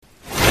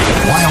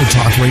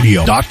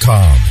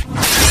WildTalkRadio.com.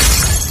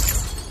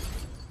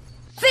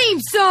 Theme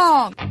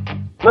song!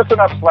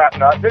 Listen up,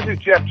 Slapnut. This is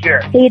Jeff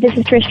Jarrett. Hey, this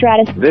is Trish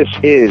Stratus. This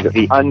is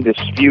the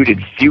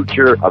undisputed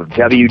future of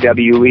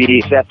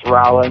WWE, Seth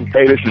Rollins.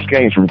 Hey, this is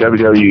Kane from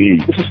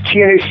WWE. This is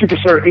TNA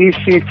Superstar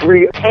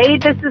EC3. Hey,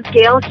 this is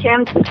Gail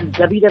Kim. This is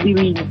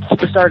WWE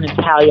Superstar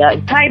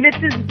Natalia. Hi, this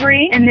is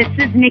Bree, and this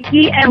is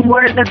Nikki, and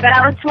we're the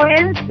Bella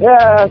Twins.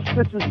 Yes,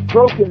 this is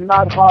Broken,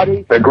 not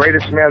Hottie. The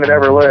greatest man that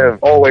ever lived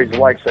always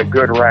likes a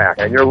good rack,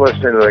 and you're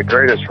listening to the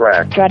greatest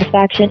rack.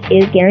 Satisfaction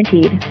is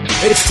guaranteed.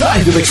 It's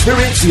time to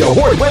experience the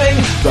award-winning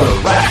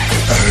The Rack.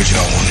 I heard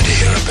y'all wanted to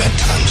hear a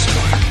bedtime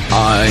story.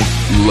 I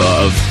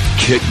love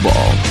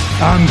kickball.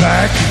 I'm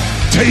back,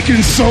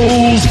 taking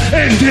souls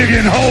and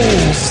digging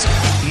holes.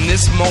 In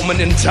this moment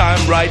in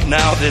time right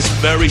now, this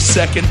very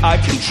second, I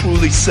can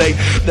truly say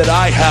that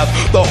I have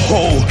the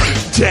whole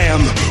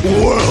damn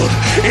world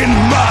in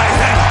my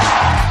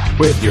hand.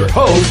 With your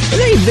host,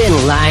 they've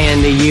been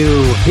lying to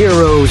you.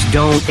 Heroes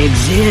don't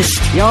exist.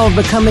 Y'all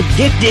become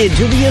addicted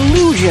to the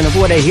illusion of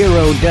what a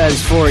hero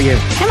does for you.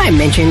 Have I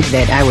mentioned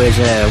that I was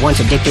once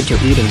addicted to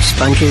eating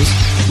sponges?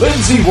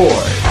 Lindsey Ward.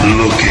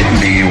 Look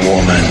at me,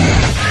 woman.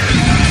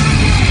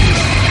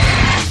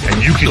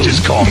 And you can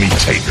just call me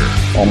Taker.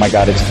 Oh my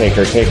God, it's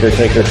Taker, Taker,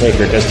 Taker,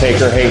 Taker. Does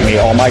Taker hate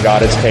me? Oh my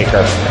God, it's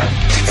Taker.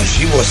 And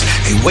she was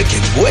a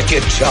wicked,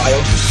 wicked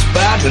child who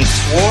spat and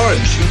swore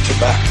and chewed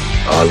tobacco.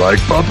 I like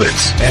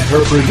puppets. And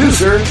her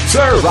producer,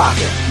 Sir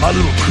Rockin. My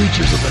little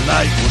creatures of the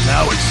night will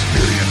now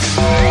experience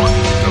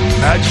the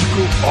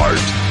magical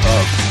art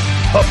of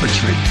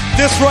puppetry.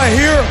 This right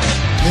here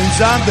means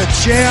I'm the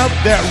champ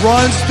that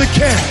runs the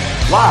camp.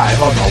 Live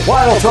on the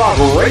Wild Talk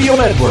Radio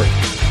Network.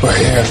 We're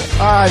here.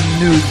 I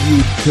knew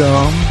you'd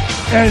come.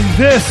 And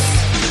this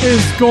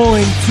is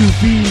going to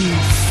be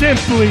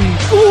simply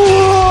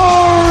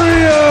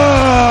glorious!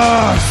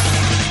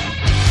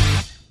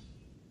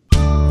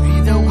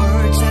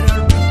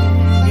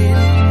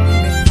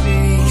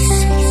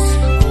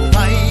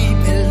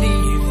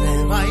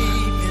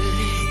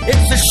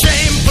 It's a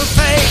shameful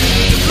fate,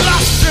 you've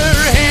lost her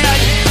head.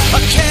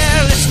 A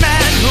careless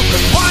man who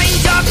could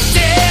wind up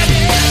dead.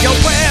 You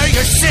wear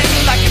your sin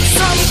like it's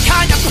some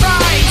kind of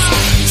prize.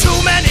 Too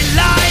many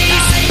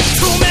lies,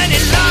 too many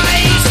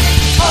lies.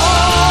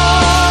 Oh,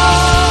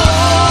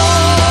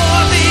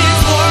 these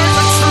words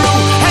are true,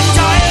 and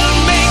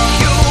I'll make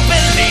you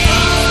believe.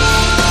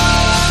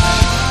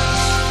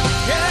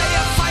 Yeah,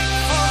 you fight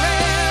for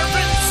air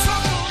and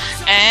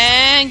trouble.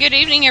 And good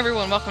evening,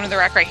 everyone. Welcome to The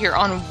Rack right here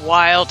on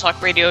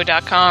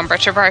WildTalkRadio.com.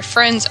 Brought to you by our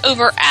friends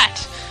over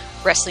at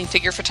Wrestling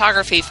Figure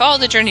Photography. Follow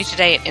the journey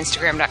today at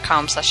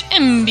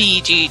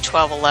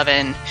Instagram.com/MBG1211.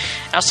 And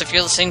also, if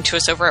you're listening to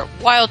us over at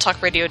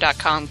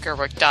WildTalkRadio.com,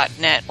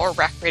 Gerwick.net, or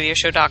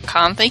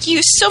RackRadioshow.com, thank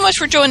you so much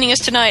for joining us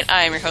tonight.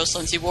 I am your host,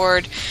 Lindsey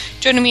Ward.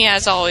 Joining me,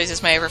 as always,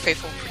 is my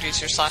ever-faithful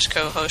producer /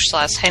 co-host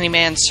 /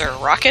 handyman, Sir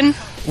Rockin.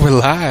 We're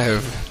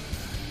live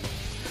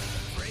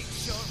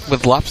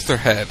with Lobster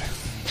Head.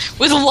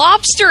 With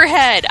Lobster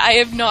Head! I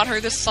have not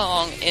heard this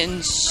song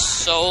in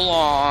so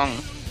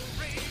long.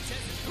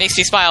 Makes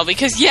me smile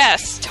because,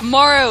 yes,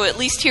 tomorrow, at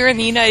least here in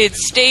the United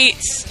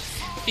States,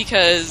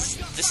 because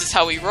this is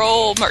how we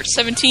roll, March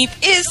 17th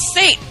is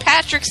St.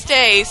 Patrick's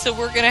Day, so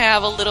we're going to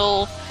have a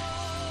little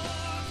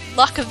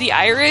luck of the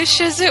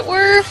Irish, as it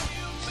were.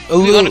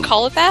 Do we want to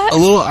call it that? A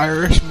little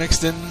Irish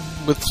mixed in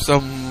with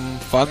some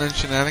fun and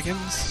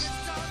shenanigans.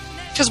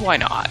 Because why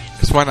not?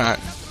 Because why not?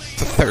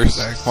 It's a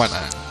Thursday. Why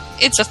not?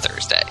 It's a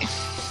Thursday.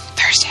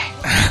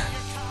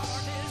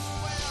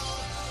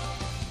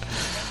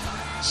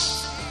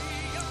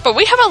 But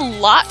we have a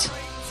lot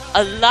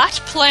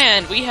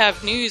planned. We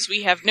have news,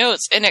 we have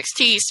notes,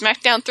 NXT,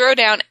 SmackDown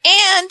Throwdown,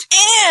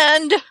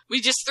 and we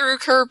just threw a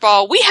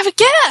curveball. We have a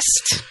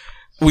guest!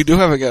 We do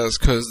have a guest,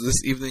 because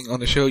this evening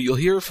on the show, you'll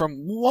hear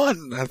from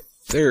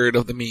 1/3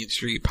 of the Mean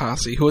Street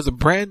Posse, who has a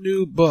brand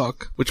new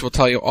book, which we'll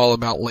tell you all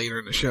about later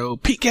in the show.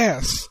 Pete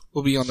Gass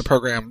will be on the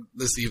program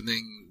this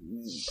evening.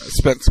 I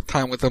spent some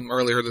time with him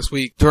earlier this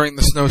week during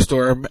the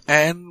snowstorm,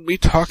 and we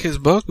talk his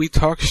book, we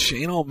talk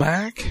Shane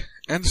O'Mac,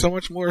 and so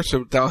much more.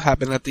 So that'll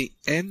happen at the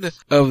end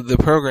of the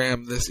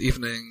program this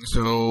evening,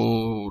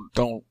 so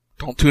don't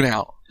tune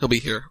out. He'll be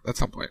here at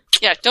some point.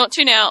 Yeah, don't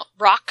tune out.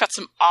 Rock got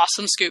some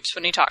awesome scoops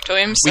when he talked to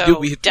him, so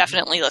we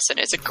definitely listen.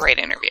 It's a great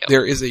interview.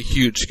 There is a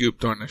huge scoop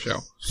during the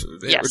show,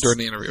 during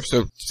the interview,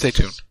 so stay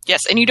tuned.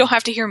 Yes, and you don't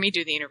have to hear me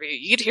do the interview.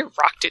 You get to hear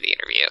Rock do the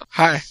interview.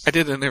 Hi, I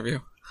did an interview.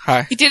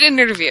 Hi. He did an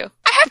interview.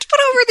 I have to put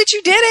over that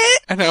you did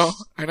it. I know.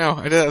 I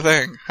did a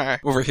thing.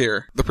 Hi. Over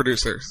here. The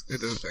producers. They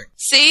did a thing.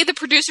 See, the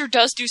producer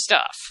does do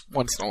stuff.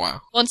 Once in a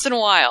while.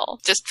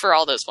 Just for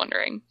all those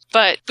wondering.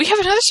 But we have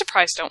another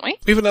surprise, don't we?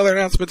 We have another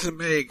announcement to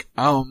make.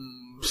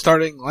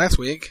 Starting last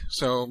week,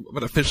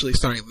 but officially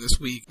starting this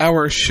week,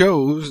 our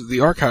shows, the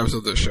archives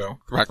of this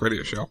show, the Rack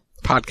Radio Show,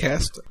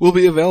 podcast, will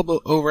be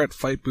available over at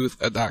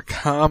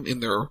fightbooth.com in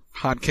their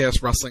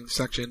podcast wrestling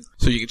section.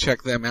 So you can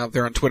check them out.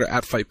 They're on Twitter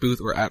at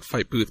FightBooth or at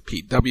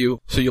FightBoothPW.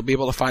 So you'll be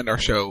able to find our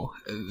show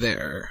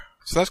there.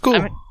 So that's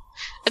cool.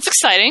 That's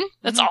exciting.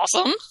 That's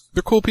awesome.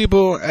 They're cool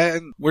people,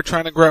 and we're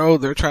trying to grow.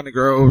 They're trying to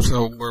grow,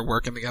 so we're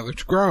working together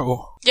to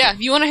grow. Yeah, if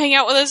you want to hang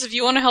out with us, if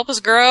you want to help us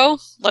grow,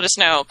 let us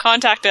know.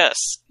 Contact us.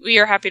 We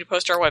are happy to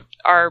post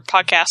our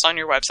podcast on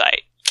your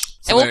website.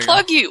 So and we'll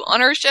plug you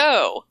on our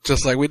show.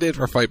 Just like we did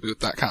for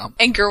FightBooth.com.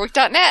 And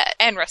Gerwick.net.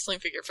 And Wrestling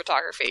Figure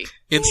Photography.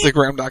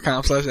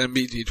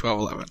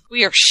 Instagram.com/MBG1211.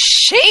 We are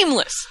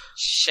shameless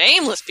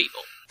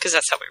people. Because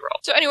that's how we roll.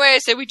 So anyway, I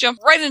say we jump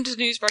right into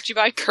news brought to you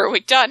by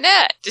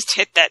Gerwick.net. Just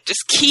hit that.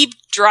 Just keep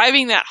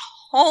driving that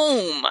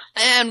home.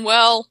 And,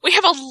 well, we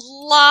have a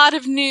lot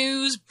of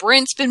news.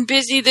 Brent's been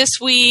busy this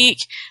week.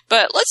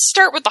 But let's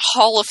start with the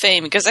Hall of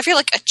Fame, because I feel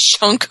like a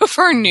chunk of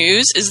our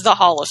news is the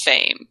Hall of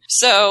Fame.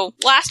 So,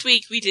 last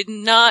week we did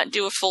not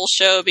do a full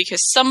show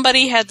because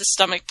somebody had the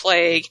stomach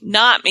plague.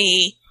 Not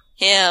me.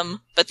 Him.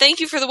 But thank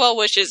you for the well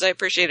wishes. I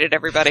appreciate it,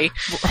 everybody.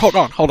 Hold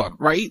on.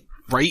 Right?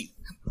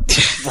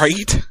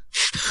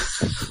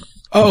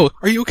 Oh,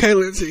 are you okay,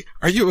 Lindsay?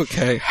 Are you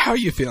okay? How are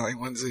you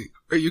feeling, Lindsay?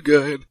 Are you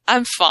good?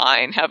 I'm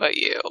fine. How about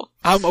you?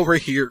 I'm over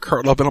here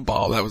curled up in a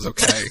ball. That was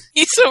okay.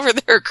 He's over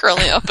there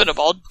curling up in a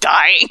ball,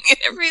 dying. And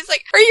everybody's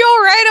like, are you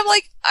alright? I'm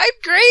like, I'm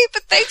great,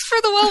 but thanks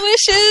for the well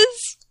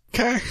wishes.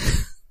 Okay.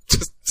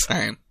 Just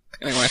saying.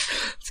 Anyway,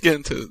 let's get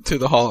into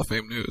the Hall of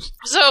Fame news.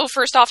 So,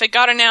 first off, it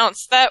got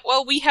announced that,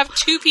 well, we have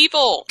 2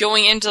 people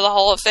going into the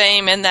Hall of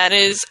Fame, and that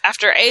is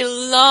after a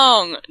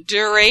long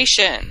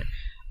duration.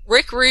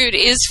 Rick Rude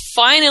is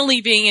finally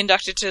being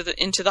inducted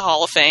into the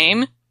Hall of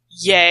Fame.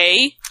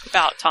 Yay.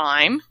 About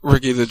time.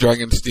 Ricky the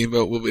Dragon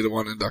Steamboat will be the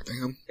one inducting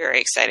him.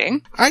 Very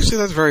exciting. Actually,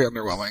 that's very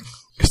underwhelming.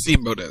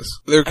 Steamboat is.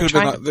 There could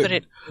have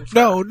been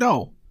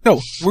No.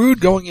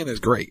 Rude going in is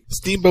great.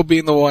 Steamboat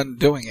being the one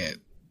doing it.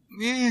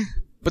 Yeah.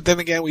 But then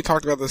again, we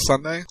talked about this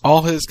Sunday.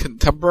 All his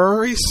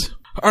contemporaries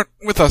aren't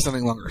with us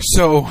any longer.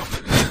 So,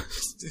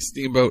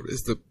 Steamboat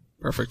is the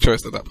perfect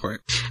choice at that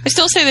point. I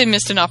still say they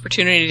missed an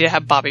opportunity to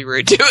have Bobby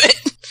Roode do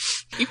it.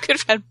 You could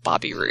have had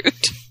Bobby Roode.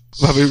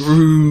 Bobby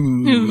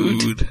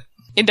Roode.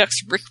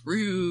 Inducts Rick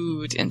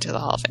Rude into the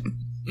Hall of Fame.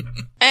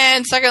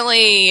 And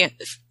secondly,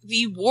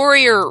 the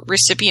Warrior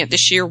recipient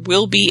this year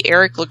will be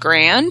Eric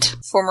LeGrand,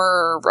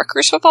 former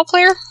Rutgers football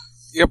player.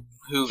 Yep,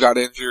 who got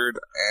injured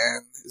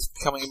and is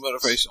becoming a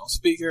motivational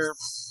speaker.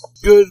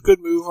 Good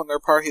move on their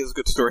part. He has a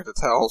good story to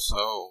tell,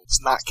 so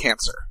it's not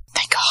cancer.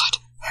 Thank God.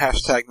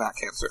 Hashtag not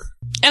cancer.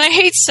 And I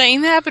hate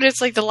saying that, but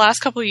it's like the last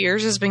couple of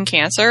years has been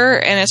cancer,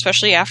 and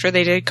especially after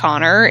they did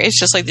Connor, it's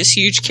just like this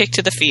huge kick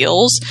to the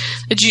feels.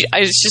 I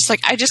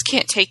just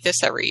can't take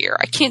this every year.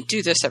 I can't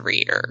do this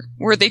every year.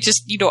 Where they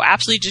just,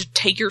 absolutely just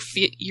take your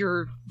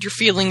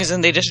feelings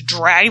and they just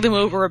drag them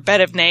over a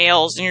bed of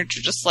nails, and you're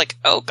just like,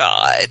 oh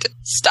God,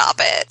 stop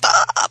it.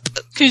 Stop.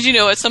 Because,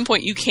 at some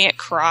point you can't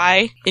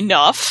cry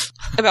enough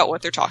about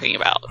what they're talking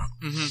about.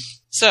 Mm-hmm.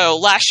 So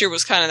last year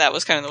was kind of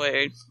the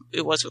way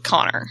it was with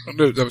Connor.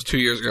 That was 2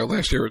 years ago.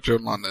 Last year with Joe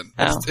London.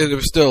 Oh. It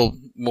was still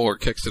more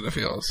kicks to the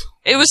feels.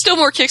 It was still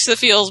more kicks to the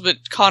feels,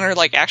 but Connor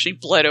actually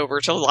bled over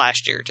till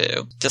last year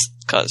too, just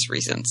cause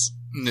reasons.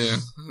 Yeah,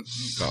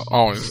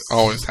 always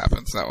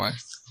happens that way.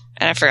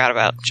 And I forgot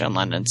about Joe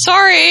London.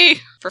 Sorry,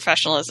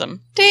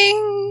 professionalism.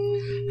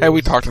 Ding. Hey,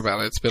 we talked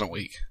about it. It's been a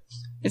week.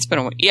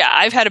 Yeah,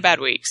 I've had a bad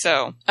week,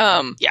 so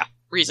yeah.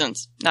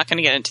 Reasons. Not going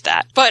to get into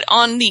that. But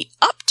on the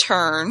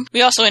upturn,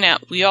 we also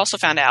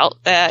found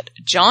out that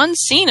John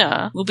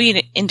Cena will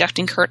be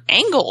inducting Kurt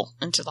Angle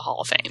into the Hall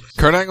of Fame.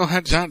 Kurt Angle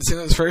had John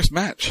Cena's first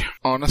match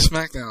on a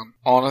SmackDown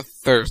on a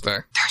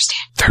Thursday.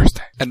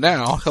 And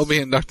now he'll be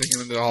inducting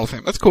him into the Hall of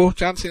Fame. That's cool.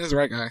 John Cena's the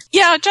right guy.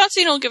 Yeah, John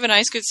Cena will give a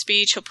nice, good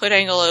speech. He'll put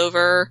Angle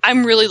over.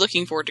 I'm really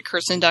looking forward to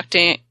Kurt's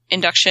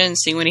induction,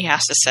 seeing what he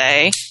has to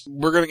say.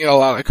 We're going to get a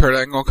lot of Kurt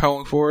Angle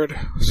going forward,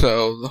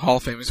 so the Hall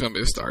of Fame is going to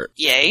be the start.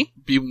 Yay.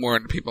 Be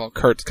warned, people.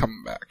 Kurt's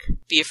coming back.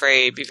 Be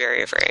afraid. Be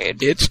very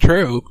afraid. It's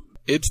true.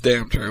 It's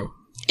damn true.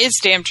 It's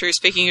damn true.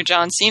 Speaking of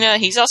John Cena,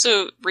 he's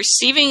also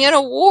receiving an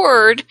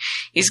award.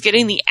 He's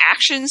getting the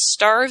Action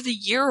Star of the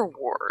Year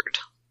award.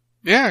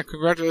 Yeah,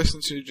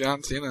 congratulations to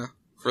John Cena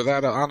for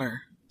that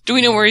honor. Do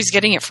we know where he's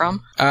getting it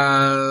from?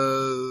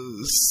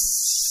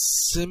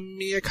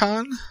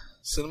 CinemaCon?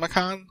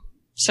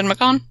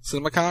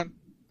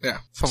 Yeah,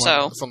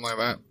 something like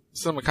that.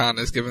 CinemaCon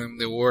is giving him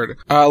the award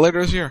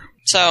later this year.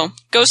 So,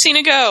 go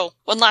Cena go!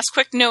 One last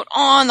quick note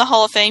on the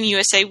Hall of Fame.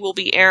 USA will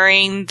be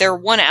airing their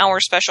 1-hour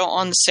special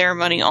on the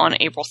ceremony on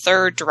April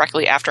 3rd,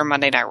 directly after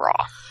Monday Night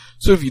Raw.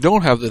 So if you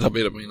don't have the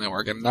WWE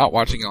Network and not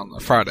watching it on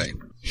the Friday,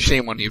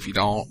 shame on you if you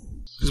don't.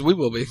 Because we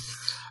will be.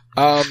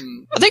 Are they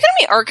going to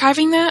be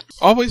archiving that?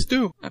 Always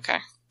do. Okay.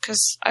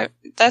 Because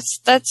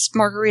that's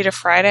Margarita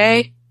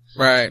Friday.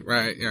 Right.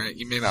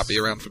 You may not be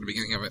around for the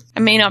beginning of it.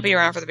 I may not be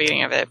around for the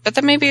beginning of it, but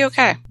that may be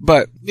okay.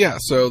 But, yeah,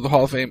 so the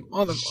Hall of Fame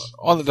on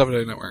the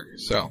WWE Network.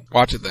 So,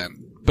 watch it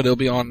then. But it'll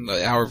be on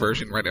the hour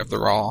version right after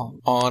Raw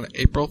on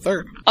April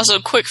 3rd. Also,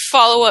 quick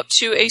follow-up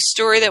to a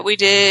story that we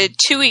did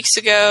 2 weeks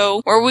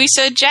ago, where we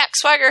said Jack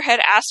Swagger had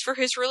asked for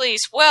his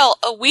release. Well,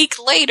 a week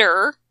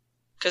later,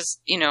 because,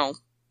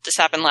 this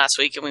happened last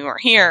week and we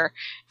weren't here,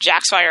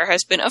 Jack Swagger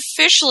has been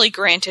officially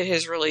granted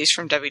his release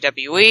from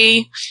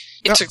WWE.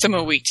 It took them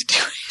a week to do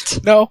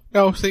it.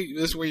 No, see,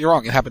 this is where you're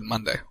wrong. It happened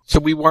Monday. So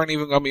we weren't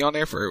even going to be on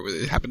there for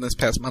it. It happened this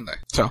past Monday.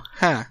 So,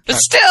 But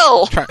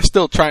still!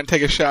 Still try and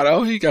take a shot.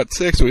 Oh, he got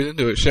sick, so we didn't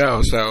do a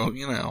show, so,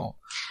 you know.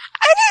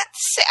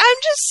 I'm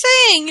just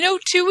saying,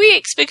 2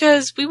 weeks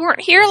because we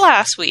weren't here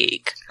last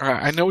week.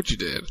 Alright, I know what you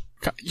did.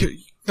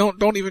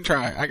 Don't even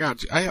try. I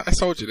got you. I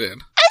saw what you did.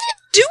 I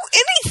didn't do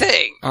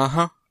anything!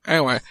 Uh-huh.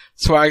 Anyway,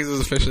 Swags is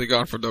officially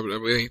gone from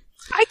WWE.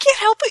 I can't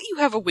help it you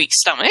have a weak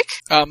stomach.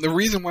 The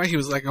reason why he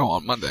was let go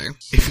on Monday,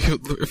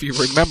 if you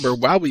remember,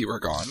 while we were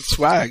gone,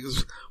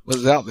 Swags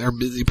was out there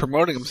busy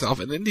promoting himself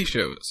in indie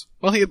shows.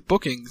 Well, he had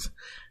bookings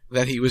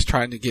that he was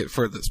trying to get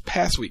for this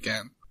past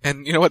weekend.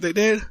 And you know what they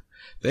did?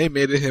 They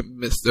made him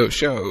miss those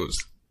shows.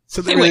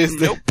 So they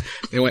went, nope.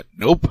 They went,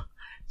 nope.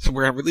 So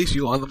we're going to release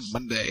you on the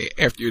Monday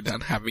after you're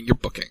done having your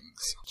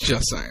bookings.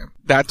 Just saying.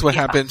 That's what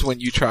happens when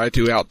you try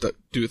to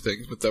outdo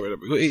things with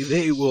WWE.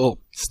 They will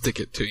stick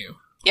it to you.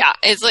 Yeah,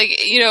 it's like,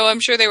 I'm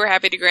sure they were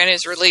happy to grant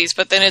his release,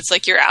 but then it's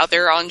like you're out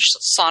there on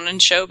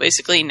Sonnen's show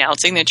basically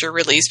announcing that you're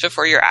released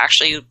before you're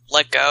actually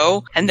let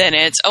go. And then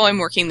it's, I'm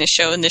working this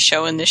show and this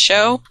show and this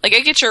show. Like, I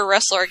get you're a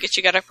wrestler, I get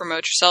you gotta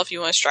promote yourself, you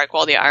want to strike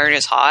while the iron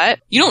is hot.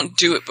 You don't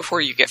do it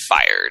before you get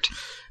fired.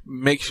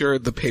 Make sure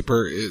the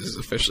paper is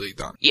officially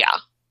done. Yeah,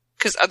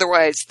 because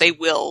otherwise they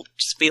will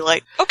just be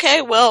like,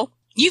 okay, well,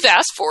 you've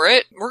asked for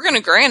it, we're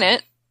gonna grant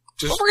it.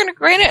 But we're going to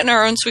grant it in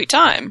our own sweet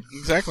time.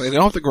 Exactly. They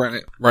don't have to grant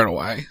it right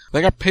away.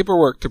 They got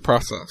paperwork to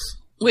process.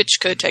 Which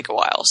could take a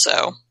while,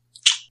 so.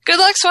 Good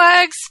luck,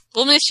 Swags.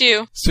 We'll miss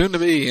you. Soon to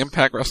be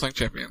Impact Wrestling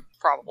Champion.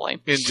 Probably.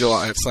 In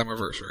July at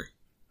Slammiversary.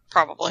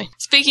 Probably.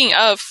 Speaking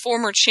of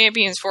former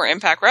champions for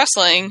Impact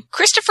Wrestling,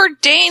 Christopher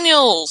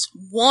Daniels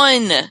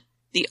won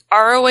the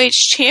ROH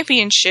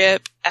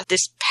Championship at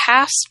this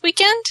past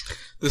weekend?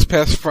 This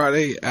past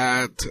Friday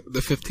at the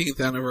 15th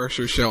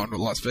anniversary show in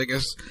Las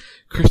Vegas.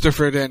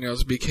 Christopher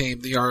Daniels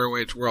became the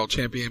ROH World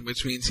Champion,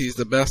 which means he's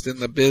the best in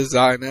the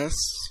biz-I-ness.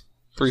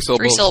 3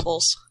 syllables. 3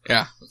 syllables.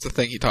 Yeah, that's the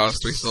thing he taught us,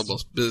 3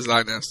 syllables.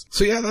 Biz-I-ness.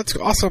 So yeah, that's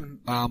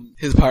awesome.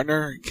 His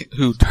partner,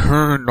 who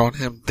turned on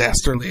him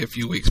dastardly a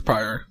few weeks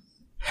prior,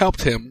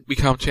 helped him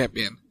become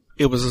champion.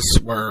 It was a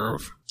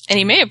swerve. And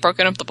he may have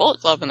broken up the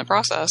Bullet Club in the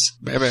process.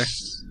 Maybe.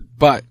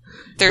 But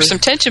there's some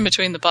tension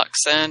between the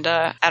Bucks and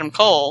Adam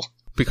Cole.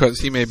 Because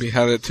he may be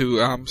headed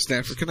to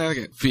Stanford,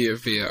 Connecticut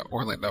via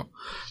Orlando.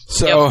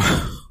 So,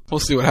 We'll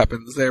see what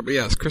happens there. But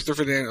yes,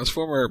 Christopher Daniels,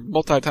 former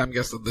multi-time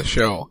guest of the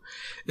show,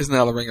 is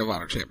now the Ring of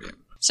Honor champion.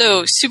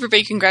 So, super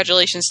big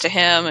congratulations to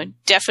him.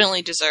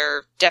 Definitely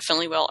deserved.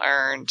 Definitely well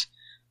earned.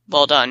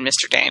 Well done,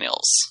 Mr.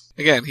 Daniels.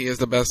 Again, he is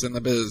the best in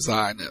the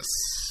biz-I-ness.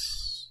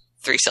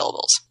 3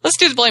 syllables. Let's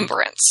do the Blame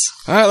Prints.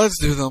 Alright, let's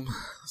do them.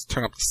 Let's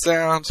turn up the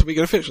sound so we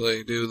can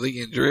officially do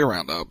the injury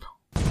roundup.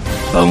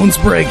 Bones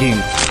breaking,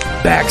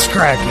 backs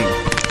cracking,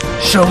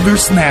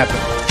 shoulders snapping.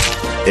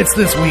 It's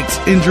this week's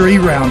injury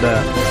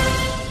roundup.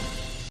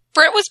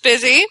 Brent was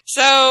busy,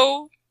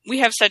 so we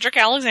have Cedric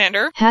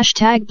Alexander.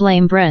 #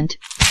 blame Brent.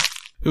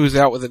 Who's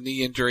out with a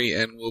knee injury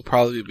and will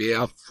probably be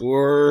out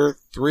for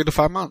 3 to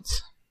 5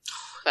 months.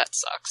 That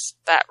sucks.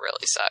 That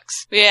really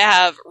sucks. We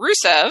have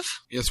Rusev.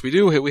 Yes, we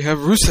do. We have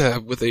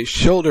Rusev with a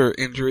shoulder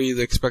injury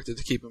that's expected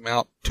to keep him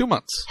out 2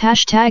 months.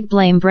 #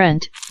 blame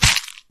Brent.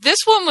 This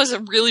one was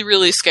a really,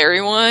 really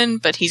scary one,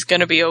 but he's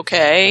gonna be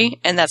okay,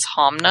 and that's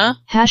Hamna.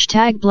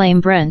 # blame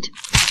Brent.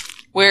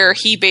 Where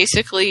he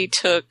basically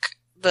took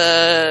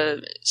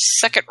the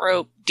second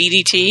rope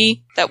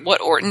DDT that What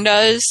Orton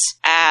does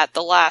at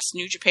the last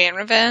New Japan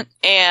event,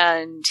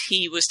 and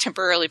he was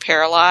temporarily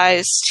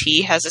paralyzed.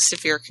 He has a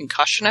severe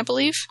concussion, I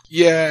believe.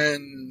 Yeah,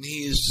 and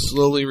he's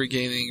slowly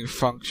regaining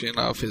function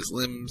of his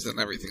limbs and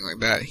everything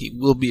like that. He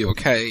will be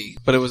okay,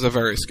 but it was a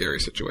very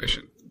scary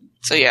situation.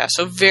 So yeah,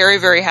 so very,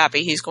 very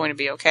happy he's going to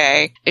be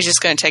okay. It's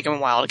just going to take him a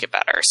while to get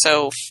better.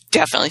 So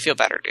definitely feel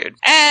better, dude.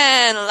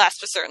 And last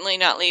but certainly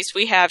not least,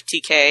 we have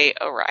TK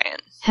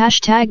O'Ryan.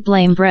 #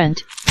 blame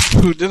Brent.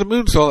 Who did a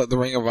moonsault at the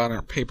Ring of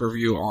Honor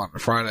pay-per-view on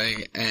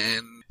Friday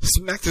and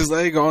smacked his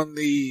leg on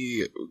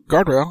the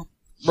guardrail.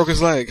 Broke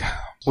his leg.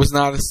 Was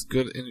not a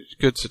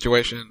good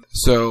situation.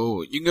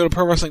 So you can go to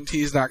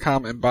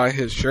ProWrestlingTees.com and buy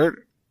his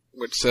shirt,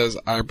 which says,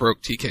 I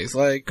broke TK's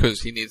leg,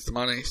 because he needs the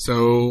money.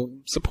 So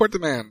support the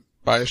man.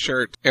 Buy a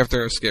shirt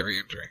after a scary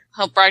injury.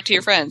 Help brag to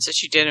your friends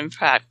that you did in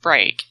fact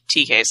break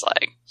TK's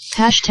leg.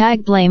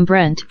 # blame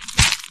Brent.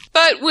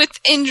 But with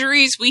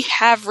injuries, we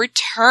have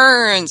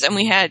returns, and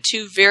we had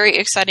 2 very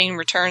exciting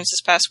returns this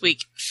past week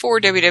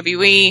for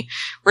WWE.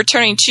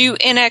 Returning to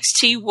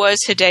NXT was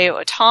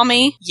Hideo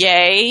Itami.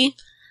 Yay.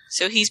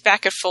 So he's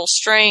back at full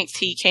strength.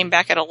 He came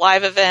back at a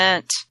live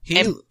event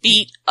and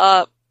beat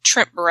up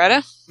Trent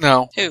Beretta.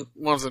 No. Who?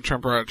 Wasn't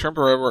Trent Beretta. Trent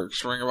Beretta works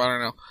for Ring of Honor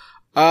now.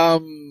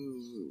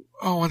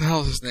 Oh, what the hell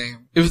is his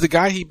name? It was the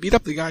guy, he beat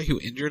up the guy who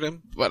injured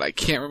him, but I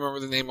can't remember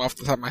the name off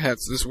the top of my head,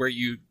 so this is where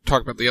you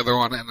talk about the other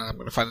one, and I'm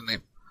going to find the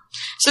name.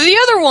 So the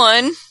other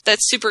one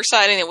that's super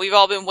exciting that we've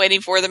all been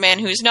waiting for, the man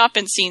who's not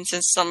been seen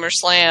since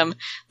SummerSlam,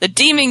 the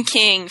Demon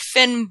King,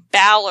 Finn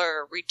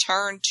Balor,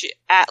 returned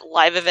at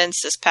live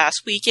events this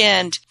past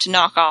weekend to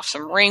knock off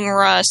some ring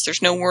rust.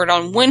 There's no word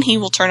on when he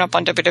will turn up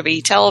on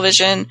WWE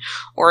television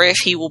or if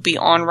he will be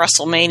on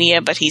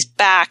WrestleMania, but he's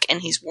back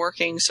and he's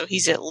working, so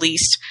he's at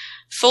least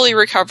fully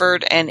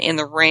recovered and in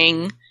the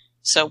ring.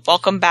 So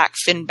welcome back,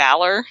 Finn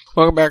Balor.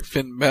 Welcome back,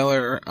 Finn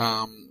Balor.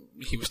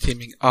 He was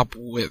teaming up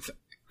with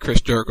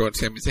Chris Jericho and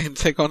Sami Zayn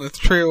to take on the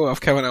trio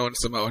of Kevin Owens,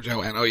 Samoa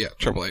Joe, and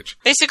Triple H.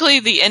 Basically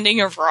the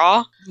ending of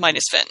Raw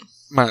minus Finn.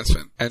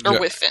 And or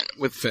with Finn.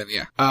 With Finn,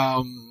 yeah.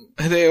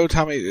 Hideo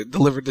Itami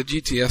delivered the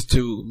GTS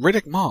to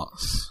Riddick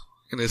Moss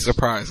in his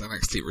surprise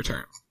NXT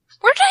return.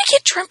 Where did I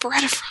get Trent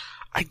Beretta from?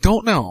 I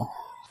don't know.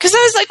 Because I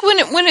was like,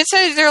 when it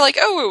said, they're like,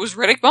 oh, it was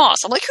Riddick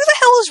Moss. I'm like, who the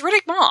hell is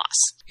Riddick Moss?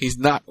 He's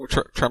not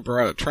Trent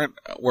Beretta. Trent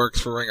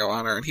works for Ring of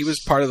Honor, and he was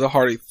part of the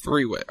Hardy's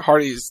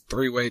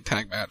three-way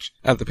tag match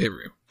at the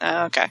pay-per-view.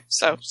 Okay.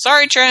 So,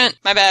 sorry, Trent.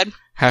 My bad.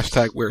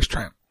 Hashtag where's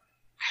Trent?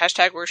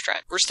 Hashtag where's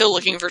Trent? We're still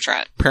looking for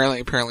Trent.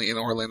 Apparently in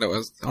Orlando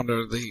is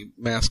under the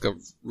mask of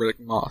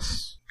Riddick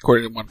Moss.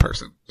 According to one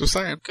person. Just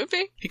saying. Could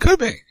be. He could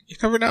be. You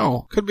never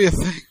know. Could be a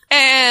thing.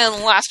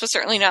 And last but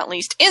certainly not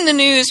least, in the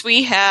news,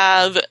 we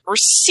have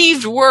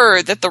received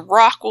word that The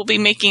Rock will be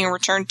making a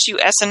return to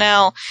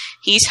SNL.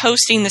 He's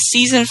hosting the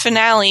season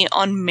finale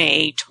on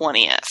May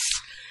 20th.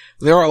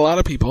 There are a lot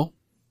of people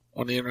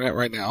on the internet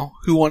right now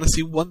who want to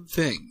see one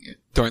thing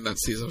during that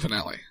season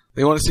finale.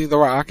 They want to see The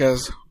Rock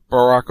as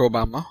Barack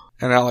Obama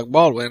and Alec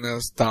Baldwin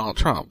as Donald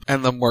Trump,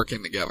 and them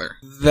working together.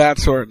 That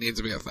sort of needs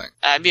to be a thing.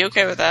 I'd be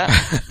okay with that.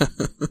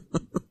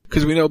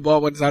 Because we know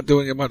Baldwin's not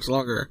doing it much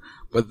longer,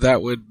 but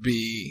that would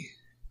be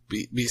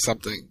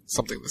something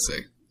to see.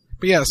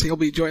 But yes, he'll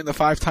be joining the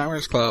Five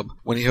Timers Club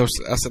when he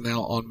hosts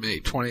SNL on May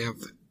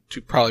 20th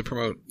to probably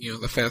promote,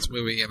 the Fast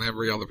movie and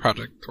every other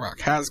project The Rock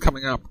has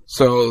coming up.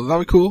 So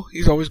that'll be cool.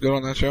 He's always good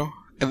on that show.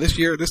 And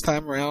this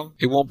time around,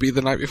 it won't be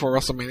the night before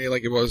WrestleMania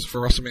like it was for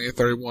WrestleMania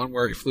 31,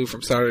 where he flew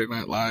from Saturday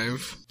Night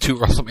Live to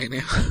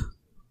WrestleMania.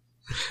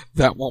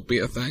 That won't be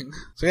a thing.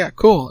 So yeah,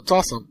 cool. It's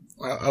awesome.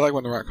 I like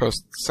when The Rock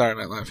hosts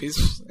Saturday Night Live.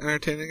 He's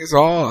entertaining as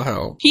all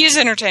hell. He is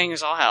entertaining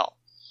as all hell.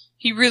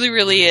 He really,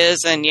 really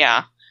is. And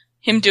yeah,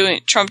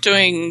 Baldwin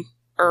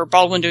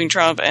doing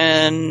Trump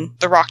and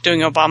The Rock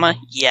doing Obama,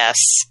 yes.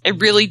 A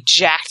really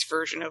jacked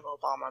version of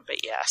Obama,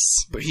 but yes.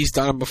 But he's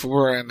done it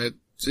before, and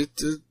it's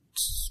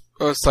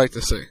a sight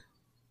to see.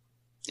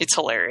 It's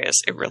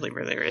hilarious. It really,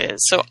 really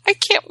is. So I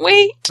can't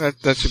wait.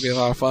 That should be a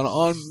lot of fun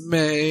on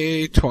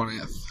May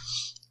 20th.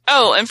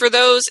 Oh, and for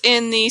those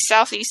in the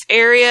Southeast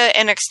area,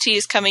 NXT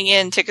is coming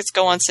in. Tickets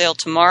go on sale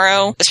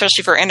tomorrow,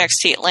 especially for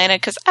NXT Atlanta,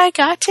 because I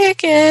got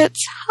tickets.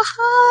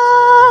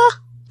 Ha-ha!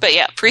 But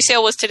yeah,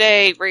 pre-sale was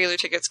today. Regular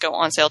tickets go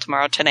on sale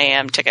tomorrow, 10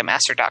 a.m.,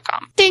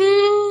 Ticketmaster.com.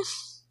 Ding!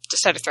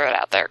 Just had to throw it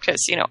out there,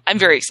 because, I'm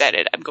very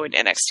excited. I'm going to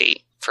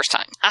NXT. First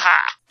time.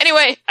 Aha!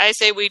 Anyway, I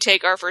say we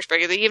take our first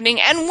break of the evening,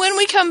 and when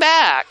we come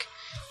back,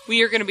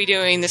 we are going to be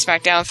doing the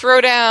SmackDown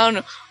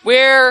Throwdown,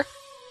 where,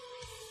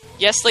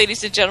 yes,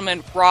 ladies and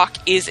gentlemen, Rock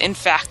is in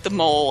fact the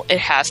mole. It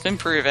has been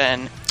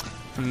proven.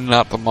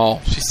 Not the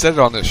mole. She said it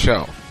on this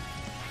show.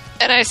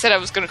 And I said I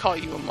was going to call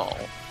you a mole.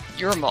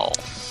 You're a mole.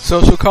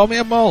 So call me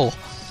a mole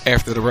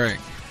after the break.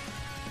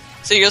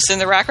 So you'll send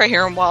the rack right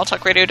here on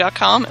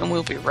wildtalkradio.com, and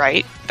we'll be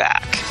right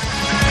back.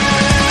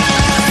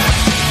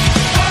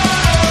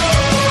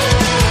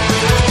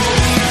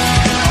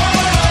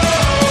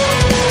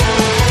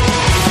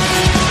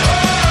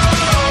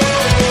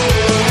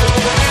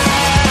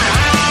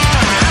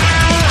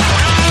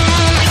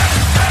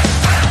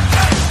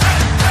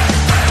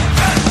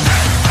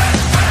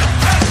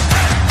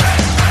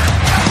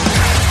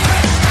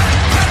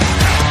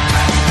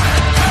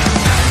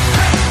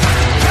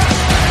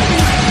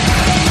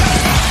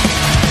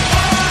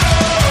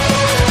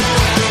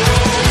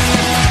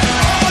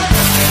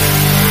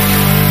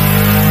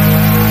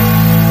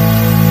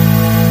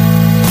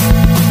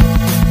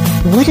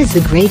 What is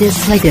the greatest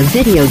Sega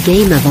video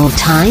game of all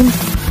time?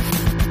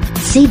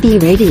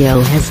 CB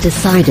Radio has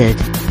decided.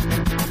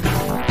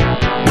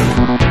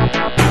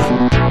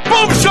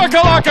 Boom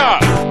shakalaka!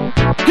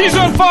 He's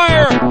on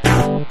fire!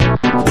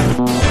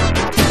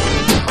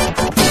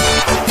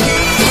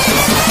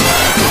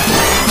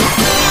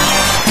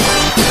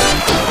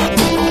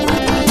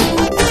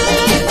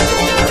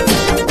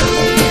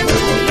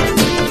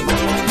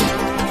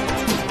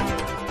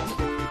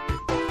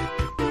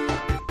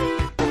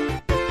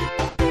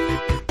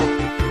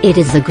 It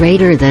is the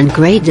Greater Than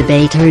Great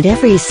debate heard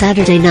every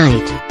Saturday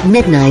night,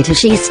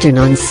 midnight-ish Eastern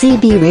on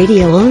CB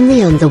Radio,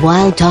 only on the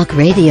Wild Talk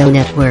Radio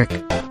Network.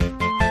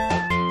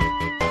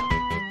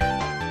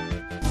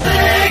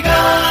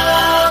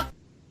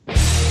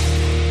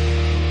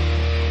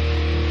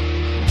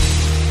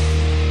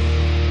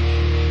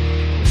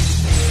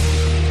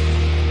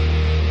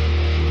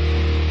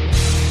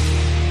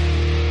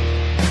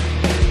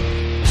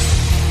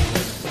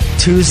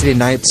 Tuesday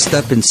night,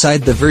 step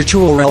inside the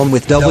virtual realm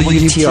with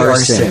WTR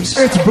Sims.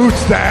 It's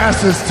boots to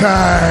asses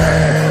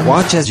time.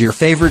 Watch as your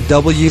favorite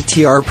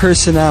WTR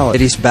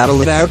personalities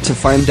battle it out to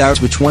find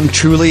out which one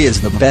truly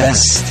is the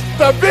best.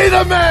 To be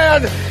the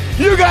man,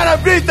 you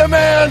gotta beat the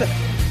man.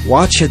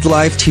 Watch it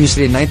live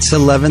Tuesday nights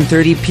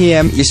 11:30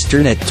 p.m.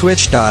 Eastern at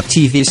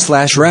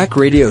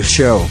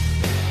twitch.tv/rackradioshow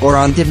or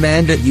on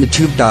demand at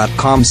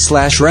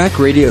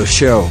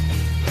youtube.com/rackradioshow.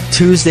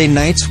 Tuesday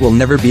nights will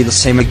never be the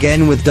same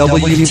again with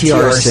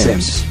WTR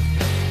Sims.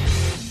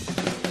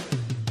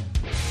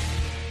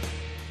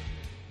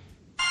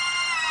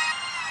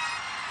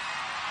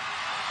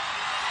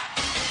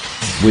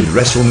 With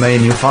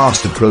WrestleMania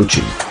fast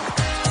approaching,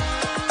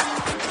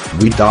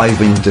 we dive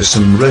into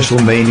some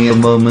WrestleMania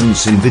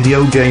moments in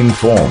video game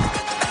form.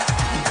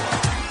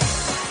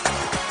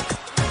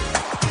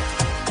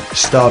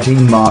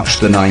 Starting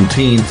March the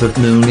 19th at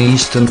noon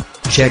Eastern,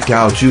 check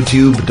out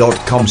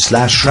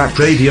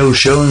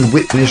youtube.com/rackradioshow and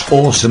witness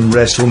awesome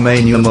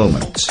WrestleMania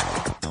moments.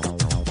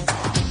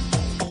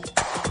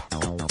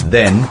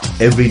 Then,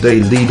 every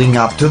day leading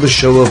up to the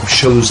show of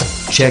shows,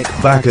 check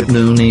back at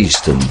noon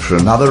Eastern for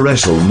another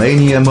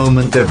WrestleMania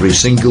moment every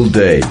single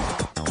day.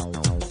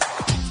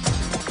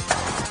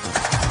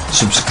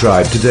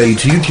 Subscribe today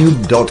to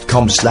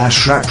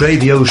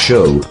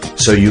youtube.com/rackradioshow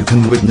so you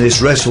can witness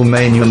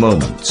WrestleMania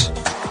moments.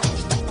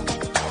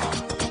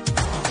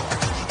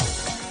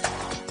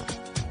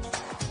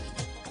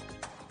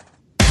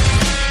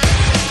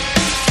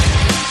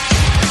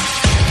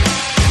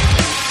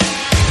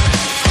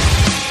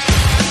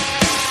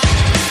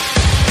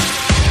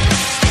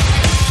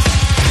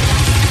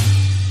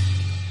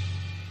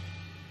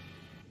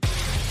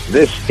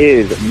 This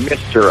is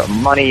Mr.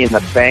 Money in the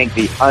Bank,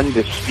 the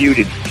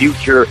undisputed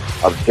future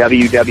of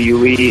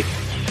WWE,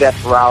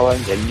 Seth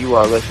Rollins, and you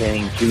are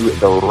listening to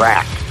The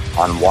Rack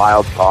on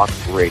Wild Talk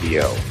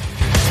Radio.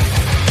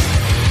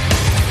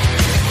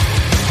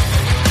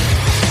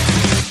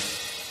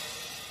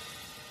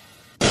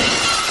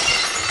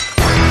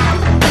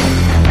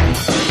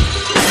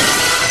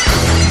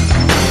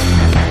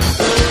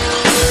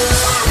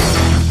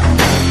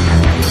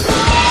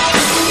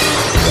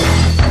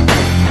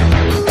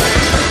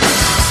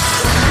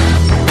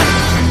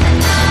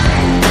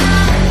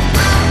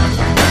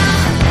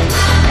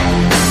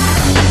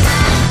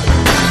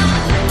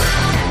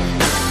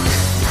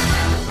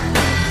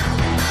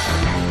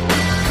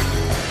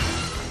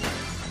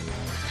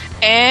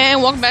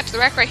 Welcome back to The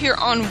Rack right here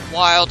on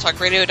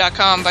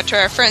WildTalkRadio.com, but to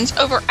our friends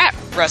over at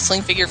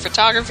Wrestling Figure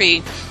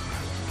Photography.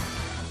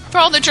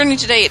 Follow the journey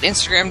today at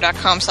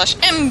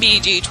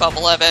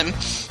Instagram.com/MBG1211.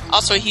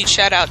 Also, a huge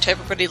shout out to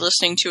everybody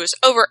listening to us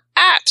over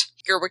at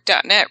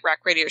Gerwick.net,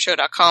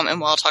 RackRadioshow.com,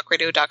 and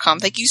WildTalkRadio.com.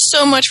 Thank you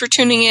so much for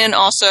tuning in.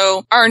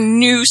 Also, our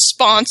new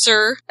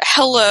sponsor,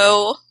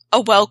 hello,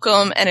 a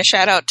welcome, and a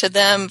shout out to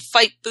them,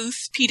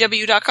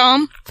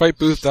 FightBoothPW.com.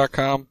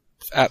 FightBooth.com,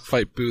 at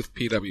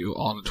FightBoothPW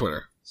on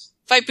Twitter.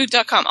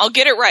 FightBooth.com. I'll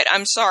get it right.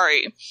 I'm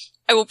sorry.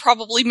 I will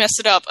probably mess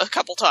it up a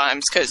couple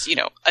times because,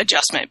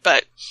 adjustment,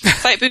 but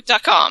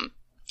FightBooth.com.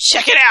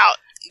 Check it out.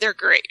 They're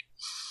great.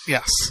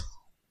 Yes.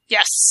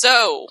 Yes.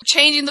 So,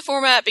 changing the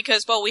format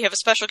because, we have a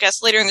special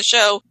guest later in the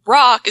show.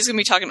 Rock is going to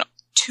be talking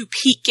to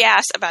Pete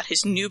Gass about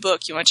his new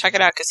book. You want to check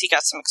it out because he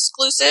got some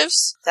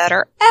exclusives that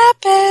are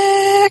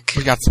epic.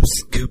 We got some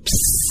scoops.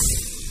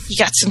 You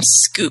got some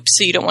scoops,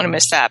 so you don't want to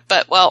miss that.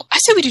 But, I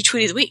say we do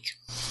Tweet of the Week.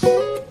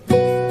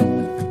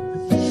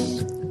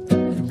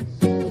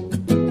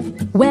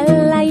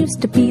 Well, I used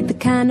to be the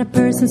kind of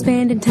person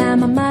spending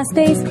time on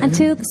MySpace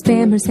until the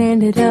spammers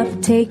ended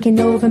up taking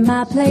over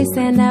my place,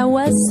 and I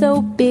was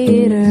so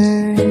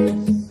bitter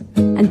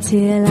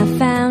until I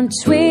found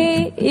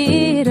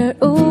Twitter.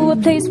 Oh, a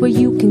place where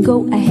you can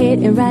go ahead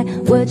and write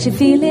what you're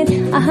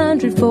feeling.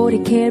 140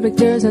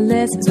 characters or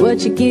less is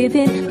what you're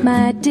giving.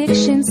 My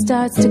addiction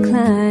starts to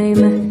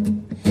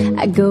climb.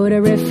 I go to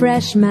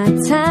refresh my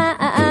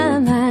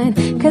timeline,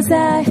 'cause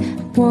I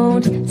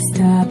won't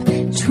stop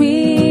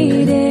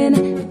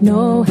tweeting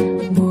no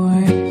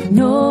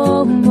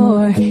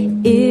more.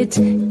 It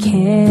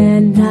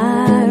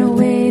cannot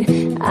wait,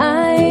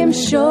 I'm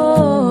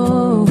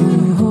sure.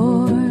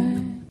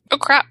 Oh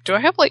crap, do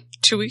I have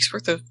 2 weeks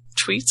worth of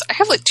tweets? I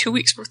have 2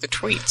 weeks worth of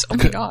tweets. Oh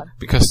my god.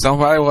 Because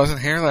somebody wasn't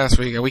here last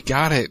week and we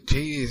got it.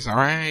 Jeez,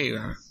 alright.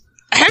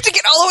 I have to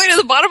get all the way to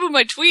the bottom of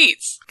my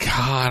tweets.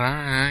 God,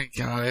 alright,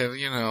 got it.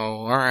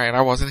 Alright, I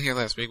wasn't here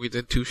last week. We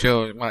did 2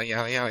 shows. Well,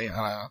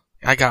 yada.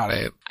 I got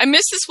it. I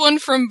missed this one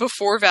from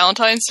before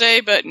Valentine's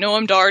Day, but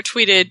Noam Dar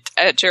tweeted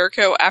at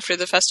Jericho after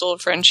the Festival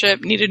of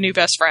Friendship, need a new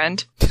best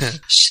friend.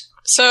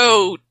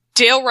 So,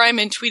 Dale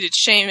Ryman tweeted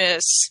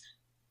Sheamus,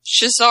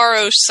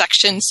 Cesaro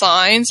section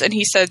signs, and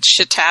he said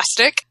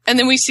shitastic. And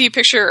then we see a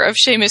picture of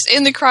Sheamus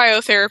in the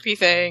cryotherapy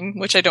thing,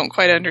 which I don't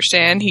quite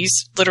understand.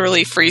 He's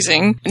literally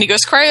freezing. And he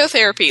goes,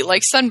 cryotherapy,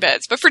 like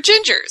sunbeds, but for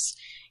gingers.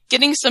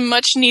 getting some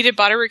much-needed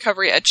body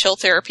recovery at Chill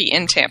Therapy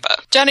in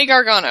Tampa. Johnny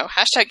Gargano,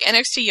 hashtag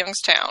NXT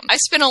Youngstown. I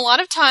spent a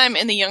lot of time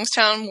in the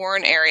Youngstown,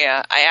 Warren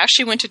area. I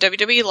actually went to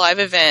WWE live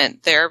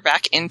event there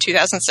back in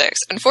 2006.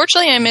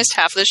 Unfortunately, I missed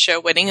half of the show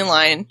waiting in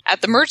line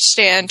at the merch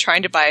stand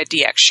trying to buy a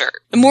DX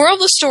shirt. The moral of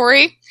the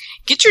story,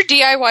 get your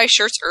DIY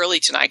shirts early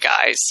tonight,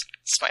 guys.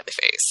 Smiley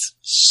face.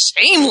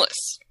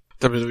 Shameless.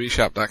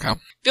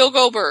 WWEshop.com. Bill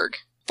Goldberg.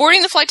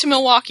 Boarding the flight to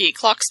Milwaukee,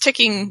 clock's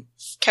ticking,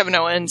 Kevin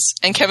Owens.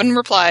 And Kevin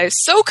replies,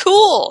 so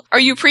cool! Are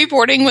you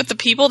pre-boarding with the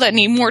people that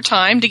need more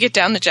time to get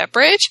down the jet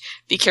bridge?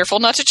 Be careful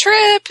not to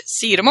trip.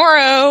 See you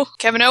tomorrow.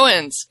 Kevin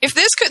Owens. If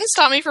this couldn't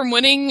stop me from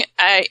winning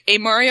a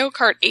Mario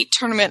Kart 8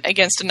 tournament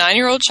against a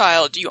 9-year-old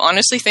child, do you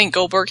honestly think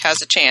Goldberg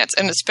has a chance?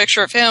 And it's a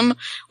picture of him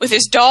with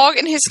his dog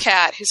and his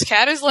cat. His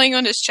cat is laying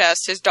on his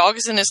chest, his dog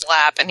is in his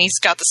lap, and he's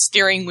got the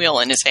steering wheel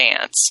in his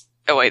hands.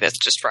 Oh wait, that's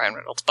just Ryan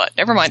Reynolds, but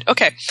never mind.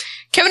 Okay.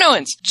 Kevin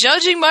Owens.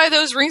 Judging by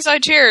those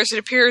ringside chairs, it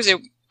appears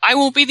I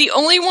won't be the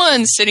only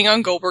one sitting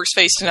on Goldberg's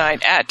face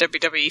tonight at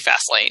WWE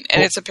Fastlane.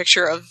 And it's a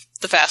picture of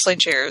the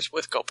Fastlane chairs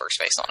with Goldberg's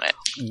face on it.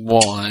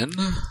 1.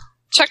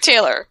 Chuck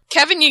Taylor.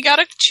 Kevin, you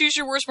gotta choose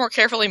your words more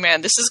carefully,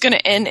 man. This is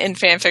gonna end in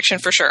fanfiction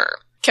for sure.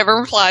 Kevin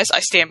replies, I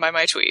stand by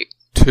my tweet.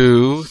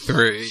 2,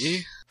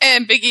 3.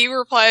 And Big E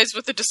replies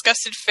with a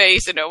disgusted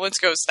face, and Owens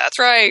goes, that's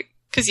right.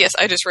 Because yes,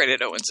 I just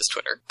rated Owens'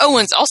 Twitter.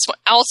 Owens, I'll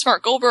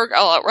outsmart Goldberg,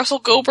 I'll out-wrestle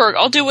Goldberg,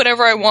 I'll do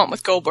whatever I want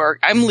with Goldberg.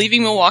 I'm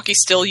leaving Milwaukee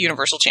still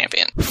Universal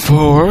Champion.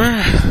 4.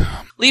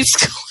 Leaves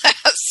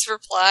class,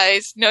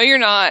 replies, no you're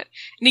not.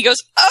 And he goes,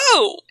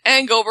 oh!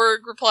 And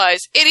Goldberg replies,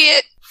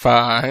 idiot.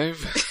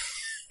 5.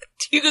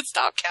 You could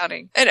stop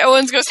counting. And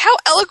Owens goes, how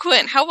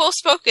eloquent, how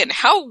well-spoken,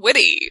 how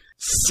witty.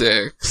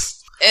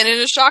 6. And in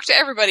a shock to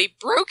everybody,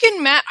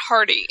 broken Matt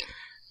Hardy.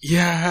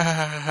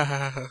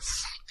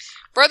 Yes.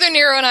 Brother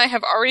Nero and I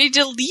have already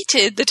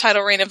deleted the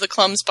title reign of the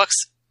club's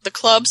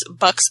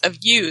Bucks of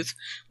Youth.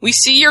 We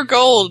see your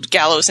gold,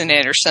 Gallows and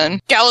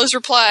Anderson. Gallows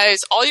replies,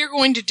 all you're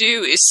going to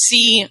do is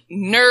see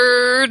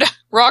nerd.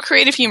 Raw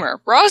creative humor.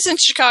 Raw's in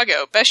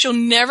Chicago. Bet you'll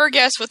never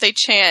guess what they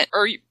chant,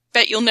 or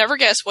bet you'll never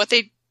guess what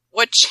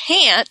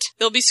chant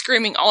they'll be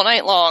screaming all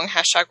night long,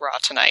 hashtag Raw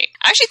tonight.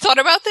 I actually thought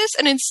about this,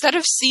 and instead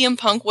of CM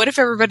Punk, what if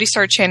everybody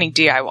started chanting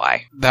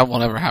DIY? That will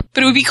never happen.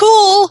 But it would be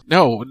cool!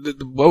 No,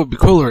 what would be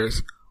cooler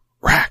is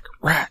rack,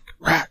 rack,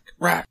 rack,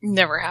 rack.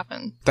 Never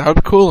happen. That would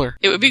be cooler.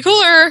 It would be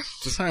cooler.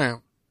 Just saying.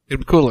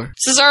 It'd be cooler.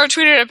 Cesaro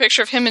tweeted a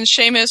picture of him and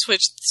Sheamus,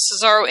 with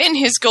Cesaro in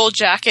his gold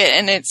jacket,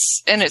 and it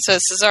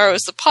says Cesaro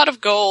is the pot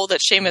of gold that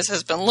Sheamus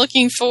has been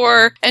looking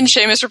for. And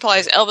Sheamus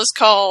replies, Elvis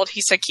called.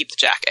 He said, keep the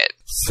jacket.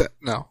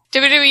 No.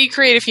 WWE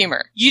creative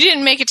humor. You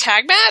didn't make a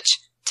tag match?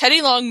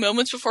 Teddy Long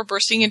moments before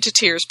bursting into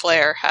tears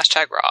player,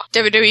 hashtag Raw.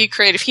 WWE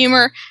creative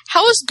humor.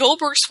 How is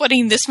Goldberg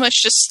sweating this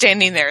much just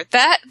standing there?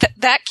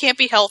 That can't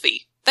be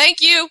healthy. Thank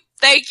you.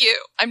 Thank you.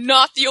 I'm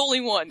not the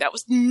only one. That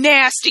was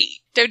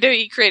nasty.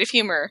 WWE creative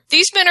humor.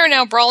 These men are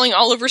now brawling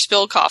all over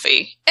spilled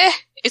coffee.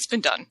 It's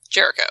been done.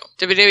 Jericho.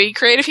 WWE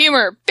creative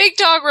humor. Big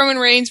Dog Roman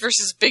Reigns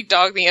versus Big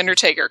Dog The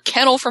Undertaker.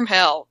 Kennel from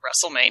Hell.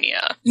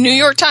 WrestleMania. New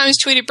York Times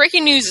tweeted,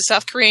 breaking news, the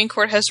South Korean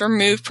court has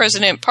removed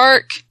President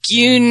Park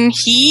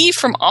Geun-hye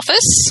from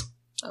office.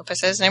 I hope I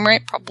said his name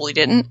right. Probably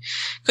didn't.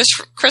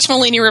 Chris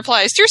Molini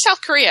replies, Dear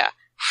South Korea,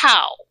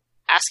 how?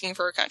 Asking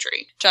for a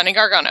country. Johnny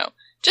Gargano.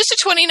 Just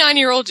a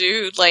 29-year-old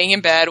dude laying in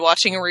bed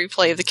watching a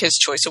replay of the Kids'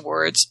 Choice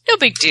Awards. No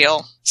big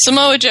deal.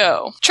 Samoa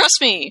Joe. Trust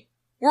me,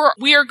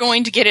 we are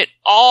going to get it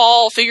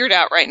all figured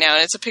out right now.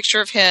 And it's a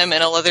picture of him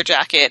in a leather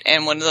jacket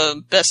and one of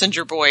the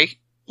messenger boy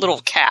little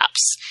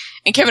caps.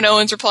 And Kevin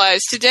Owens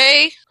replies,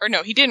 today... Or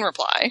no, he didn't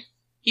reply.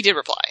 He did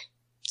reply.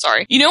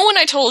 Sorry. You know when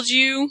I told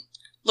you,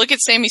 look at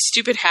Sammy's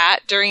stupid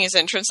hat during his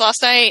entrance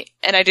last night,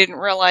 and I didn't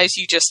realize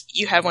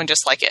you had one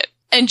just like it?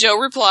 And Joe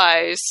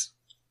replies,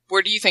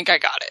 where do you think I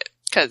got it?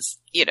 Because,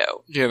 you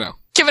know.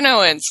 Kevin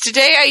Owens.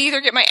 Today I either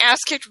get my ass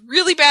kicked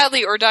really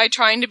badly or die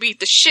trying to beat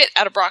the shit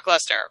out of Brock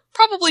Lesnar.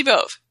 Probably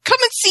both. Come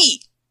and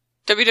see.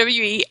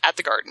 WWE at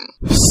the Garden.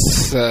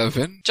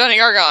 7. Johnny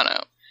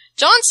Gargano.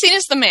 John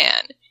Cena's the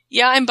man.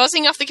 Yeah, I'm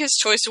buzzing off the Kids'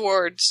 Choice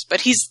Awards,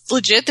 but he's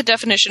legit the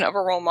definition of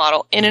a role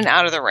model in and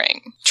out of the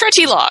ring.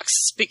 Trenty Locks.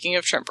 Speaking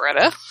of Trent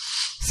Beretta.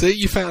 See,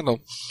 you found him.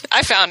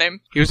 I found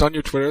him. He was on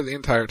your Twitter the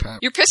entire time.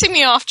 You're pissing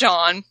me off,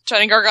 John.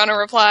 Johnny Gargano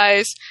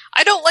replies,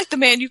 I don't like the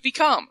man you've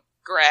become.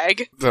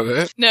 Greg. Is that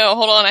it? No,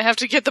 hold on. I have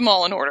to get them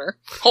all in order.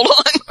 Hold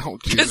on. Oh,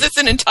 because it's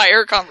an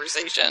entire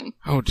conversation.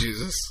 Oh,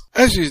 Jesus.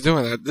 As she's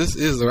doing that, this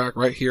is The Rock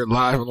right here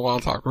live on the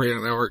Wild Talk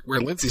Radio Network where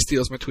Lindsay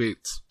steals my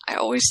tweets. I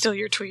always steal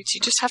your tweets.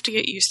 You just have to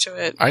get used to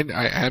it. I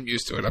am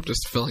used to it. I'm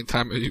just filling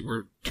time as you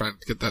were trying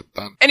to get that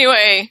done.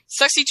 Anyway,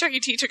 Sexy Chucky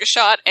T took a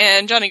shot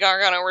and Johnny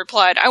Gargano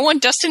replied, I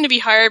want Dustin to be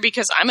hired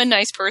because I'm a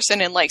nice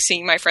person and like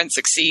seeing my friends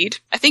succeed.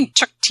 I think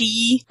Chuck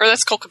T, or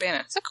that's Cole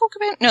Cabana. Is that Cole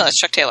Cabana? No, that's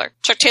Chuck Taylor.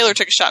 Chuck Taylor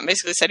took a shot and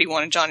basically said he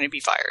wanted Johnny to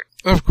be fired.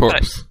 Of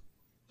course.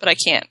 But I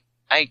can't.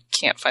 I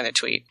can't find the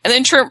tweet. And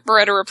then Trent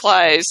Beretta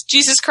replies,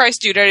 Jesus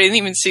Christ, dude, I didn't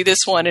even see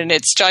this one. And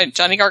it's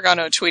Johnny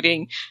Gargano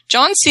tweeting,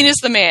 John Cena's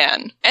the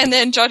man. And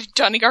then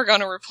Johnny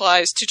Gargano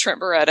replies to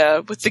Trent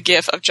Beretta with the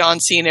gif of John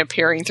Cena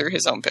peering through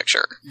his own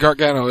picture.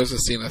 Gargano is a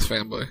Cena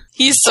fanboy.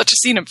 He's such a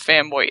Cena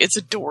fanboy. It's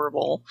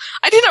adorable.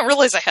 I did not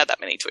realize I had that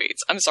many tweets.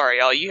 I'm sorry,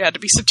 y'all. You had to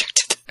be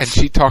subjected to that. And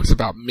she talks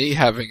about me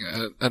having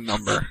a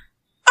number.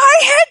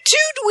 I had 2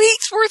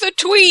 weeks worth of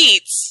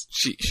tweets.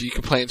 She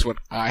complains when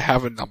I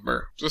have a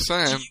number. Just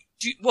saying.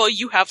 Well,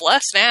 you have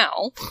less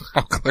now.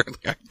 How clearly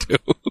I do.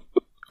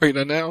 Are you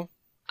done now?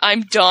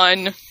 I'm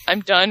done.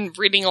 I'm done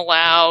reading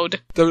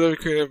aloud.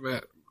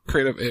 WWE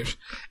Creative-ish.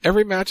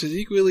 Every match is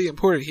equally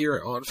important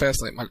here on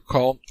Fastlane. Michael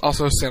Cole.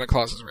 Also, Santa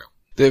Claus is real.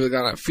 David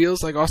Gunn. It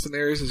feels like Austin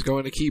Aries is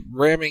going to keep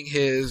ramming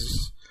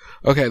his...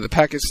 Okay, the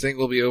package thing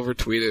will be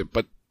over-tweeted,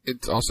 but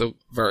it's also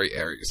very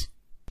Aries.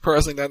 Pro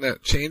Wrestling.net.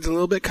 Shane's a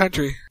little bit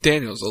country.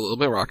 Daniel's a little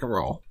bit rock and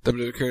roll.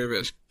 WWE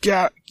Creative-ish.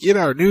 Get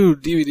our new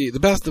DVD, The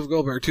Best of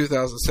Goldberg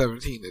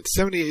 2017. It's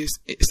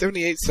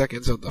 78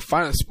 seconds of the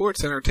finest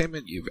sports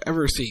entertainment you've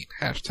ever seen. #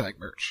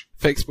 merch.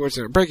 Fake Sports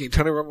Center. Breaking.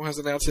 Tony Romo has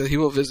announced that he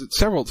will visit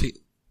several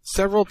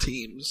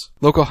teams,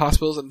 local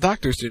hospitals, and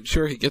doctors to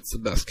ensure he gets the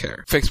best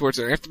care. Fake Sports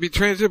Center. After being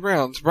traded to the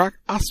Browns, Brock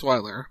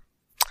Osweiler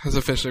has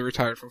officially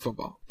retired from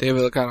football.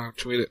 David Licano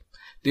tweeted,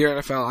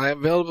 Dear NFL, I am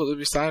available to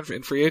be signed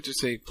in free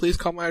agency. Please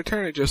call my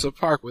attorney, Joseph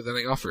Park, with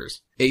any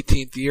offers.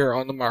 18th year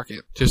on the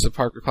market. Joseph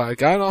Park replied,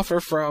 got an offer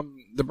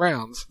from the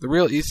Browns. The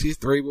real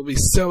EC3 will be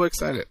so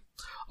excited.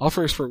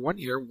 Offers for 1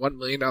 year, $1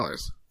 million.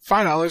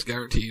 $5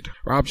 guaranteed.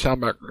 Rob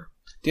Schaumbachner.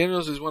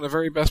 Daniels is one of the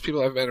very best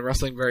people I've been in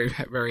wrestling. Very,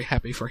 very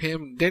happy for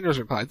him. Daniels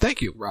replied,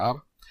 thank you, Rob.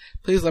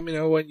 Please let me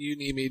know when you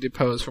need me to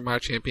pose for my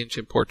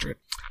championship portrait.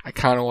 I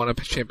kind of want a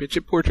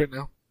championship portrait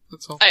now.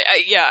 That's all.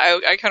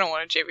 I kind of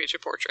want a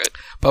championship portrait.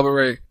 Bubba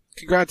Ray.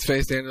 Congrats,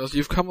 Face Daniels.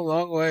 You've come a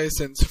long way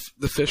since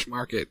the Fish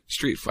Market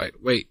street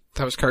fight. Wait,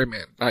 that was Curry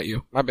Man, not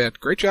you. My bad.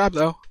 Great job,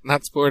 though.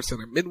 Not Sports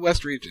Center.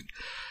 Midwest region.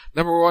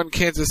 Number 1,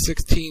 Kansas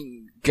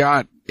 16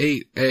 got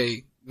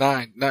 8A.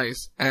 9.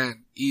 Nice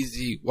and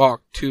easy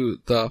walk to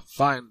the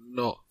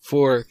final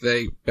 4.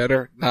 They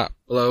better not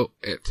blow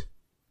it.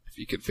 If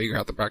you can figure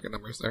out the bracket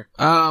numbers there.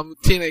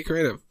 TNA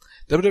Creative.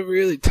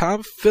 WWE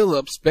Tom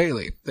Phillips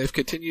Bailey. They've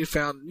continued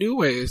found new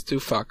ways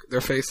to fuck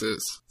their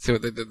faces. See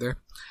what they did there?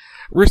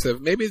 Rusev.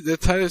 Maybe the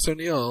Titus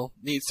O'Neil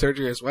needs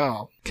surgery as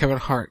well. Kevin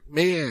Hart.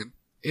 Man,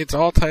 it's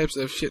all types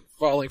of shit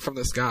falling from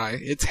the sky.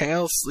 It's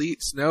hail,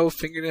 sleet, snow,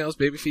 fingernails,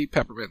 baby feet,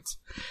 peppermints.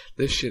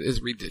 This shit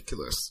is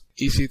ridiculous.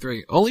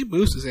 EC3. Only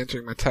Moose is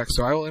answering my text,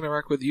 so I will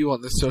interact with you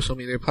on this social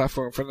media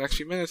platform for the next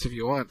few minutes if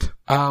you want.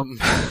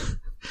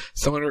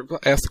 Someone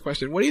asked the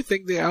question, what do you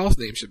think the owl's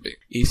name should be?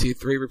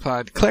 EC3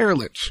 replied, Clara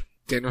Lynch.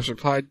 Daniels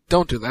replied,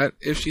 don't do that.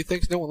 If she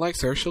thinks no one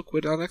likes her, she'll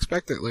quit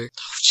unexpectedly.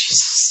 Oh,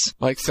 Jesus.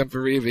 Mike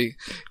Sempervivi.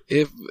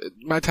 If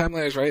my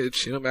timeline is right,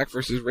 it's Shino Mac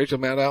versus Rachel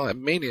Maddow at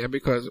Mania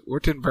because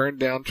Orton burned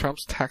down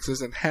Trump's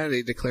taxes and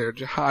Hannity declared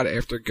jihad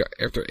after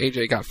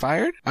AJ got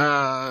fired.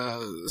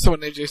 Someone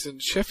named Jason,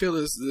 Sheffield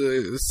is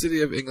the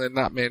city of England,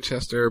 not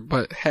Manchester,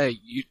 but hey,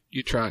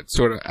 you tried,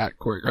 sort of, at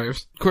Corey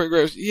Graves. Corey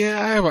Graves, yeah,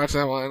 I watched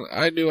that one.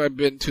 I knew I'd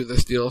been to the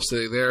Steel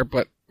City there,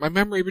 but my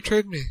memory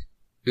betrayed me.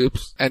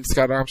 Oops. And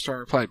Scott Armstrong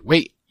replied,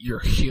 wait,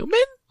 you're human?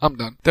 I'm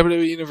done.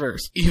 WWE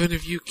Universe. Even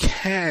if you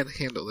can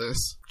handle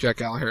this, Jack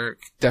Gallagher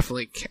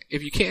definitely can.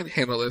 If you can't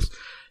handle this,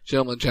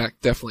 Gentleman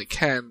Jack definitely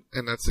can.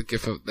 And that's a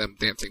gif of them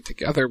dancing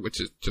together, which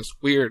is just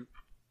weird.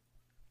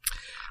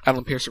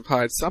 Alan Pierce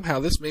replied, somehow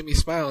this made me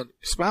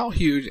smile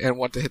huge and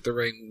want to hit the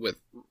ring with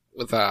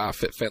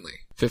Fit Finley.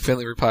 Fit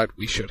Finley replied,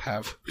 we should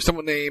have.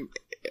 Someone named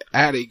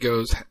Addie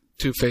goes,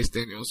 to Face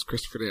Daniels,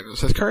 Christopher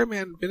Daniels. Has Curry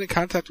Man been in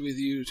contact with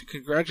you to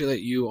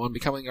congratulate you on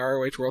becoming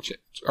ROH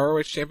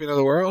champion of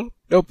the world?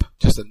 Nope.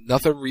 Just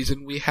another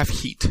reason we have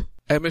heat.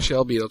 And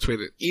Michelle Beadle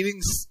tweeted,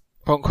 eating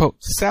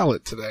quote-unquote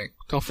salad today.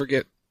 Don't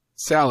forget,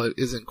 salad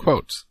is in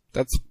quotes.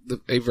 That's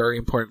a very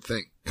important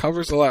thing.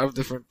 Covers a lot of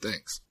different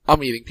things.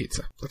 I'm eating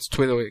pizza. That's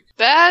Tweet of the Week.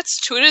 That's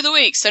Tweet of the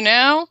Week. So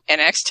now,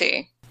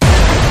 NXT.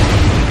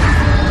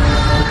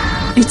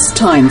 It's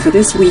time for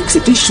this week's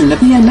edition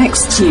of the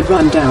NXT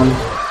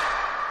Rundown.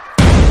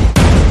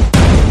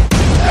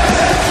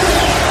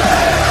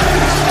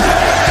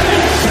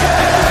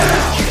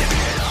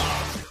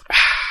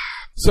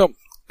 So,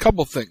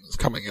 couple things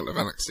coming out of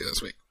NXT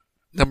this week.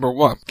 Number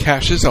 1,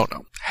 Cassius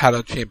Ohno had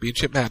a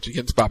championship match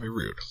against Bobby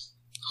Roode.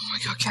 Oh my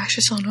god,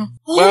 Cassius Ohno.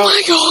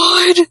 My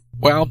god!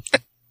 Well,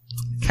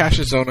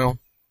 Cassius Ohno,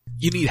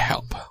 you need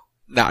help.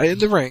 Not in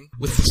the ring,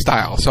 with the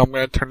style, so I'm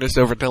going to turn this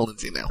over to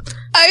Lindsay now.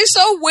 I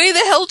saw way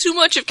the hell too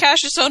much of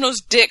Cassius Ohno's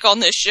dick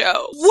on this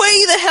show.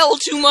 Way the hell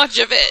too much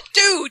of it.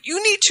 Dude,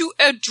 you need to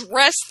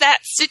address that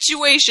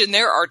situation.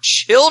 There are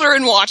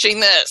children watching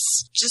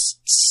this.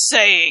 Just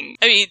saying.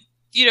 I mean,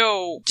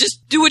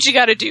 just do what you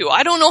gotta do.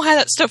 I don't know how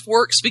that stuff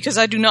works because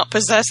I do not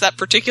possess that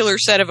particular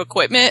set of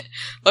equipment,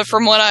 but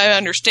from what I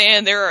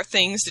understand, there are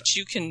things that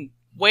you can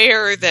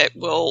wear that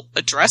will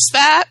address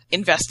that.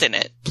 Invest in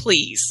it,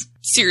 please.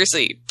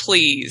 seriously,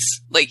 please.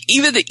 Like,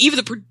 even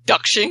the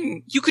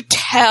production, you could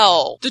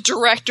tell the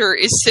director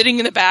is sitting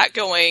in the back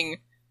going,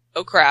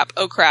 oh crap,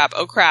 oh crap,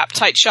 oh crap,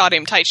 tight shot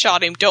him,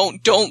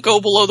 don't go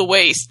below the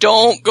waist,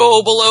 don't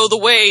go below the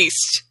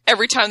waist.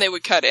 Every time they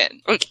would cut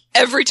in. Like,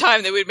 every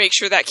time they would make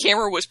sure that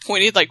camera was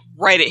pointed, like,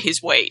 right at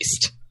his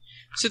waist.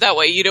 So that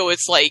way, you know,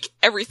 it's like,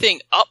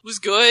 everything up was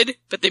good,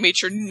 but they made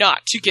sure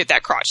not to get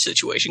that crotch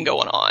situation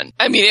going on.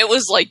 I mean, it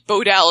was like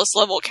Bo Dallas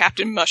level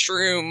Captain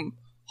Mushroom,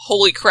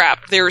 holy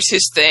crap, there's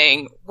his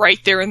thing, right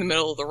there in the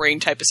middle of the ring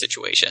type of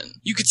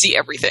situation. You could see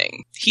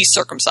everything. He's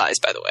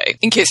circumcised, by the way,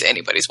 in case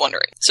anybody's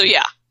wondering. So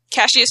yeah,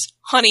 Cassius,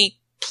 honey,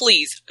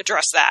 please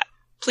address that.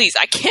 Please,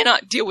 I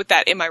cannot deal with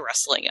that in my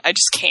wrestling. I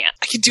just can't.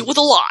 I can deal with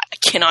a lot. I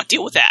cannot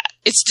deal with that.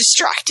 It's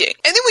distracting.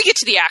 And then we get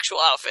to the actual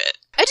outfit.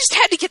 I just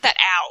had to get that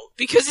out,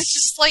 because it's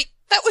just like,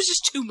 that was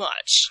just too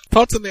much.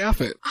 Thoughts on the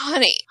outfit?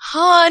 Honey!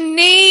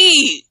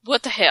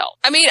 What the hell?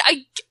 I mean,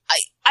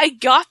 I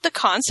got the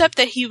concept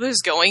that he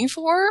was going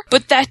for,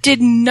 but that did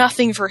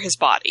nothing for his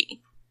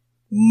body.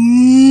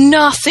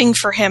 Nothing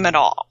for him at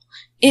all.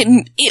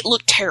 It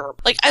looked terrible.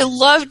 Like, I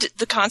loved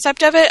the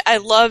concept of it. I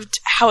loved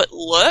how it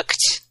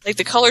looked. Like,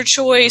 the color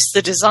choice,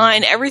 the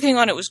design, everything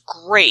on it was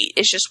great.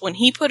 It's just when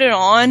he put it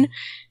on,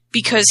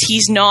 because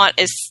he's not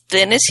as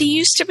thin as he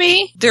used to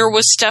be, there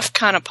was stuff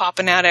kind of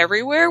popping out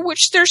everywhere,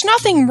 which there's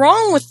nothing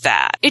wrong with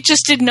that. It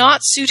just did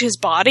not suit his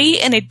body,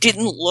 and it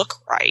didn't look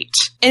right.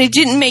 And it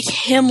didn't make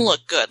him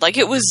look good. Like,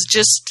 it was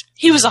just,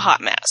 he was a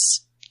hot mess.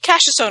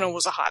 Cassius Ohno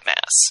was a hot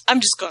mess. I'm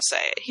just gonna say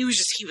it. He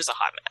was a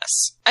hot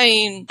mess. I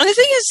mean, and the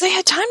thing is, they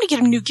had time to get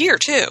him new gear,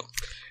 too.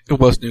 It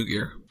was new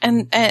gear.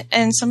 And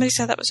somebody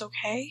said that was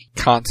okay?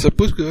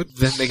 Concept was good.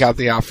 Then they got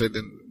the outfit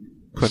and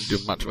couldn't do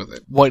much with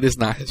it. White is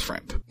not his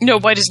friend. No,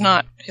 White is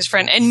not his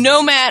friend. And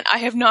no, Matt, I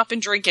have not been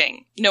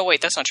drinking. No,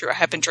 wait, that's not true. I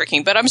have been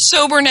drinking, but I'm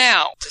sober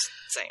now. Just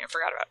saying, I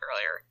forgot about it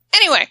earlier.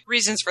 Anyway,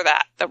 reasons for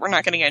that we're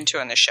not going to get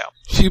into in this show.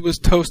 She was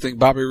toasting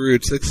Bobby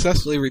Roode,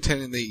 successfully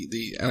retaining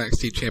the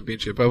NXT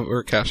Championship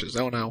over Cassius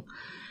Ohno,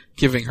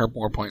 giving her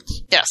more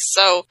points. Yes,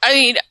 so, I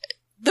mean,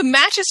 the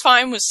match is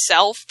fine with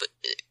Self, but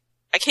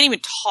I can't even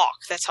talk.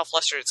 That's how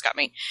flustered it's got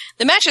me.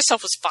 The match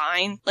itself was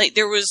fine. Like,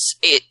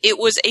 it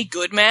was a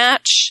good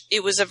match.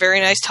 It was a very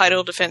nice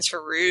title defense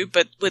for Rude,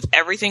 but with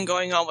everything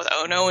going on with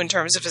Ohno in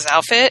terms of his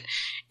outfit,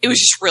 it was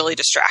just really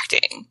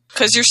distracting.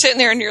 Because you're sitting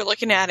there and you're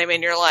looking at him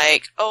and you're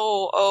like,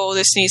 oh,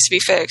 this needs to be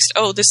fixed.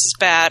 Oh, this is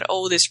bad.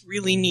 Oh, this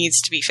really needs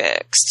to be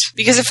fixed.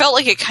 Because it felt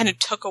like it kind of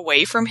took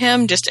away from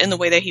him just in the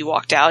way that he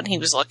walked out and he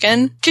was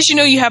looking. Because, you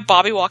know, you have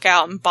Bobby walk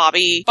out and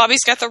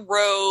Bobby's got the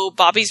robe.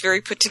 Bobby's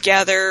very put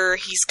together.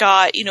 He's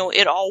got, you know,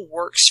 it all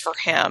works for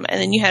him. And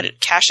then you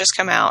had Cassius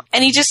come out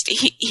and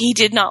he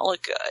did not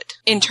look good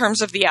in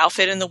terms of the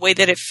outfit and the way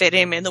that it fit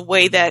him and the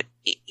way that,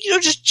 you know,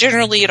 just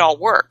generally it all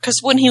worked.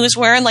 Because when he was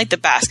wearing, like, the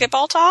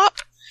basketball top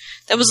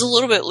that was a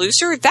little bit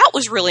looser, that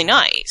was really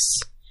nice.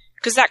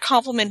 Because that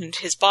complemented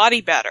his body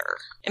better.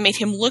 It made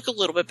him look a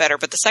little bit better.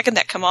 But the second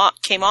that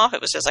came off, it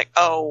was just like,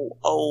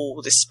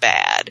 oh, this is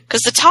bad.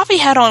 Because the top he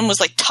had on was,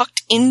 like,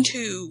 tucked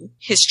into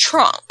his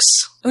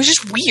trunks. It was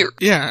just weird.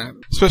 Yeah,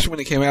 especially when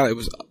he came out, it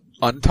was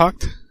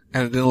untucked,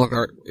 and it didn't look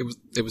like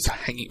it was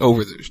hanging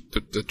over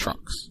the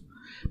trunks.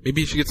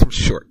 Maybe you should get some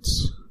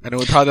shorts. I know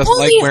he probably doesn't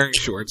like wearing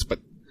shorts, but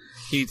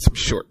he needs some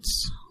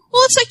shorts.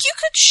 Well, it's like you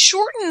could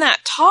shorten that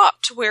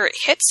top to where it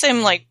hits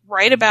him, like,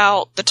 right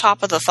about the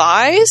top of the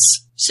thighs.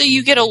 So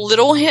you get a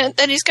little hint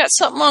that he's got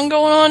something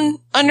going on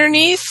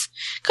underneath.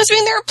 Because, I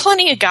mean, there are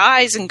plenty of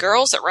guys and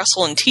girls that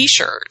wrestle in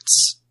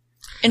t-shirts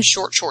and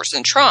short shorts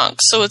and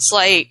trunks. So it's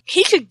like,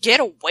 he could get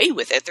away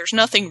with it. There's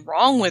nothing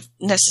wrong with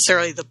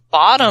necessarily the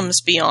bottoms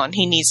beyond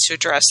he needs to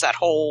address that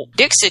whole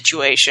dick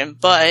situation.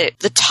 But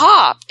the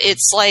top,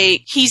 it's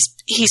like,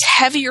 he's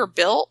heavier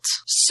built.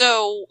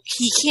 So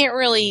he can't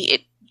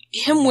really...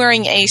 him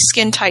wearing a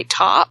skin-tight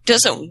top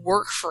doesn't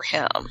work for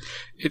him.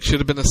 It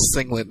should have been a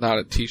singlet, not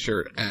a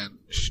t-shirt and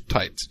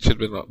tights. It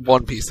should have been a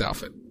one-piece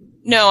outfit.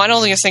 No, I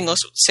don't think a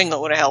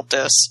singlet would have helped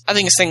this. I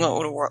think a singlet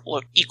would have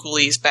looked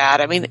equally as bad.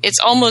 I mean, it's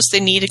almost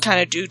they need to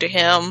kind of do to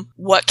him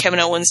what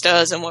Kevin Owens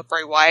does and what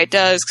Bray Wyatt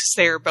does, because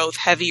they're both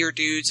heavier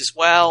dudes as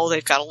well.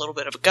 They've got a little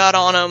bit of a gut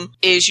on them.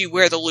 Is you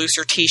wear the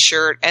looser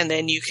t-shirt, and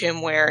then you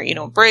can wear, you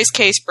know, in Bray's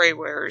case, Bray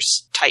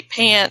wears tight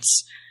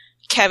pants.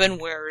 Kevin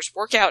wears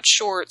workout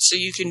shorts, so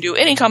you can do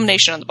any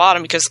combination on the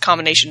bottom because the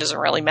combination doesn't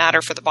really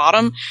matter for the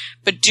bottom,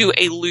 but do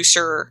a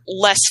looser,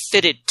 less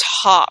fitted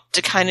top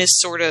to kind of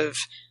sort of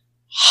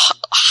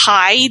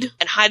hide,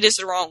 and hide is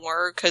the wrong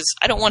word because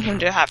I don't want him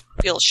to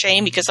feel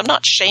shame because I'm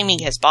not shaming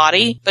his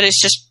body, but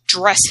it's just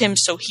dress him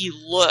so he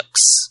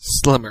looks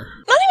slimmer.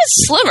 Not even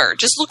slimmer,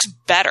 just looks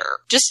better.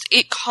 Just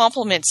it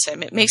complements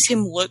him. It makes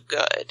him look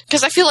good.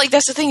 Because I feel like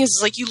that's the thing is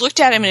like you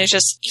looked at him and it's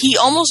just he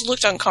almost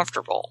looked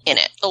uncomfortable in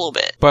it a little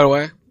bit. By the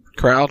way,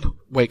 crowd,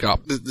 wake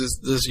up.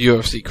 This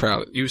UFC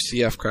crowd,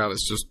 UCF crowd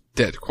is just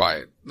dead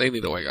quiet. They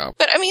need to wake up.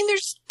 But I mean,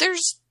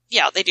 there's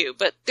yeah, they do.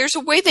 But there's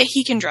a way that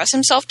he can dress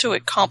himself to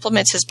it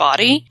complements his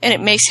body, and it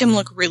makes him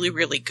look really,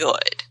 really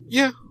good.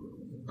 Yeah,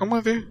 I'm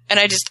with you. And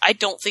I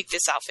don't think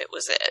this outfit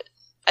was it.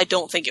 I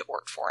don't think it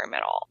worked for him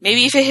at all.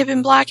 Maybe if it had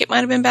been black, it might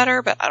have been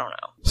better, but I don't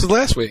know. So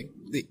last week,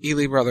 the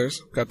Ely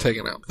brothers got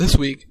taken out. This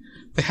week,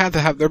 they had to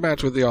have their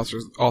match with the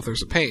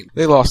Authors of Pain.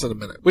 They lost in a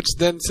minute, which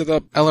then set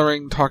up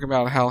Ellering talking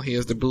about how he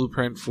has the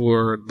blueprint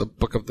for the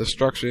Book of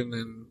Destruction,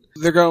 and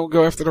they're going to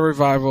go after the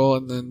Revival,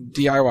 and then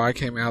DIY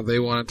came out, they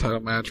won a title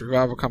match.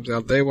 Revival comes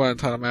out, they won a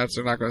title match.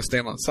 They're not going to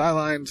stand on the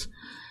sidelines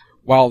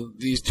while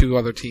these two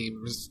other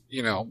teams,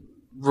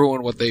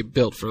 ruin what they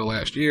built for the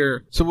last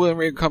year. So William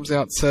Regal comes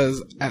out and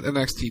says at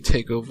NXT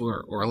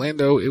TakeOver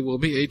Orlando, it will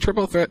be a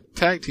triple threat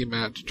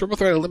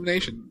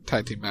elimination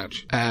tag team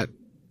match at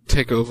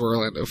TakeOver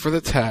Orlando for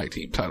the tag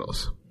team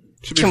titles.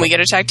 Can we get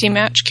a tag team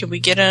match? Can we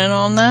get in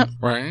on that?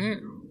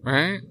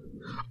 Right.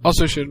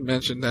 Also should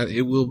mention that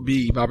it will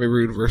be Bobby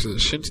Roode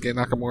versus Shinsuke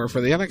Nakamura for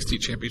the NXT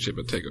Championship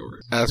at TakeOver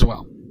as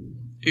well.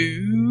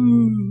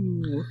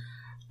 Ooh.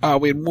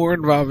 We had more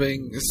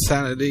involving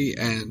Sanity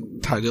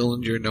and Ty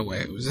Dillinger, No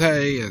Way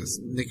Jose, as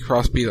Nikki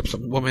Cross beat up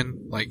some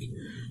woman.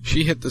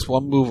 She hit this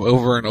one move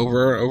over and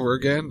over and over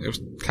again. It was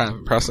kind of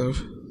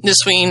impressive. The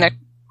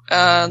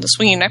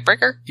swinging neck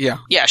breaker? Yeah.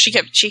 Yeah, she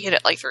hit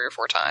it 3 or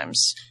 4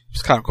 times.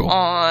 It's kind of cool.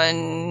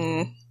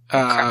 On,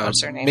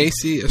 what's her name?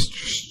 Macy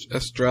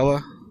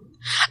Estrella.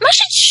 I'm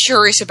actually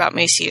curious about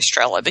Macy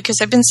Estrella because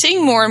I've been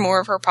seeing more and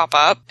more of her pop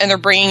up, and they're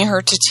bringing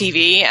her to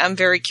TV. I'm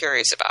very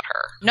curious about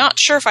her. Not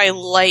sure if I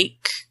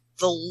like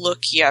the look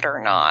yet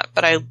or not,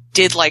 but I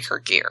did like her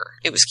gear.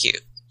 It was cute,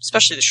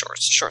 especially the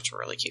shorts. The shorts were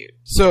really cute.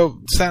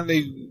 So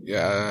Saturday,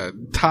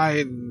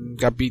 Ty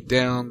got beat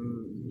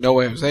down. No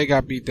Way Jose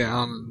got beat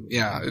down.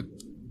 Yeah,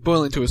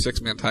 boiling to a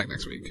 6-man tag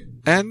next week.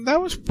 And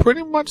that was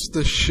pretty much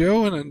the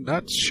show in a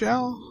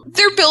nutshell.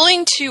 They're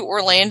billing to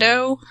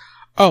Orlando.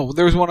 Oh,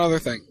 there was one other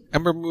thing.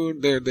 Ember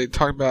Moon, they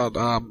talked about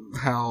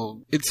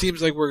how it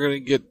seems like we're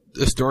going to get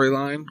a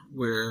storyline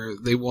where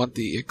they want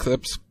the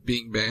Eclipse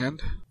being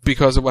banned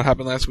because of what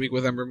happened last week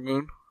with Ember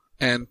Moon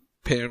and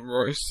Peyton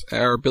Royce,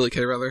 or Billy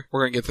Kay rather.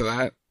 We're going to get to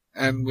that.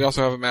 And we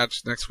also have a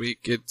match next week.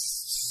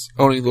 It's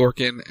Oni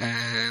Lorcan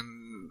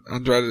and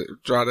Andrade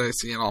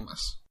Cien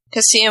Almas.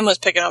 Because CM was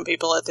picking on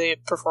people at the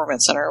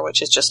Performance Center,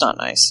 which is just not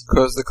nice.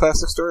 Because the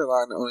classic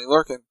storyline, Oni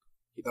Lorcan,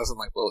 he doesn't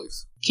like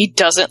bullies. He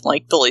doesn't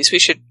like bullies. We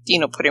should,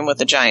 put him with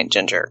the giant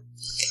ginger.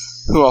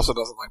 Who also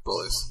doesn't like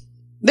bullies.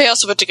 They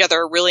also put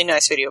together a really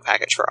nice video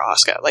package for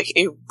Asuka.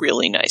 A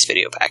really nice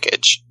video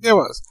package. Yeah, it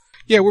was.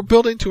 Yeah, we're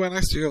building to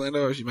NXT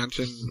Orlando, as you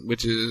mentioned,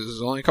 which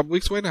is only a couple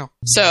weeks away now.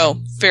 So,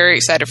 very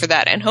excited for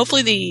that. And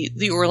hopefully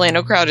the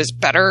Orlando crowd is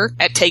better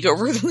at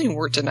TakeOver than they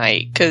were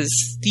tonight, because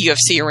the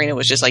UFC arena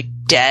was just,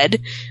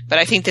 dead. But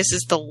I think this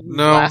is the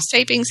last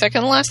taping,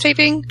 second to last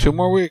taping? 2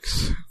 more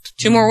weeks.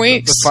 2 more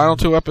weeks? The final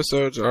 2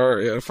 episodes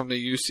are from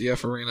the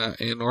UCF arena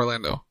in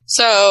Orlando.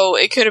 So,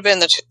 it could have been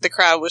the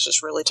crowd was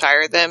just really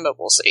tired then, but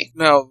we'll see.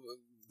 No,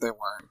 they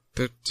weren't.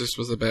 That just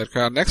was a bad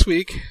crowd. Next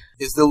week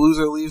is the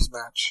Loser Leaves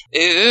match.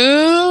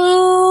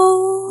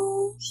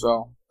 Ooh.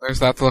 So, there's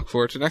that to look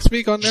forward to next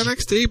week on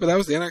NXT, but that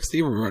was the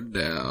NXT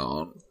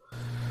rundown.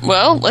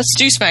 Well, let's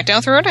do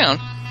SmackDown Throwdown.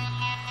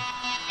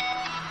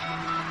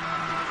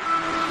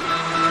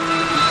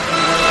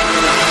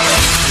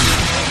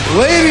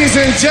 Ladies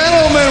and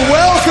gentlemen,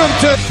 welcome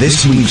to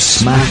this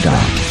week's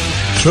SmackDown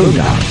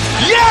Throwdown.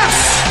 Yes!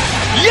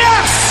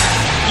 Yes!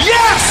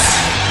 Yes!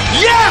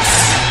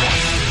 Yes!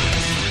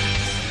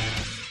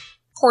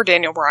 Poor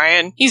Daniel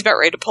Bryan. He's about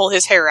ready to pull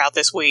his hair out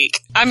this week.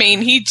 I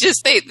mean,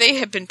 they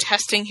have been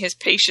testing his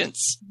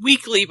patience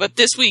weekly, but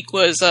this week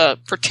was a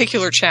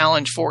particular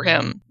challenge for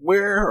him.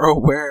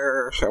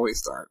 Where shall we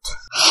start?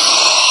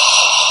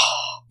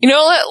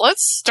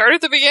 Let's start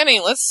at the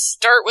beginning. Let's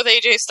start with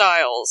AJ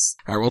Styles.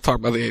 Alright, we'll talk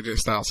about the AJ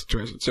Styles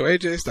situation. So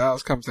AJ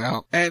Styles comes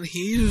out, and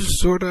he's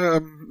sort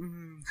of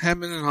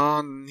hemming and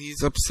hawing.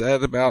 He's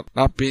upset about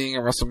not being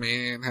at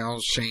WrestleMania and how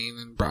Shane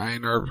and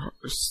Bryan are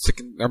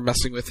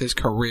messing with his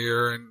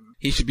career, and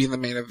he should be in the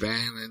main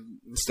event, and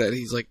instead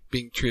he's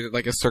being treated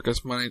like a circus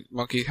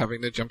monkey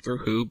having to jump through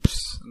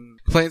hoops, and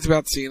complains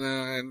about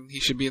Cena, and he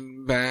should be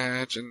in the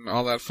match, and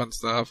all that fun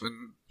stuff,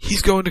 and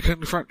he's going to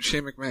confront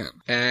Shane McMahon.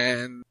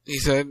 And he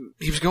said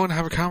he was going to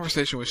have a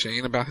conversation with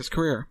Shane about his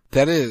career.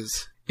 That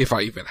is, if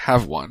I even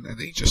have one. And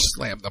he just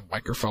slammed the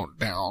microphone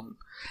down.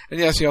 And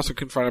yes, he also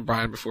confronted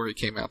Bryan before he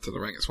came out to the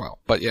ring as well.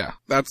 But yeah,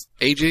 that's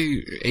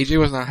AJ. AJ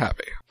was not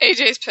happy.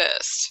 AJ's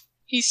pissed.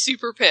 He's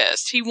super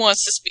pissed. He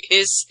wants to speak.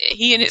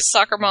 He and his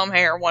soccer mom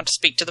hair want to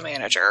speak to the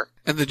manager.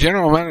 And the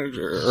general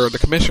manager, or the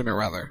commissioner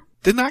rather,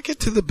 did not get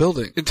to the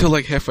building until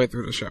halfway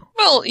through the show.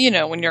 Well,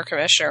 when you're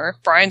commissioner,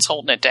 Brian's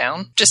holding it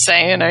down. Just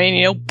saying. I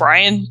mean,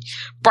 Brian's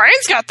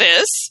got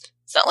this.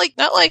 It's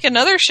not like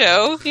another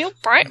show.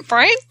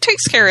 Brian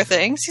takes care of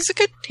things. He's a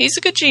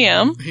good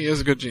GM. He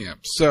is a good GM.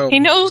 So he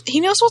knows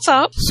what's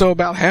up. So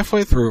about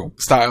halfway through,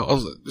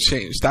 Styles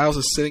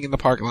is sitting in the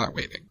parking lot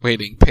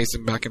waiting,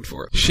 pacing back and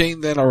forth.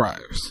 Shane then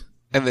arrives.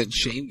 And then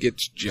Shane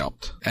gets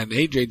jumped. And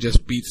AJ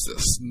just beats the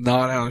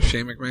snot out of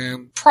Shane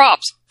McMahon.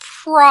 Props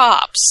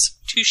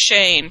to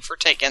Shane for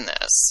taking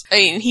this. I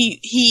mean,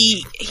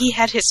 he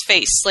had his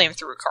face slammed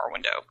through a car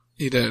window.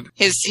 He did.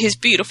 His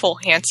beautiful,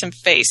 handsome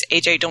face.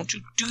 AJ, don't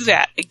you do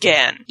that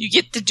again. You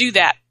get to do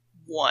that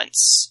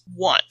once.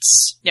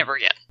 Once. Never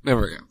again.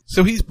 Never again.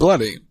 So he's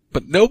bloody,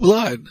 but no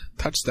blood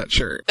touched that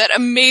shirt. That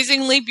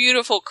amazingly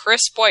beautiful,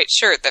 crisp white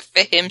shirt that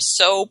fit him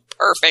so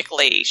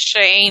perfectly.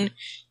 Shane,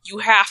 you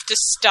have to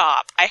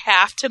stop. I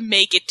have to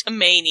make it to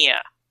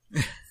Mania.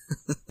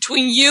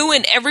 Between you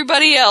and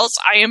everybody else,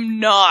 I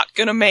am not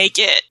gonna make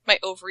it. My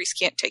ovaries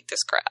can't take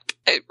this crap.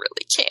 I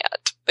really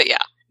can't. But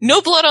yeah. No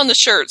blood on the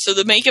shirt, so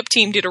the makeup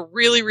team did a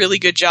really, really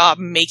good job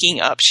making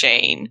up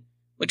Shane,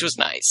 which was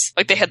nice.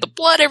 Like, they had the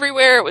blood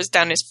everywhere, it was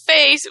down his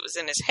face, it was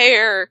in his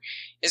hair,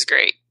 it was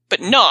great. But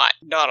not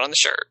on the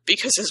shirt,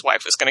 because his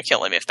wife was gonna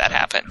kill him if that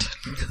happened.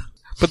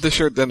 But the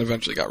shirt then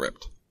eventually got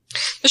ripped.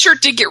 The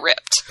shirt did get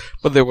ripped.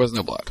 But there was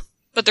no blood.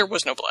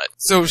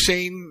 So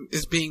Shane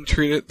is being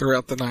treated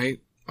throughout the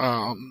night.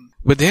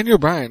 But Daniel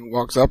Bryan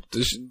walks up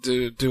to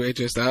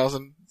AJ Styles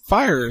and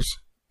fires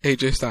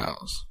AJ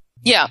Styles.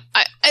 Yeah,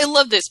 I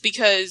love this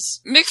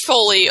because Mick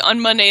Foley on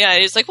Monday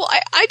night is like, well,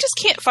 I just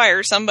can't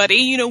fire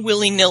somebody,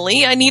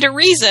 willy-nilly. I need a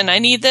reason. I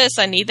need this.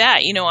 I need that.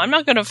 I'm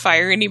not going to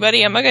fire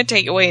anybody. I'm not going to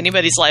take away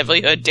anybody's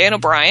livelihood. Dan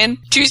O'Brien.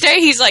 Tuesday,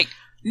 he's like,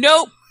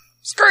 nope,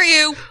 screw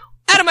you,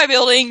 out of my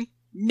building,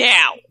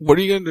 now. What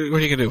are you going to do? What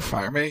are you going to do?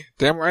 Fire me?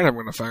 Damn right I'm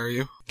going to fire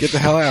you. Get the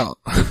hell out.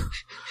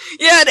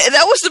 Yeah,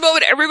 that was the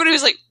moment everybody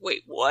was like,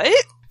 wait, what?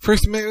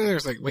 First minute, there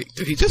was like, wait,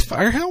 did he just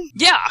fire him?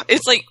 Yeah,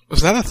 it's like...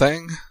 Was that a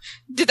thing?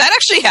 Did that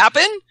actually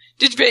happen?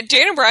 Did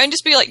Dan O'Brien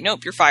just be like,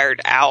 nope, you're fired,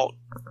 out,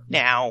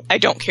 now. I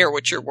don't care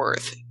what you're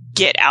worth.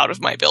 Get out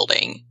of my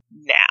building,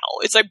 now.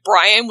 It's like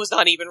Bryan was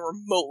not even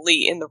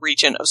remotely in the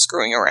region of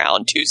screwing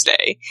around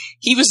Tuesday.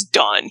 He was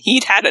done.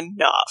 He'd had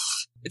enough.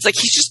 It's like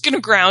he's just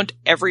gonna ground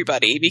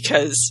everybody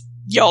because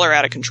y'all are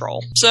out of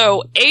control.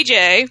 So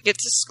AJ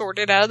gets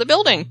escorted out of the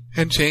building.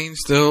 And Shane's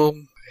still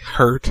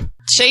hurt.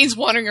 Shane's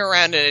wandering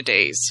around in a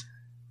daze.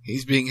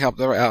 He's being helped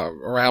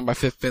around by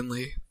Fifth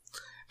Finlay.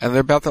 And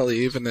they're about to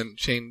leave, and then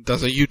Shane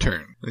does a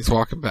U-turn. And he's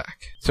walking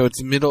back. So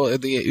it's middle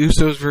of the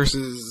Usos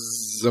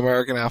versus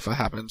American Alpha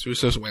happens.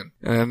 Usos win.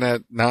 And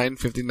at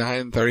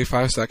 9:59,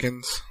 35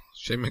 seconds,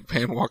 Shane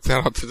McMahon walks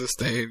out onto the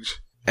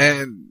stage.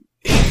 And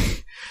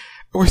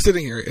we're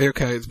sitting here.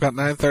 Okay, it's about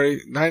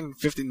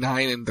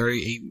 9:59 and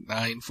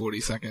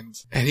 9:40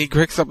 seconds. And he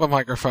picks up a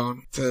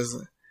microphone, says,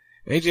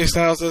 AJ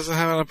Styles doesn't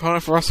have an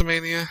opponent for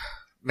WrestleMania?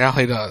 Now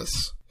he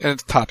does. And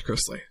it's Todd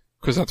Chrisley.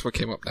 Because that's what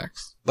came up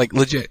next. Like,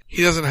 legit.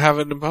 He doesn't have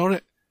an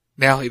opponent?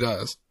 Now he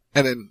does.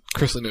 And then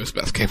Chrisley Knows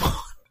Best came on.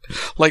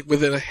 Like,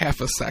 within a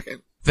half a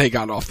second, they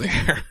got off the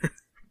air.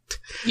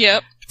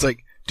 Yep. It's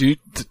like, do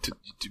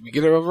we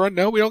get an overrun?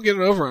 No, we don't get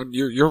an overrun.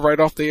 You're right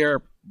off the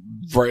air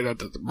right at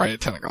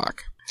 10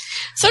 o'clock.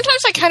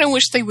 Sometimes I kind of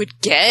wish they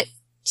would get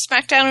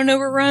SmackDown an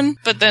overrun,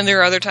 but then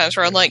there are other times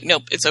where I'm like,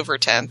 nope, it's over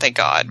 10, thank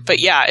God. But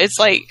yeah, it's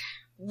like,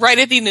 right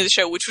at the end of the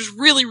show, which was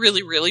really,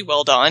 really, really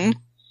well done.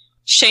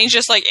 Shane's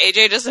just like,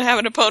 AJ doesn't have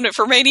an opponent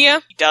for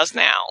Mania? He does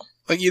now.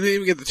 Like, you didn't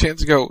even get the chance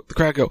to go, the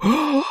crowd go,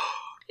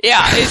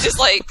 yeah, it's just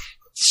like,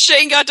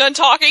 Shane got done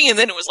talking, and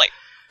then it was like,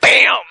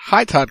 BAM!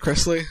 Hi, Todd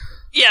Chrisley.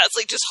 Yeah, it's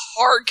like just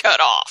hard cut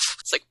off.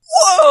 It's like,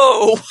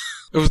 whoa!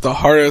 It was the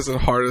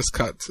hardest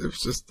cuts. It was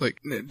just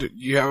like,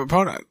 you have an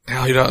opponent.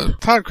 Now he does.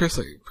 Todd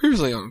Chrisley,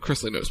 previously on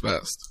Chrisley Knows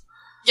Best.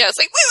 Yeah, it's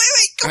like,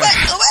 wait, go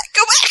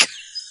back!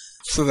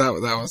 So that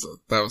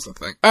was the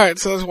thing. Alright,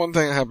 so that's one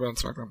thing that happened on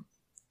SmackDown.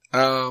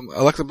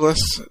 Alexa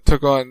Bliss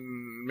took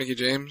on Mickie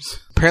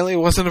James. Apparently it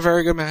wasn't a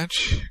very good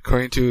match,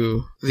 according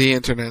to the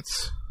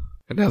internets.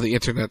 And now the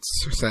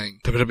internets are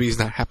saying WWE's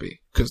not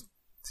happy because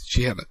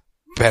she had a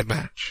bad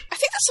match. I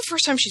think that's the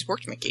first time she's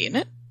worked Mickie, isn't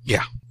it?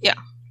 Yeah. Yeah.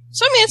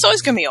 So, I mean, it's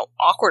always going to be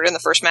awkward in the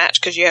first match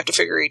because you have to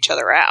figure each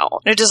other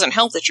out. And it doesn't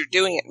help that you're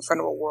doing it in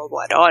front of a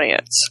worldwide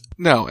audience.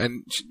 No,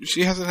 and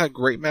she hasn't had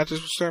great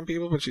matches with certain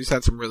people, but she's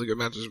had some really good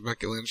matches with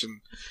Becky Lynch,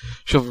 and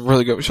she'll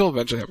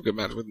eventually have a good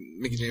match with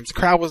Mickie James. The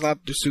crowd was not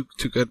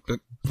too good, but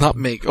not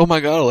make, oh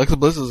my god, Alexa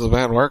Bliss is a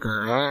bad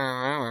worker.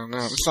 No,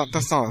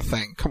 that's not a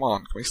thing. Come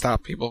on, can we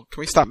stop, people?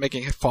 Can we stop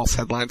making false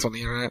headlines on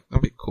the internet?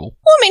 That'd be cool.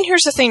 Well, I mean,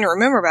 here's the thing to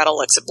remember about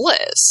Alexa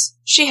Bliss.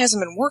 She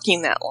hasn't been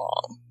working that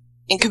long.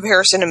 In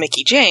comparison to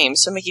Mickie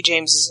James, so Mickie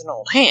James is an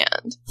old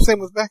hand. Same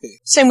with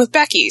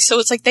Becky. So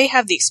it's like they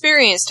have the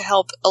experience to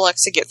help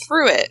Alexa get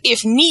through it,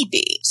 if need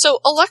be. So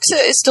Alexa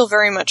is still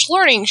very much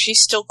learning.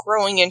 She's still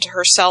growing into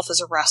herself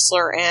as a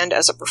wrestler and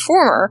as a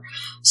performer.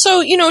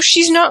 So,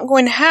 she's not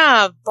going to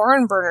have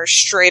barn burners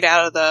straight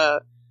out of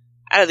the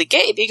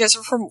gate, because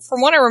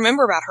from what I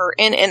remember about her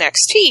in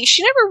NXT,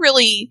 she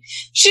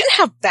didn't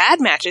have bad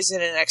matches in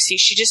NXT.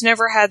 She just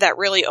never had that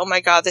really, oh my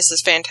god, this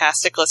is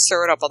fantastic, let's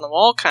throw it up on the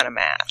wall kind of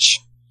match.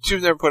 She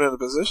was never put in a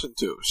position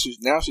to. She's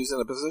in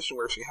a position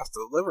where she has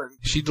to deliver.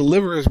 She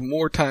delivers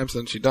more times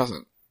than she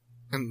doesn't.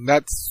 And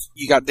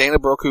you got Dana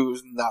Brooke,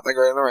 who's not that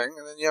great in the ring,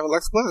 and then you have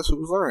Alexa Bliss,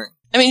 who's learning.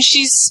 I mean,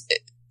 she's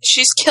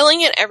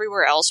killing it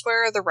everywhere else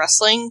where the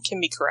wrestling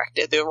can be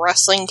corrected. The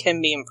wrestling can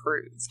be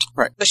improved.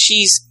 Right. But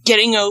she's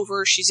getting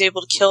over, she's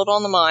able to kill it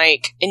on the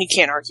mic, and you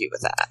can't argue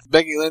with that.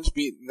 Becky Lynch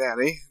beat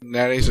Natty.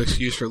 Natty's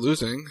excuse for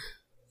losing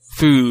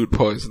food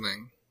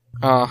poisoning.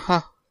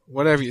 Uh-huh.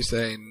 Whatever you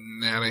say,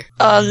 Natty.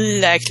 A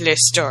likely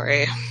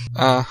story.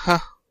 Uh-huh.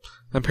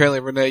 Apparently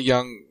Renee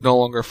Young no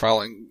longer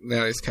following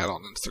Natty's cat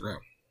on Instagram.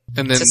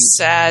 And then, it's a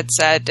sad,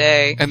 sad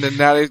day. And then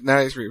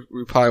Natty's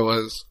reply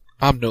was,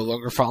 I'm no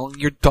longer following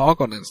your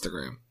dog on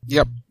Instagram.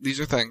 Yep, these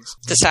are things.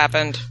 This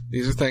happened.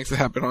 These are things that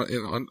happen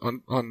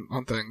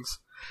on things.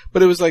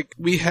 But it was like,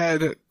 we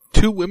had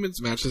 2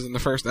 women's matches in the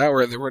first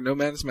hour, and there were no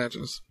men's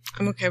matches.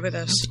 I'm okay with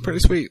this. It's pretty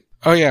sweet.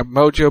 Oh yeah,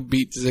 Mojo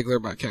beat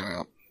Ziggler by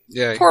countout.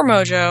 Yay. Poor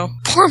Mojo.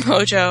 Poor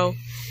Mojo.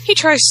 He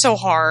tries so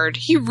hard.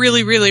 He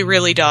really, really,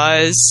 really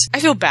does. I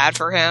feel bad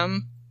for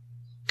him.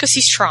 Because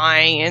he's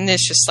trying, and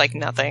it's just like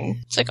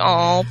nothing. It's like,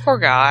 oh, poor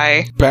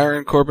guy.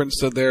 Baron Corbin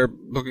stood there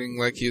looking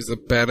like he was a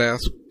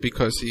badass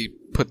because he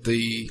put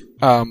the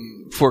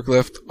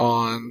forklift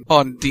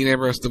on Dean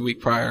Ambrose the week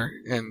prior,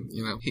 and,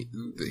 you know,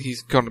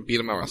 he's going to beat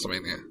him at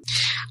WrestleMania.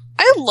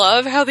 I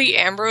love how the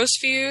Ambrose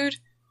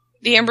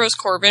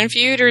Corbin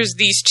feud, is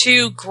these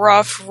 2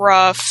 gruff,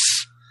 rough,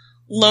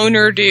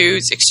 loner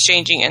dudes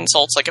exchanging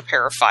insults like a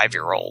pair of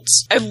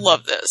 5-year-olds. I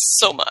love this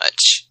so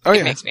much.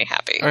 It makes me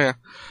happy. Oh, yeah.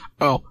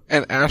 Oh,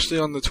 and Ashley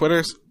on the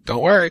Twitters,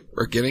 don't worry,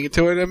 we're getting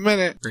into it in a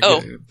minute.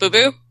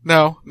 Boo-boo?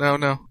 No.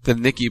 The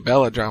Nikki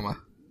Bella drama.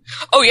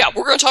 Oh yeah,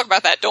 we're going to talk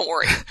about that, don't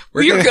worry.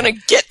 We're going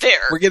to get there.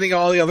 We're getting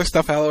all the other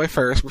stuff out of the way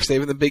first. We're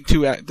saving the big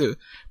 2...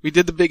 We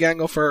did the big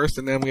angle first,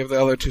 and then we have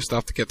the other 2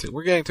 stuff to get to.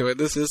 We're getting to it.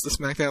 This is the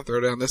SmackDown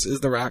Throwdown. This is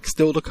the Rack.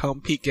 Still to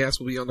come. Pete Gas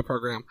will be on the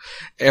program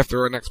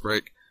after our next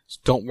break. So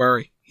don't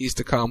worry, he's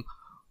to come.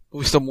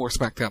 We still more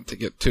SmackDown to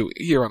get to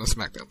here on the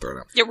SmackDown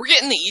Throwdown. Yeah, we're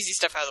getting the easy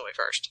stuff out of the way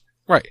first.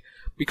 Right.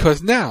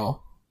 Because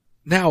now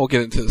we'll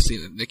get into the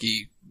scene of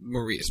Nikki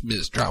Maurice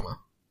Miz drama.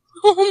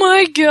 Oh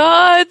my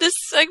god, this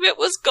segment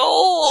was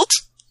gold.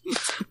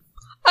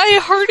 I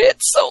heard it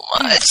so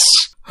much.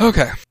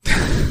 Okay.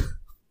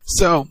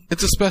 So,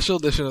 it's a special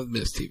edition of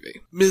Miz TV.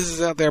 Miz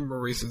is out there,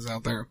 Maurice is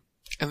out there,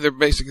 and their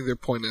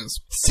point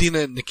is, Cena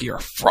and Nikki are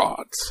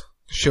frauds.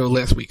 Show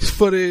last week's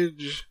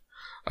footage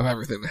of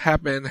everything that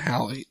happened,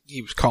 how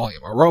he was calling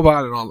him a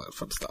robot and all that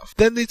fun stuff.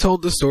 Then they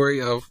told the story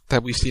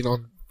that we've seen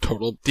on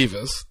Total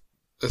Divas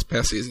this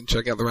past season.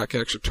 Check out the Rack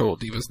Extra Total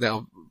Divas,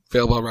 now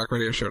available at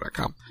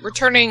rackradioshow.com.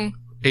 Returning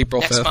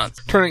April next 5th.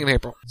 Month. Turning in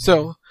April.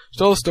 So,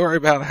 told a story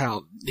about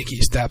how Nikki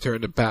stabbed her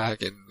in the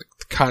back, and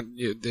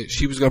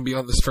she was going to be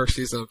on this first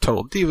season of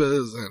Total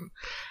Divas, and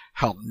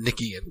how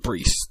Nikki and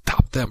Bree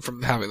stopped them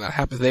from having that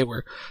happen. They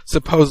were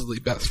supposedly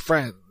best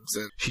friends,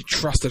 and she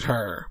trusted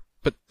her.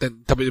 But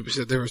then WWE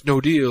said there was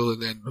no deal,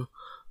 and then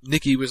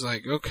Nikki was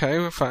like, okay,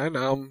 we're fine.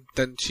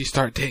 Then she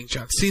started dating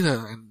John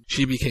Cena, and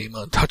she became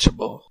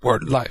untouchable.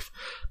 Word of life.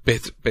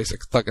 Basic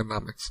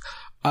thugonomics.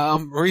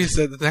 Maria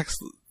said the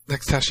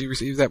next test she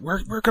received that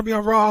we're gonna be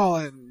on Raw,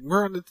 and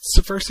we're on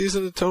the first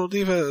season of Total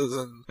Divas,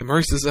 and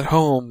Maurice is at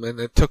home, and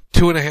it took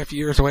 2.5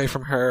 years away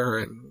from her,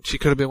 and she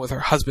could have been with her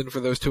husband for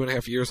those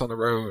 2.5 years on the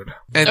road.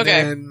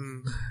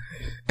 And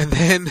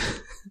then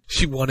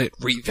she wanted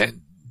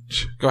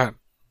revenge. Go ahead.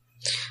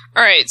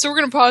 Alright, so we're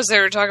gonna pause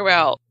there to talk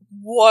about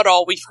what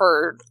all we've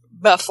heard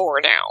before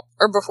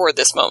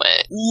this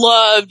moment.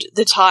 Loved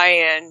the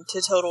tie-in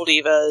to Total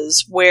Divas,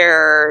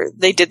 where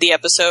they did the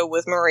episode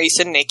with Maurice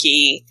and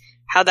Nikki,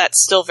 how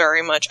that's still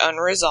very much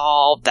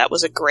unresolved. That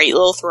was a great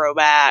little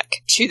throwback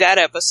to that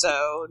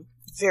episode.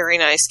 Very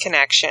nice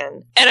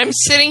connection. And I'm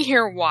sitting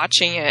here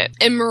watching it,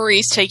 and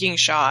Maurice taking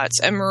shots,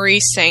 and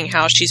Maurice saying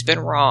how she's been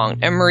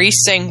wronged, and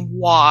Maurice saying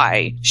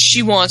why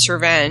she wants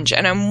revenge.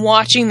 And I'm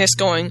watching this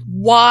going,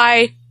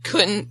 why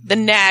couldn't the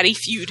Natty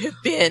feud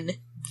have been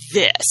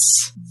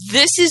this?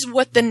 This is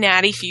what the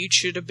Natty feud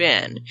should have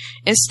been.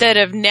 Instead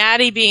of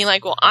Natty being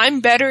like, well, I'm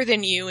better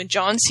than you, and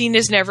John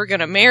Cena's never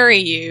gonna marry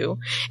you.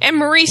 And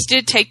Maurice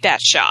did take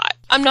that shot.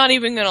 I'm not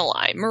even gonna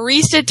lie.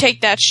 Maurice did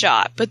take that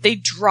shot, but they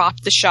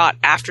dropped the shot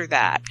after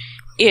that.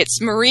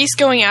 It's Maurice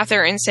going out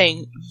there and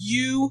saying,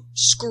 you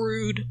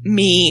screwed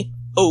me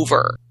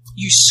over.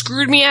 You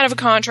screwed me out of a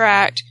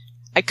contract.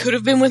 I could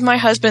have been with my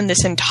husband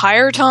this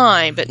entire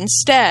time, but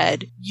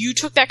instead, you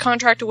took that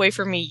contract away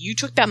from me. You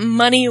took that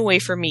money away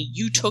from me.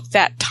 You took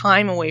that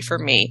time away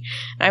from me.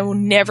 And I will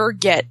never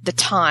get the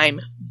time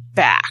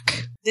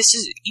back. This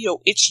is,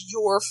 it's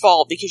your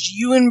fault because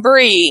you and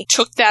Bree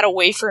took that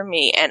away from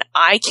me, and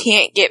I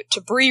can't get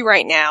to Bree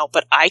right now,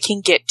 but I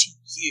can get to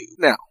you.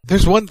 Now,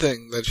 there's one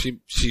thing that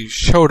she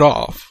showed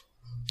off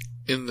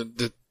in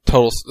the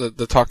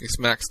Talking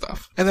Smack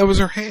stuff, and that was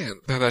her hand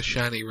that had a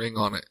shiny ring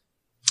on it.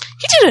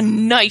 He did a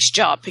nice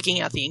job picking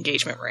out the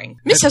engagement ring.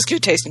 Miss has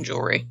good taste in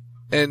jewelry.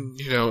 And,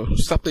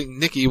 something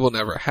Nikki will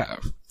never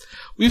have.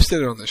 We've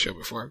said it on this show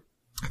before.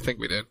 I think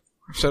we did.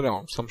 I've said it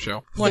on some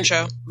show. One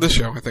show. This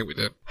show, I think we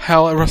did.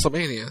 How at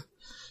WrestleMania,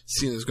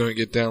 Cena's going to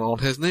get down on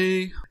his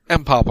knee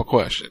and pop a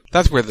question.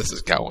 That's where this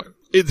is going.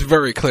 It's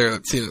very clear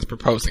that Cena's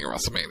proposing at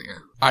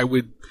WrestleMania.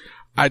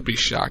 I'd be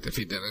shocked if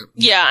he didn't.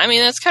 Yeah, I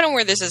mean, that's kind of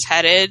where this is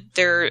headed.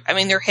 They're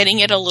hitting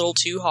it a little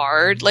too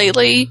hard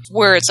lately,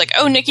 where it's like,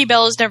 oh, Nikki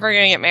Bella's never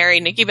going to get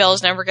married. Nikki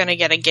Bella's never going to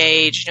get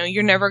engaged. You know,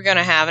 you're never going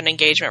to have an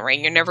engagement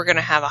ring. You're never going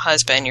to have a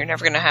husband. You're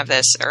never going to have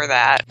this or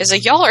that. It's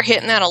like, y'all are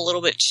hitting that a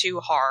little bit too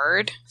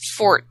hard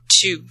for it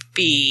to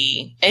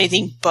be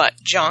anything but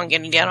John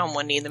getting down on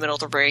one knee in the middle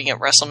of the ring at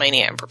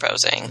WrestleMania and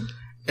proposing.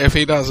 If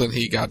he doesn't,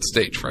 he got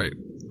stage fright.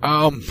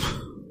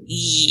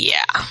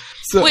 Yeah.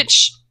 So,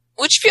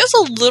 Which feels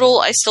a little,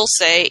 I still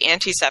say,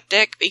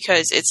 antiseptic,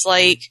 because it's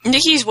like,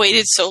 Nikki's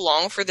waited so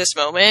long for this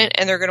moment,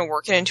 and they're going to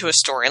work it into a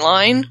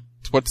storyline.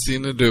 It's what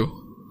Cena do.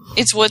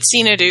 It's what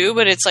Cena do,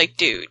 but it's like,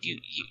 dude,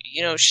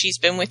 you know, she's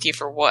been with you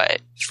for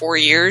what? 4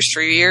 years,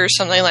 3 years,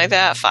 something like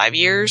that, 5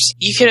 years?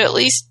 You could at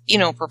least, you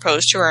know,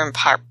 propose to her in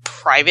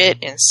private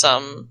in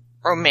some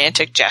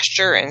romantic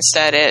gesture.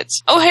 Instead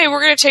it's, oh hey,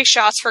 we're gonna take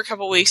shots for a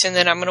couple weeks and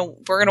then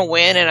we're gonna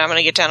win and I'm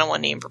gonna get down on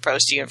one knee and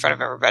propose to you in front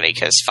of everybody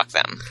because fuck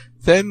them.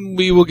 Then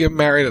we will get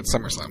married at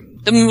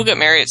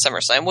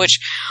SummerSlam. Which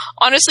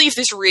honestly, if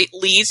this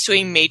leads to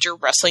a major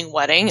wrestling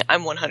wedding,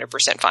 I'm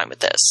 100% fine with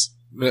this.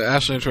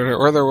 Ashley and Twitter,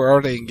 or they were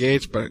already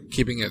engaged but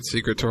keeping it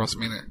secret to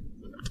WrestleMania.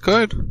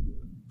 Good.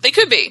 They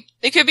could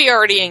be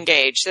already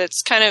engaged.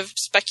 That's kind of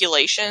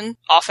speculation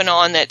off and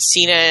on that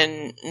Cena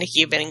and Nikki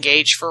have been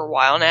engaged for a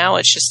while now.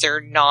 It's just they're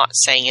not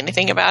saying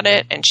anything about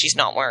it, and she's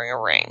not wearing a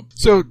ring.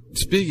 So,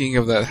 speaking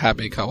of that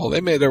happy couple,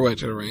 they made their way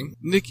to the ring.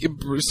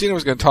 Cena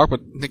was going to talk,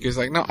 but Nikki was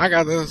like, no, I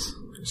got this.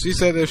 She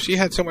said if she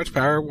had so much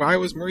power, why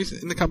was Maurice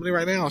in the company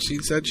right now? She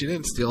said she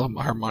didn't steal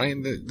her money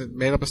and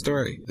made up a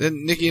story.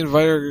 Then Nikki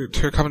invited her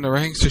to come in the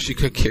ring so she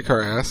could kick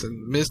her ass,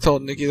 and Miz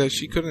told Nikki that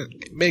she couldn't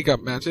make up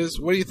matches.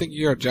 What do you think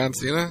you are, John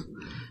Cena?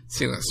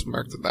 Cena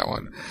smirked at that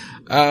one.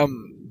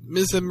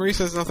 Miz and Maurice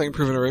has nothing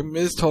proven to ring.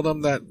 Miz told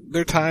them that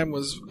their time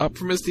was up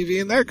for Miz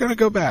TV and they're going to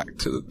go back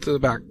to the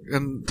back,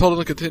 and told them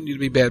to continue to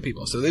be bad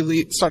people. So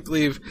they start to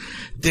leave.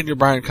 Daniel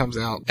Bryan comes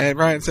out, and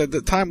Bryan said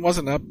the time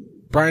wasn't up.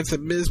 Bryan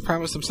said Miz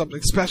promised him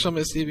something special,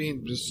 Miz TV,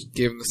 and just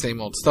gave him the same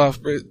old stuff.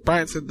 But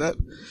Bryan said that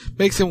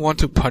makes him want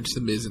to punch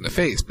the Miz in the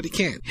face, but he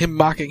can't. Him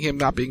mocking him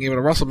not being able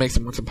to wrestle makes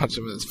him want to punch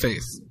him in his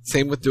face.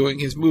 Same with doing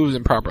his moves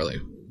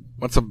improperly.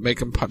 Wants to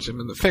make him punch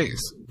him in the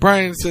face.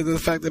 Bryan said that the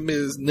fact that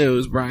Miz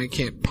knows Bryan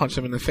can't punch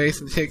him in the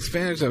face and takes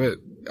advantage of it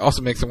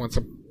also makes him want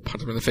to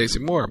punch him in the face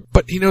even more.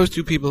 But he knows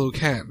two people who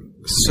can.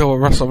 So at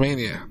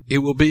WrestleMania, it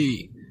will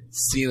be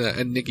Cena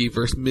and Nikki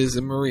versus Miz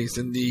and Maurice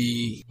in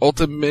the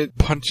Ultimate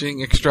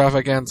Punching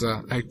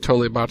Extravaganza. I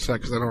totally botched that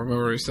because I don't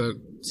remember what he said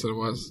it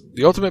was.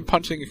 The Ultimate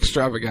Punching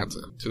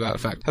Extravaganza, to that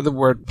effect. Had the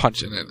word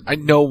punch in it. I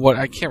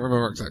can't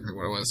remember exactly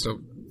what it was, so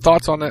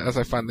thoughts on it as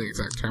I find the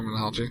exact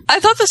terminology. I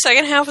thought the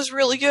second half was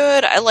really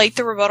good. I liked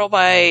the rebuttal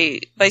by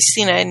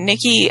Cena and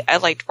Nikki. I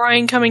liked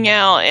Bryan coming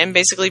out and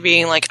basically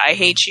being like, I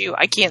hate you,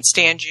 I can't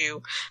stand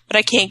you, but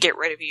I can't get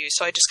rid of you,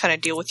 so I just kind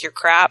of deal with your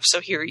crap, so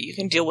here you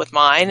can deal with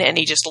mine, and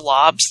he just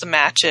lobs the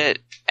match at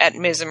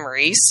Miz and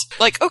Maurice.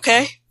 Like,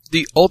 okay.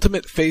 The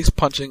Ultimate Face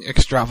Punching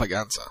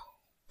Extravaganza.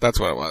 That's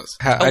what it was.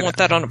 I want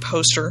that on a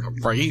poster.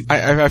 Right?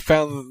 I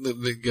found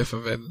the gif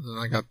of it, and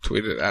I got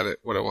tweeted at it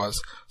what it was.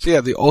 So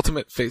yeah, the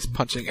Ultimate Face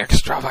Punching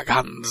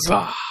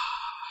Extravaganza.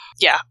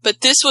 Yeah,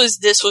 but this was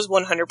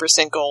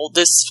 100% gold.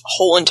 This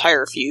whole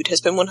entire feud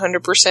has been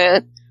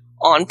 100%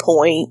 on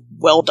point,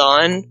 well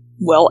done,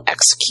 well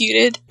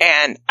executed,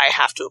 and I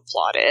have to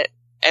applaud it.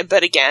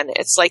 But again,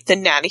 it's like the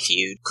Natty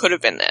feud could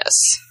have been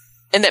this.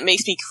 And that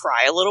makes me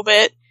cry a little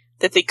bit.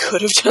 That they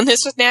could have done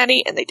this with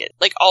Natty, and they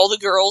didn't. Like, all the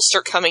girls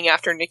start coming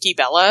after Nikki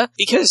Bella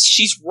because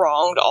she's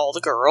wronged all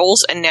the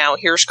girls, and now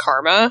here's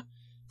karma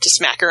to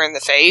smack her in the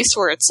face,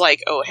 where it's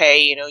like, oh,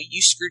 hey, you know,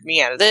 you screwed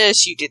me out of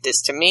this, you did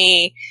this to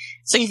me.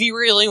 It's like, if you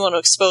really want to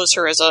expose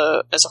her as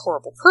a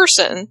horrible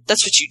person,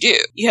 that's what you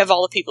do. You have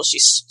all the people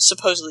she's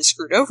supposedly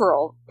screwed over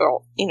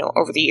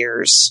over the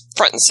years,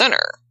 front and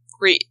center,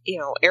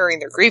 airing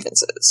their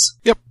grievances.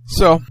 Yep.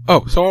 So I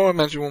want to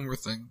mention one more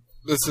thing.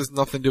 This has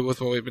nothing to do with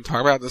what we've been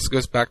talking about. This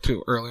goes back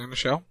to earlier in the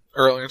show,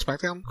 earlier in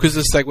SmackDown, because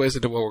this segues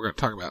into what we're going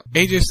to talk about.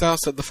 AJ Styles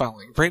said the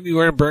following: Randy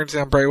Orton burns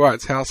down Bray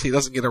Wyatt's house. He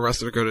doesn't get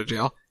arrested or go to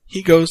jail.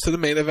 He goes to the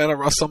main event of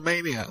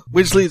WrestleMania,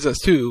 which leads us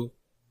to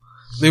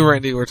the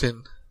Randy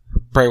Orton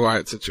Bray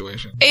Wyatt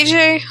situation.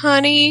 AJ,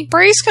 honey,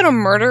 Bray's going to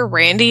murder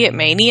Randy at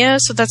Mania,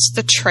 so that's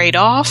the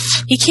trade-off.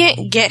 He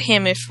can't get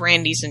him if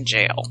Randy's in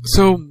jail.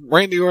 So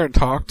Randy Orton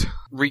talked,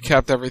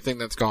 recapped everything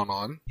that's gone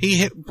on. He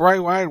hit Bray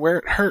Wyatt where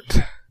it hurt.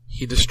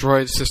 He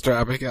destroyed Sister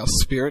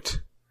Abigail's spirit.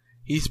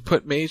 He's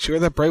made sure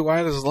that Bray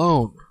Wyatt is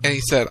alone. And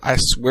he said, I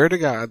swear to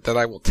God that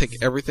I will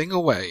take everything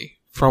away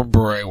from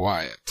Bray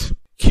Wyatt.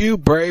 Cue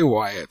Bray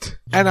Wyatt.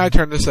 And I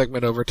turn the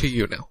segment over to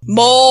you now.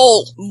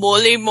 Mole!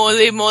 Molly,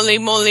 molly, molly,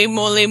 molly,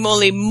 molly,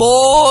 molly,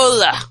 mole!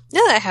 Now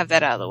that I have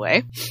that out of the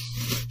way.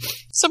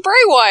 So Bray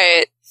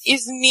Wyatt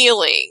is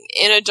kneeling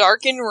in a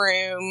darkened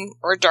room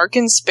or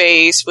darkened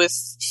space with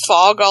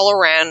fog all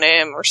around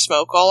him or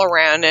smoke all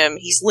around him.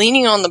 He's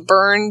leaning on the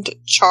burned,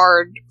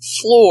 charred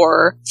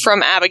floor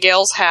from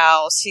Abigail's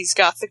house. He's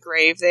got the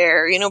grave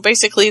there. You know,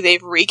 basically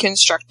they've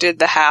reconstructed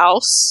the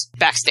house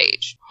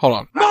backstage. Hold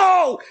on.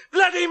 Mo!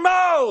 Bloody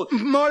Mo!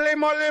 Mole,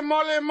 mole,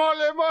 mole,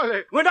 mole,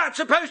 mole. We're not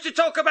supposed to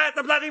talk about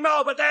the bloody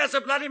Mo, but there's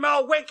a bloody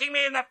Mo winking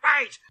me in the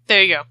face.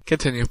 There you go.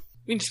 Continue.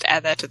 We can just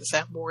add that to the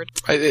soundboard.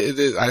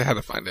 I had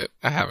to find it.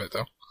 I have it,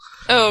 though.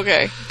 Oh,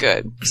 okay,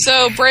 good.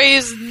 So Bray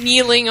is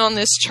kneeling on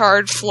this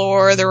charred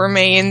floor, the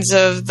remains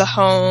of the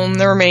home,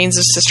 the remains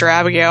of Sister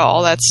Abigail,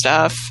 all that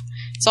stuff.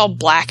 It's all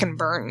black and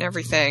burnt and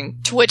everything.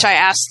 To which I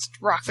asked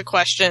Rock the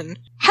question,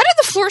 how did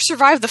the floor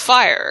survive the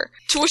fire?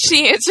 To which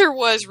the answer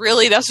was,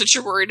 really, that's what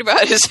you're worried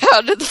about, is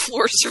how did the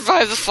floor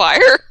survive the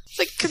fire?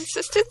 Like,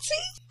 consistency?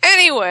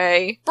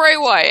 Anyway, Bray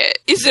Wyatt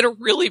is in a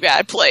really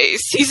bad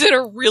place. He's in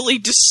a really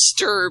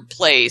disturbed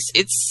place.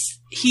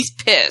 He's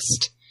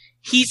pissed.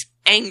 He's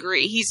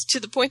angry. He's to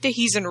the point that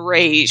he's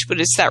enraged, but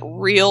it's that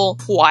real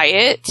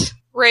quiet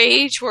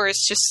rage where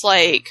it's just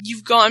like,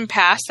 you've gone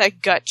past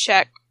that gut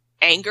check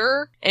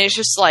anger, and it's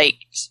just like,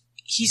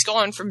 he's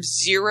gone from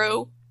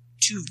 0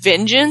 to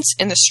vengeance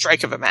in the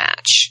strike of a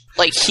match.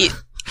 Like,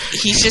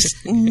 he's just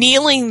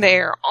kneeling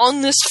there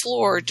on this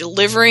floor,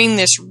 delivering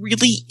this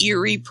really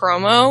eerie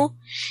promo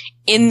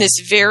in this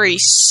very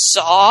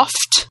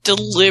soft,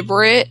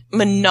 deliberate,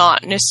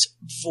 monotonous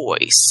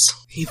voice.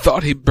 He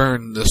thought he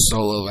burned the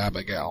soul of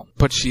Abigail,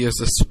 but she is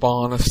the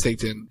spawn of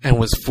Satan and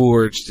was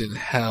forged in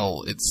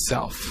hell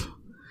itself.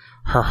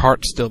 Her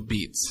heart still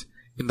beats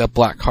in the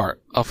black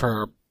heart of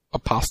her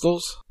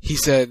apostles. He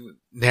said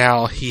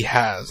now he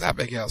has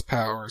Abigail's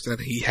powers and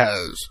he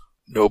has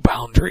no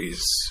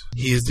boundaries.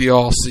 He is the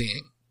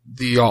all-seeing,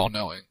 the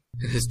all-knowing,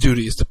 and his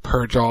duty is to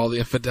purge all the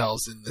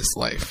infidels in this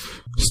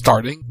life,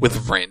 starting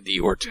with Randy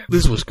Orton.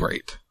 This was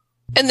great.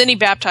 And then he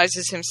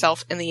baptizes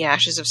himself in the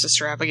ashes of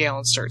Sister Abigail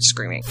and starts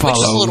screaming, which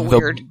is a little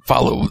weird.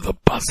 Follow the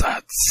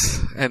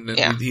buzzards. And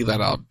then he let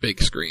out a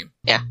big scream.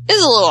 Yeah, it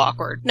was a little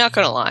awkward, not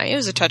gonna lie. It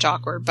was a touch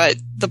awkward, but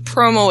the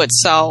promo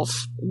itself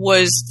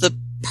was the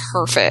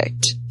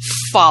perfect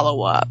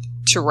follow-up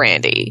to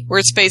Randy, where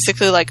it's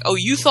basically like, oh,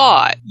 you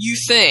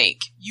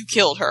think you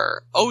killed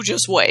her. Oh,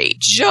 just wait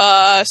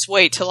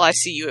till I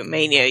see you at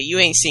Mania. You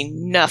ain't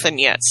seen nothing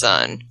yet,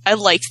 son. I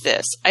liked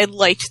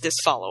this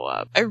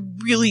follow-up. I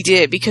really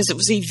did, because it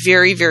was a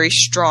very, very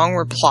strong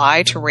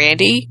reply to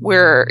Randy,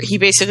 where he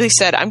basically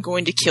said, I'm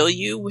going to kill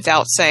you,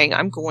 without saying,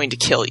 I'm going to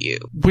kill you.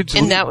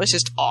 That was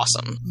just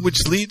awesome.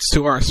 Which leads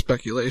to our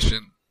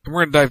speculation. And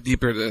we're going to dive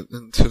deeper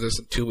into this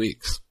in 2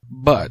 weeks.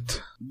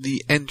 But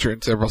the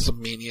entrance at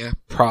WrestleMania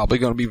probably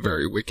going to be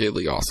very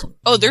wickedly awesome.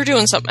 Oh, they're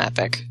doing something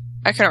epic.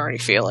 I can already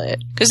feel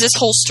it. Because this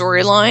whole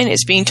storyline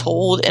is being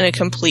told in a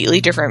completely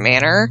different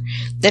manner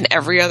than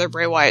every other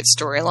Bray Wyatt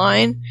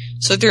storyline.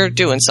 So they're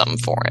doing something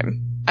for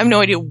him. I have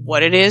no idea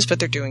what it is, but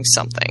they're doing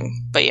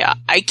something. But yeah,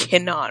 I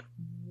cannot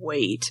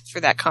wait for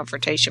that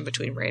confrontation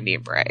between Randy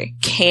and Bray.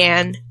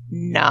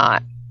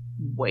 Cannot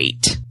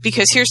wait.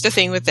 Because here's the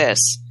thing with this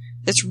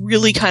that's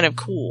really kind of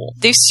cool.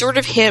 They sort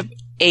of hit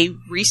a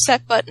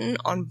reset button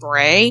on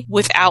Bray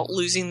without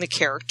losing the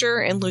character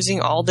and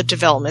losing all the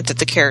development that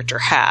the character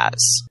has.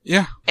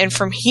 Yeah. And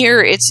from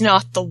here, it's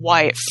not the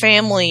Wyatt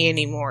family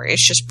anymore.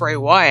 It's just Bray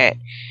Wyatt.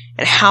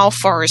 And how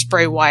far is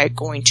Bray Wyatt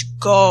going to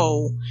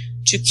go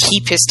to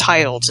keep his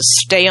title, to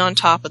stay on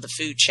top of the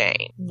food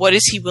chain? What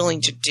is he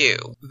willing to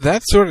do?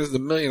 That sort of is the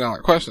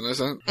 $1,000,000 question,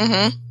 isn't it?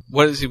 Mm-hmm.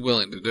 What is he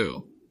willing to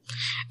do?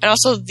 And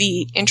also,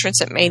 the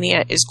entrance at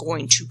Mania is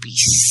going to be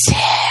sick.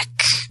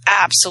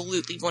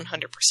 Absolutely 100%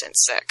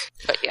 sick.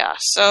 But yeah,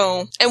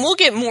 so... And we'll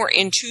get more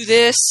into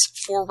this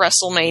for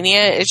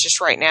WrestleMania. It's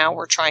just right now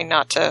we're trying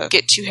not to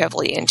get too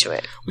heavily into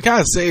it. We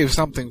gotta save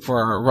something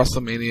for our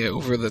WrestleMania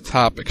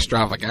over-the-top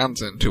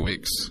extravaganza in 2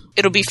 weeks.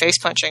 It'll be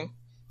face-punching.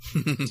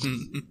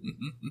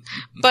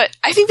 But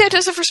I think that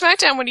does it for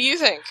SmackDown. What do you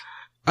think?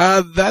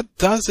 That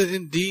does it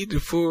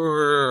indeed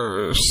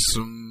for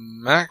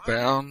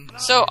SmackDown.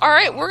 So,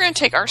 alright, we're going to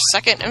take our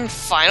second and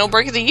final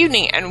break of the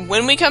evening, and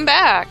when we come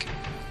back,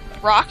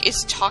 Rock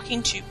is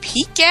talking to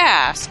Pete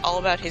Gas all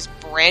about his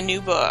brand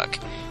new book.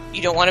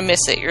 You don't want to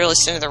miss it. You're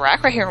listening to The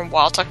Rack right here on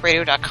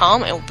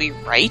WildTalkRadio.com, and we'll be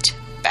right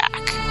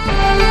back.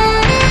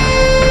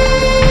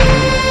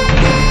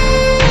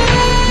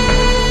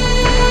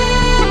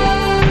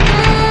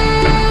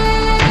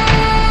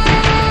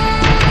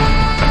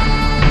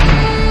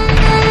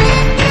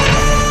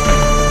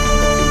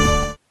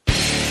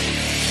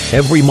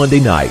 Every Monday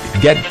night,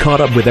 get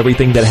caught up with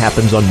everything that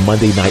happens on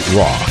Monday Night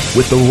Raw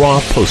with the Raw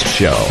Post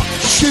Show.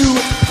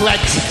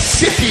 Suplex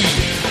City,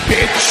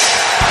 bitch!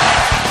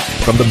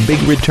 From the big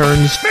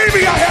returns...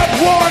 Maybe I have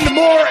one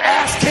more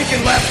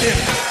ass-kicking left in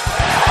me.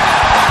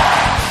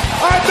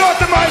 I thought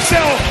to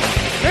myself,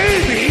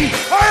 maybe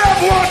I have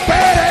one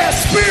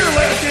badass spear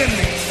left in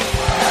me.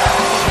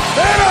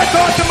 Then I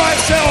thought to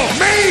myself,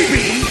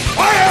 maybe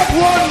I have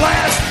one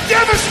last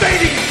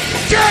devastating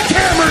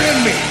jackhammer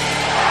in me.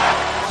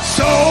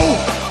 So,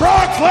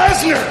 Brock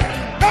Lesnar,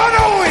 Not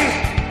only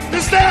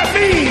does that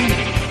mean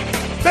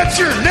that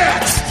you're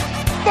next,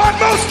 but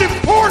most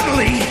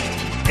importantly,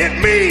 it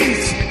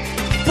means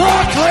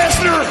Brock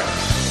Lesnar,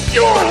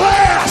 you're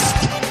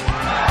last.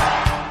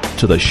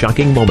 To the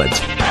shocking moment.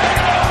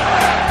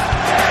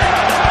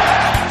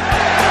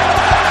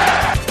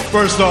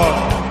 First off,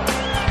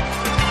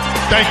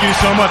 thank you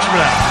so much for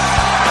that.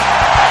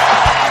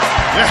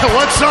 Yeah,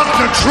 what's up,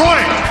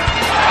 Detroit?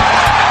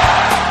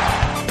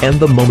 And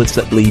the moments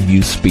that leave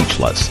you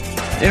speechless.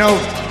 You know,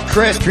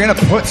 Chris, if you're going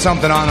to put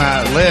something on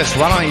that list,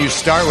 why don't you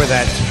start with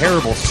that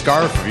terrible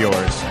scarf of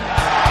yours?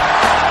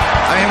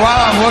 I mean, while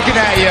I'm looking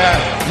at you,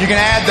 you can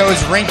add those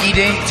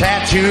rinky-dink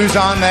tattoos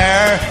on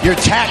there, your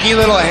tacky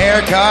little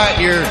haircut,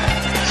 your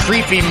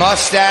creepy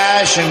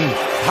mustache, and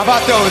how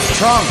about those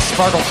trunks,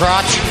 Sparkle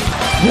Crotch?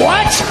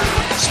 What?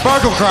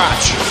 Sparkle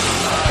Crotch.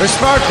 They're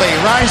sparkly,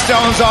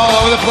 rhinestones all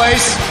over the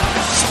place.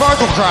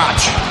 Sparkle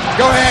Crotch.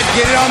 Go ahead,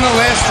 get it on the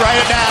list, write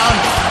it down.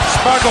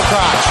 Sparkle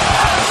Crotch.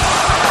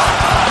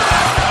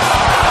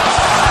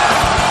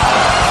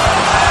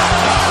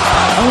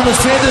 I'm going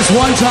to say this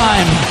one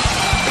time.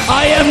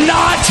 I am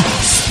not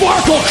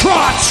Sparkle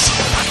Crotch!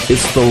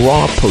 It's the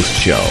Raw Post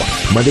Show,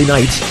 Monday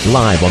nights,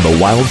 live on the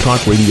Wild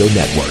Talk Radio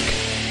Network.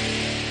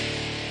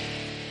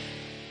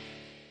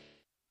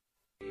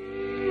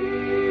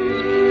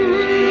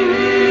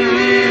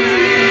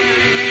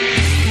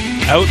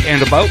 Out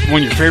and about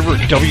when your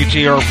favorite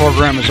WTR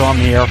program is on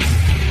the air?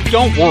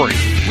 Don't worry,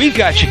 we've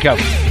got you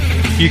covered.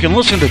 You can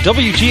listen to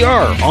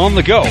WTR on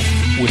the go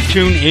with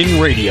TuneIn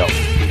Radio.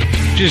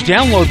 Just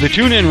download the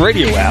TuneIn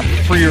Radio app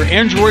for your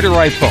Android or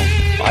iPhone,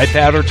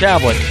 iPad or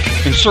tablet,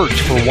 and search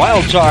for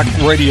Wild Talk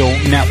Radio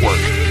Network.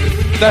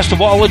 Best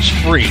of all, it's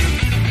free.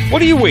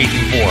 What are you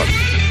waiting for?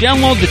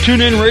 Download the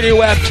TuneIn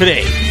Radio app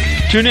today.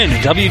 Tune in to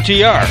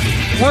WTR,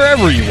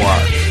 wherever you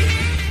are.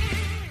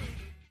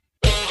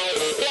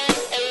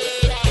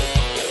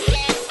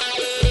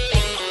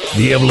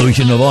 The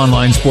evolution of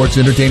online sports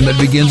entertainment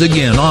begins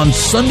again on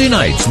Sunday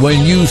nights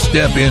when you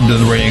step into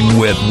the ring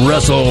with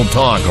Wrestle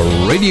Talk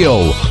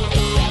Radio.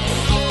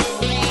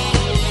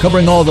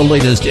 Covering all the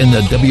latest in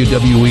the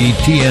WWE,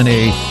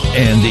 TNA,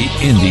 and the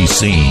indie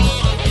scene.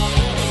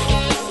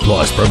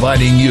 Plus,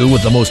 providing you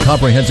with the most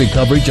comprehensive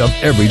coverage of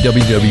every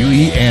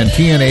WWE and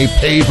TNA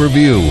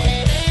pay-per-view.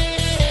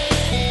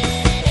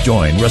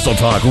 Join Wrestle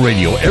Talk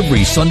Radio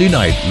every Sunday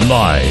night,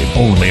 live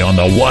only on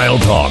the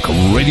Wild Talk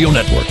Radio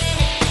Network.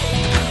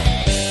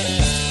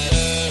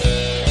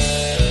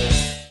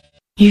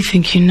 You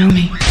think you know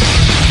me?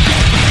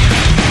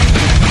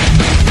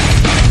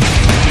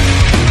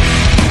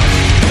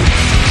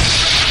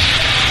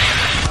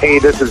 Hey,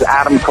 this is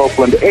Adam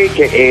Copeland,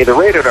 a.k.a. the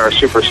Rated R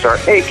Superstar,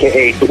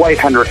 a.k.a. Dwight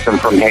Hendrickson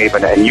from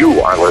Haven, and you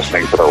are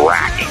listening to The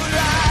Rack.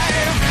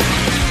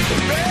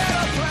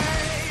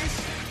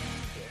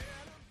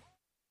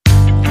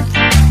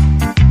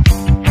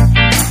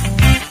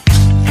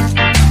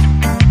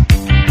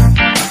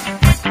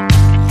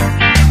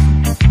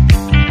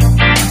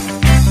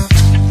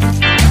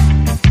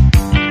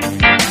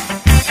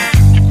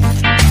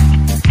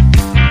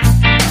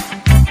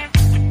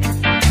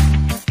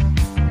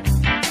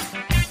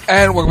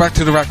 And welcome back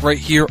to The Rack right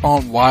here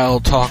on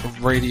Wild Talk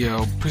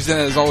Radio.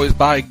 Presented as always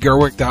by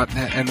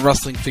Gerwick.net and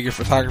Wrestling Figure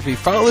Photography.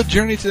 Follow the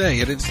journey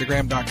today at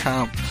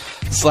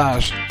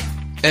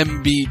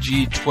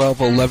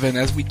Instagram.com/MBG1211.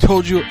 As we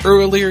told you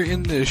earlier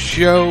in the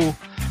show,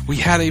 we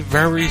had a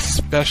very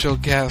special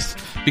guest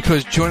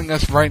because joining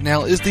us right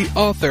now is the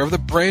author of the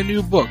brand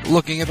new book,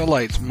 Looking at the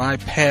Lights, My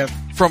Path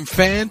from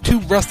Fan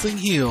to Wrestling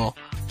Heel.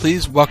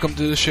 Please welcome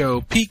to the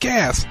show, Pete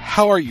Gass.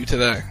 How are you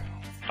today?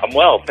 I'm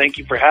well. Thank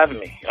you for having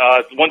me.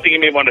 One thing you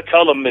may want to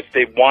tell them, if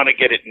they want to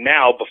get it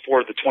now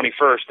before the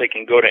 21st, they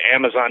can go to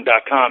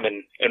Amazon.com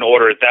and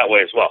order it that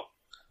way as well.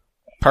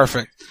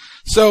 Perfect.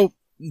 So,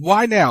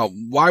 why now?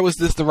 Why was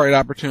this the right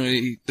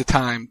opportunity, the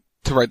time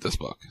to write this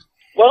book?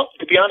 Well,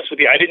 to be honest with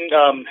you, I didn't.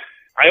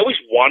 I always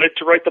wanted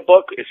to write the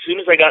book. As soon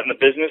as I got in the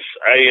business,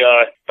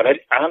 but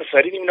honestly,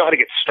 I didn't even know how to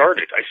get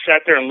started. I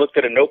sat there and looked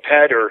at a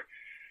notepad or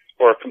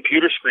a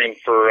computer screen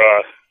for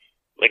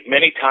like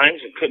many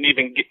times and couldn't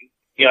even get.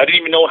 I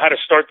didn't even know how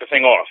to start the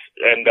thing off.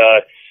 And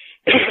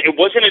it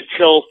wasn't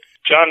until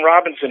John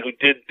Robinson, who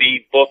did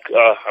the book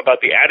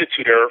about the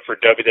Attitude Era for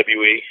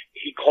WWE,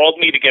 he called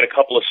me to get a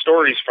couple of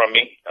stories from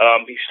me.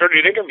 He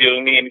started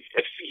interviewing me, and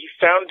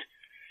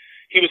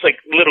he was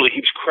like, literally, he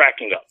was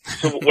cracking up.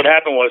 So what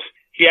happened was,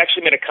 he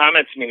actually made a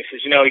comment to me, and he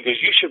says, he goes,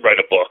 you should write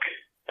a book.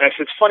 And I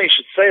said, it's funny you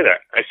should say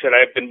that. I said,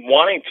 I've been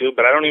wanting to,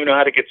 but I don't even know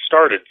how to get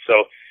started.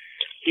 So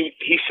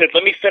he said,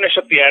 let me finish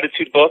up the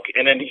Attitude book,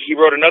 and then he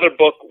wrote another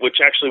book which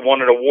actually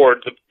won an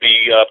award, the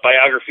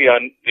biography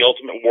on The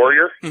Ultimate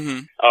Warrior.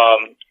 Mm-hmm.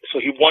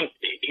 So he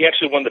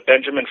actually won the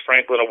Benjamin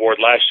Franklin Award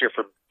last year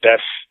for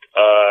best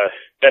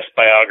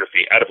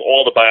biography out of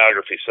all the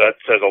biographies. So that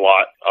says a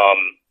lot.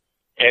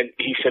 And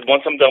he said,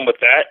 once I'm done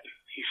with that,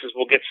 he says,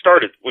 we'll get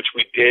started, which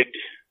we did.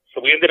 So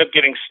we ended up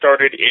getting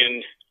started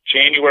in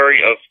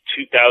January of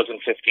 2015,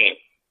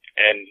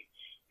 and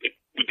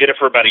we did it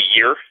for about a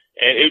year,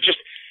 and it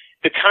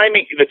the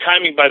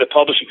timing by the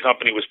publishing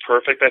company was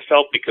perfect, I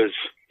felt, because,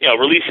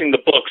 releasing the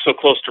book so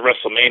close to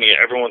WrestleMania,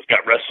 everyone's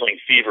got wrestling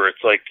fever.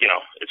 It's like,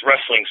 it's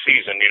wrestling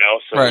season,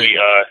 so right.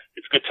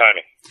 it's good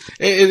timing.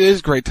 It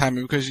is great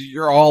timing because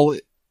you're all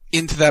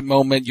into that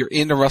moment. You're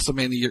into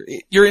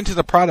WrestleMania. You're into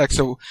the product.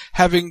 So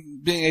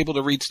being able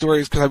to read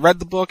stories, because I read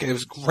the book and it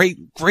was great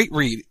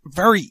read.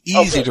 Very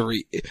easy to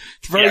read.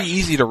 It's very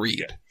easy to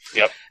read.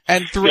 Yeah. Yep.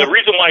 And I think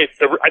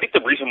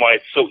the reason why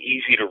it's so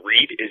easy to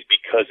read is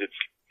because it's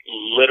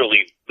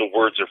literally the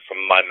words are from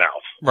my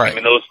mouth. Right. I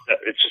mean,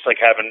 it's just like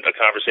having a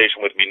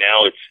conversation with me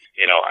now. It's,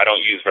 I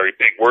don't use very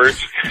big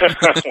words when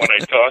I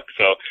talk,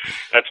 so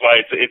that's why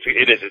it's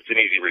an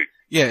easy read.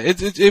 Yeah,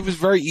 it was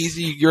very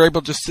easy. You're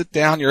able to just sit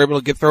down, you're able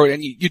to get through it,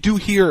 and you do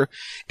hear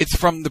it's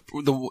from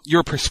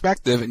your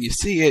perspective, and you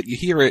see it, you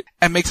hear it,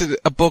 and makes it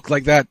a book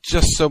like that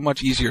just so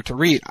much easier to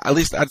read. At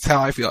least that's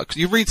how I feel. Because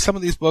you read some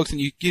of these books, and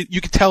you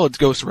can tell it's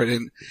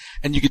ghostwritten,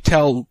 and you can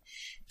tell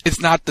it's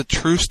not the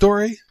true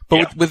story.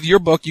 But with your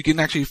book, you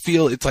can actually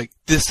feel it's like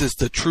this is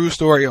the true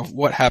story of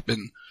what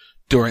happened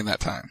during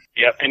that time.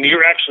 Yeah, and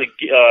you're actually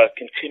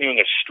continuing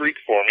a streak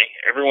for me.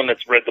 Everyone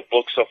that's read the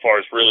book so far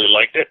has really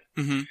liked it.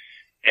 Mm-hmm.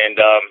 And,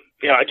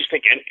 I just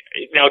think,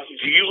 now,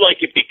 do you like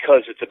it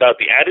because it's about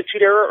the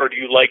Attitude Era, or do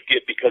you like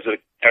it because of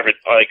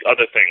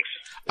other things?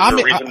 Is there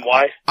a reason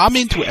why? I'm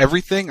into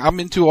everything. I'm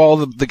into all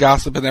the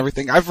gossip and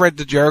everything. I've read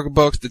the Jericho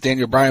books, the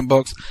Daniel Bryan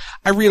books.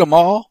 I read them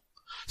all.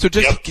 So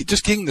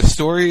just getting the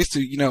stories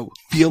to,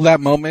 feel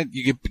that moment,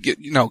 you get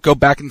go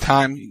back in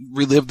time,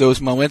 relive those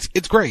moments.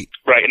 It's great.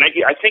 Right. And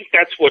I think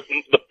that's what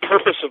the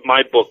purpose of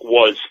my book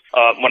was,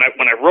 when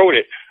I wrote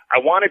it. I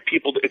wanted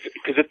people to,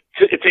 because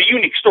it's a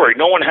unique story.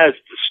 No one has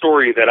the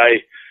story of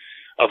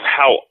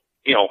how,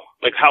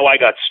 how I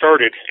got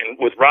started and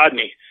with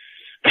Rodney.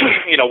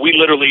 We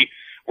literally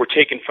were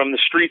taken from the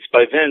streets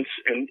by Vince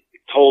and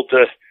told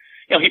to,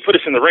 he put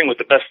us in the ring with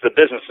the best of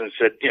the business and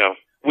said,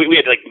 we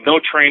had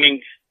no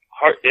training,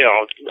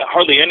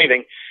 hardly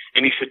anything.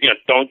 And he said,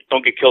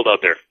 don't get killed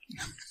out there.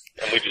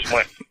 And we just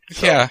went.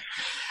 So. Yeah.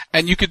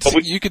 And you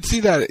could see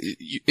that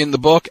in the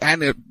book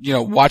and,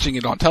 watching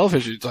it on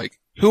television. It's like,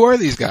 who are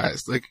these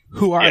guys? Like,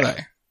 who are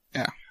they?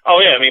 Yeah. Oh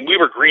yeah. I mean, we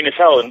were green as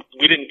hell, and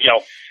we didn't,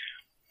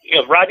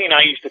 Rodney and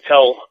I used to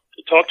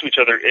talk to each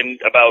other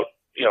about,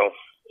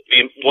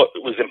 what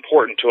was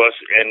important to us.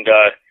 And,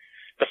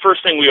 the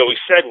first thing we always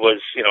said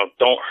was,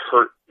 don't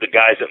hurt the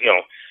guys that,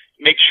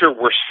 make sure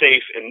we're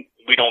safe and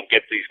we don't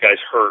get these guys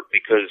hurt,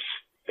 because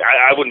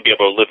I wouldn't be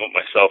able to live with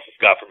myself if,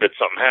 God forbid,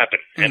 something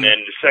happened. Mm-hmm. And then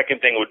the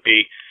second thing would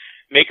be,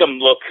 make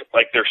them look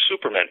like they're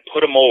Supermen.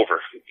 Put them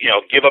over.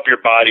 Give up your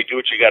body. Do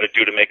what you got to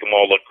do to make them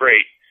all look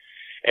great.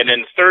 And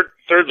then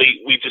thirdly,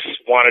 we just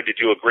wanted to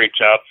do a great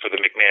job for the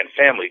McMahon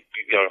family.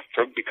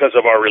 Because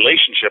of our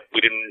relationship,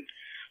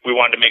 we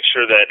wanted to make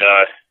sure that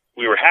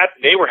we were happy.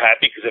 They were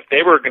happy, because if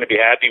they were going to be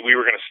happy, we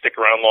were going to stick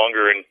around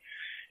longer and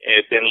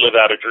live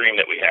out a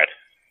dream that we had.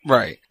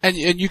 Right. And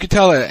you could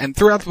tell that. And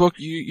throughout the book,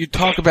 you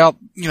talk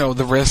about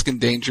the risk and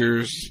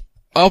dangers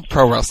of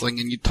pro wrestling,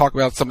 and you talk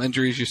about some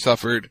injuries you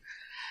suffered.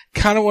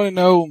 Kind of want to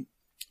know,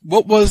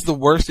 what was the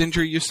worst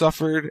injury you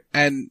suffered,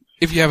 and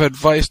if you have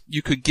advice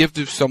you could give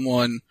to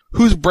someone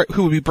who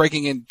would be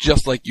breaking in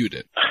just like you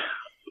did.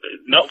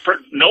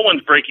 No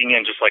one's breaking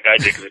in just like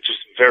I did, because it's just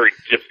very.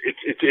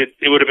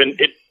 It would have been.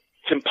 It's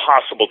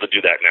impossible to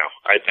do that now,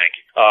 I think.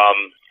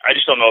 I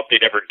just don't know if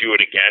they'd ever do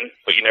it again,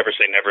 but you never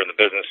say never in the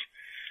business.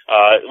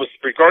 With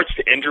regards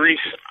to injuries,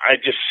 I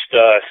just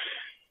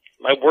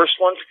my worst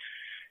ones.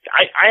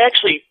 I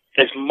actually,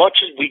 as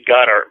much as we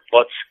got our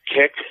butts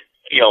kicked.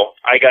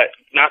 I got,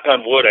 knock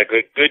on wood, I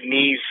got good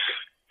knees,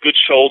 good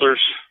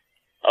shoulders.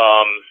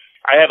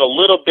 I have a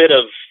little bit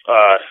of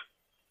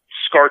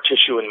scar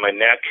tissue in my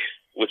neck,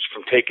 which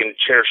from taking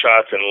chair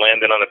shots and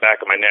landing on the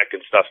back of my neck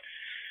and stuff.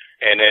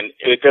 And then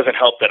it doesn't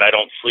help that I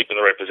don't sleep in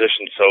the right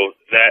position, so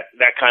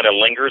that kind of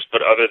lingers.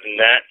 But other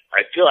than that,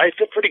 I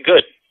feel pretty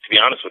good, to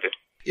be honest with you.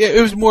 Yeah,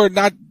 it was more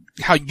not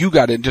how you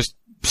got in, just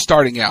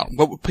starting out.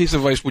 What piece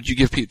of advice would you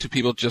give to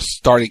people just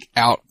starting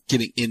out,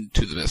 getting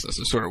into the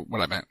business? Is sort of what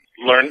I meant.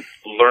 Learn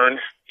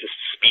to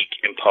speak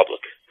in public.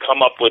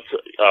 Come up with,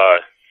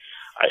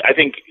 I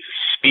think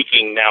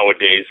speaking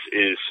nowadays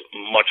is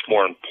much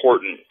more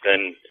important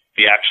than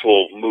the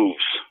actual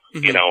moves.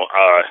 Mm-hmm.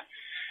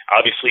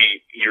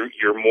 Obviously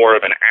you're more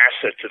of an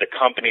asset to the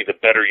company the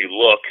better you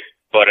look.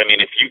 But I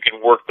mean, if you can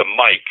work the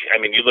mic, I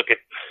mean, you look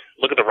at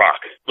The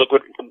Rock. Look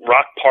what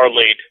Rock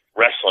parlayed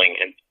wrestling,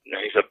 and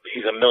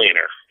he's a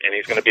millionaire, and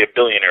he's going to be a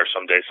billionaire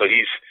someday. So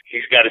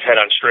he's got his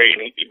head on straight,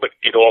 but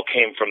it all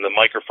came from the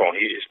microphone.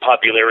 His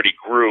popularity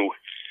grew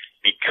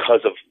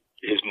because of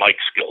his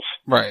mic skills.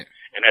 Right.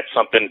 And that's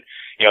something,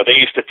 they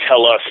used to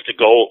tell us to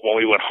go when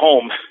we went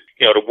home,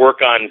 to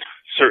work on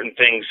certain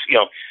things,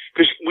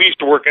 because we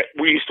used to work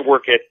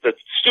at the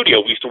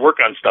studio. We used to work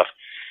on stuff,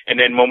 and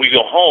then when we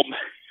go home,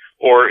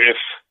 or if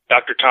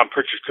Dr. Tom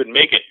Pritchard couldn't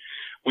make it,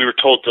 we were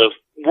told to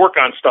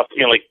work on stuff,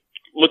 like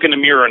look in the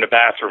mirror in the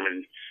bathroom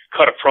and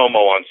cut a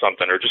promo on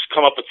something, or just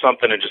come up with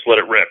something and just let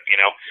it rip,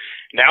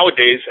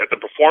 Nowadays, at the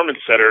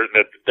Performance Center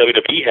that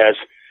WWE has,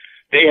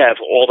 they have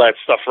all that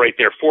stuff right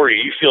there for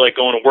you. You feel like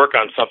going to work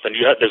on something.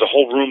 There's a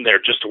whole room there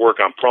just to work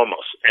on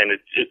promos, and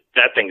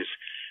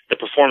the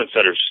Performance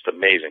Center is just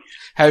amazing.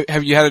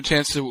 Have you had a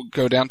chance to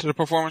go down to the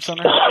Performance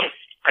Center?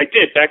 I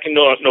did back in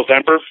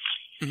November.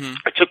 Mm-hmm.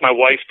 I took my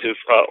wife to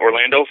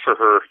Orlando for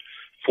her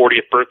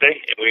 40th birthday,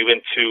 and we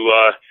went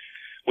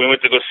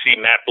to go see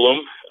Matt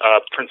Bloom,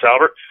 Prince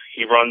Albert.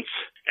 He runs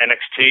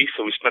NXT,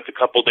 so we spent a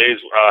couple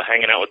days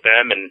hanging out with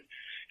them and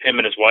him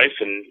and his wife,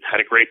 and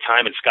had a great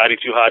time. And Scotty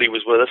Too Hotty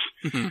was with us.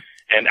 Mm-hmm.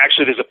 And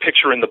actually, there's a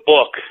picture in the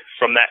book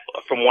from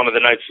one of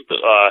the nights.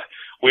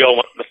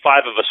 The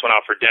five of us went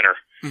out for dinner.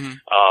 Mm-hmm.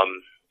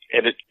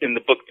 And in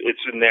the book,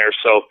 it's in there.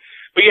 So,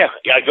 but yeah,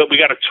 we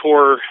got a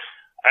tour.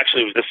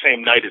 Actually, it was the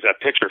same night as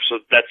that picture. So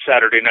that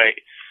Saturday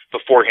night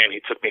beforehand,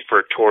 he took me for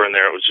a tour in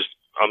there. It was just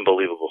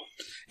unbelievable.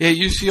 Yeah,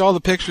 you see all the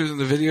pictures and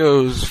the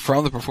videos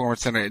from the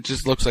Performance Center. It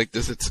just looks like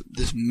it's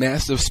this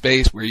massive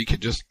space where you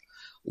could just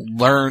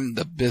learn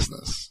the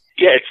business.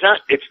 Yeah,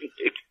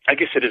 I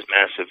guess it is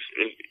massive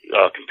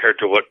compared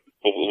to what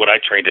I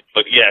trained in.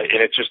 But yeah,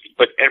 and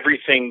but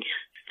everything,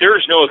 there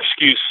is no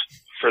excuse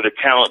for the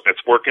talent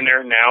that's working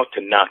there now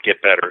to not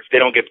get better. If they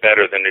don't get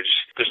better, then it's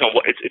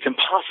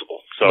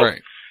impossible. So,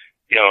 right.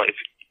 You know,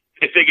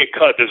 if they get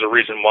cut, there's a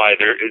reason why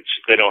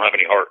they don't have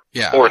any heart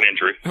or an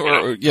injury.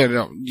 You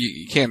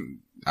can't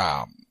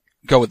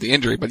go with the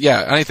injury, but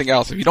yeah, anything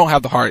else. If you don't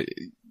have the heart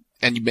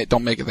and you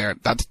don't make it there,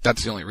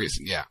 that's the only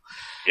reason. Yeah.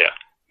 Yeah.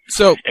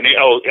 So, and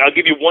I'll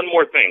give you one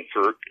more thing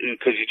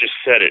because you just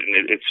said it,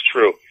 and it's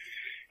true.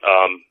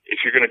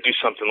 If you're going to do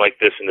something like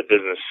this in the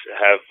business,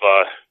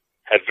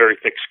 have very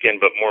thick skin,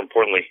 but more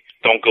importantly,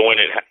 don't go in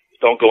at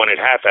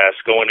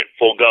half-ass. Go in at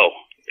full go,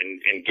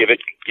 and give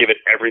it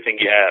everything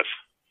you have.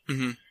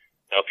 Mm-hmm.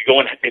 Now,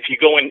 if you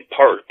go in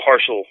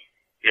partial,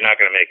 you're not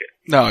going to make it.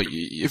 No,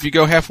 if you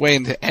go halfway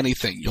into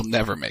anything, you'll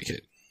never make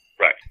it.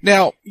 Right.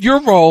 Now,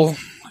 your role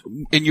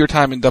in your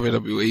time in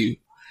WWE,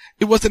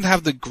 it wasn't to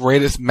have the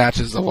greatest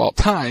matches of all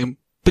time,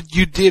 but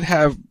you did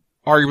have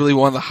arguably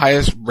one of the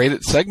highest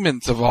rated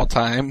segments of all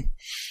time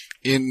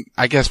in,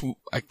 I guess,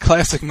 a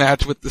classic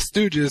match with the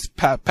Stooges,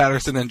 Pat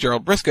Patterson and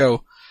Gerald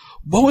Briscoe.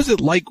 What was it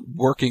like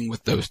working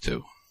with those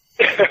two?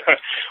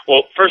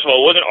 Well, first of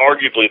all, it wasn't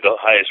arguably the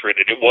highest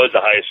rated. It was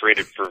the highest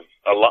rated for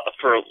a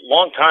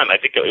long time. I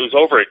think it was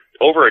over a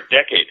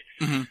decade.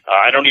 Mm-hmm.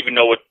 I don't even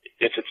know if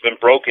it's been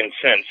broken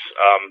since.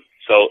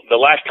 So the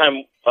last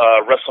time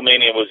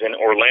WrestleMania was in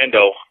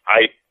Orlando,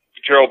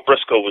 Gerald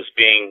Briscoe was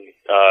being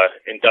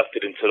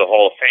inducted into the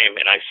Hall of Fame,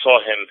 and I saw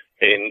him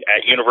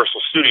at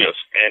Universal Studios,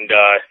 and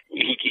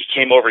he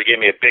came over, he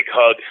gave me a big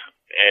hug,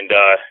 and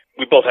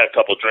we both had a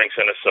couple drinks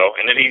in us.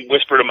 And then he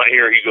whispered in my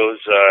ear, he goes,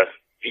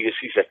 he's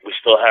like, "We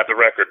still have the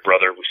record,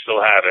 brother. We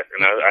still have it."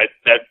 And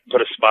that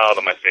put a smile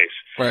on my face.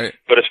 Right.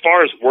 But as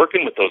far as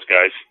working with those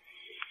guys,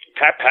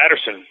 Pat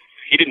Patterson,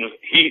 he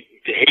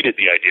hated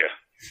the idea.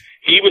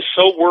 He was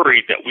so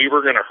worried that we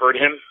were going to hurt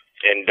him,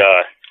 and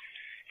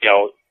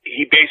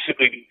he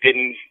basically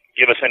didn't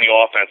give us any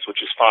offense,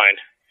 which is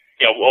fine.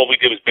 All we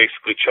did was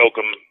basically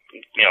choke him,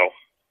 a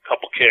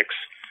couple kicks.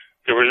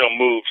 There were no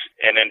moves.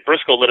 And then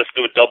Briscoe let us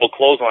do a double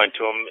clothesline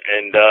to him,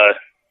 and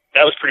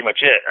that was pretty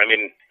much it. I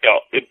mean,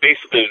 it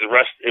basically was the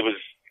rest. It was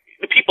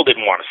the people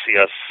didn't want to see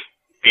us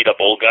beat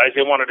up old guys.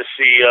 They wanted to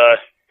see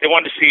the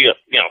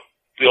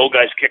old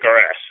guys kick our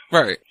ass.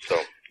 Right. So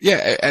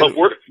yeah,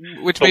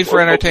 which made for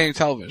entertaining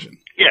television.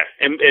 Yeah,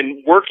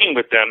 and working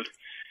with them,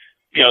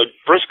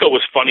 Briscoe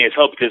was funny as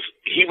hell because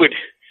he would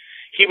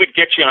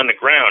get you on the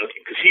ground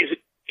because he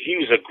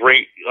was a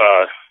great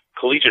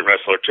collegiate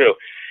wrestler too.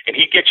 And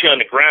he'd get you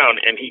on the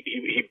ground, and he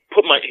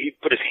put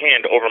his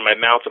hand over my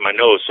mouth and my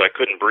nose so I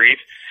couldn't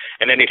breathe,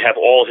 and then he'd have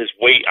all his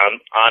weight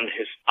on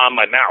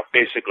my mouth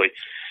basically,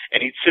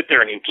 and he'd sit there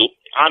and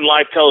on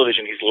live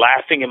television he's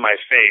laughing in my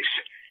face,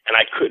 and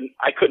I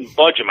couldn't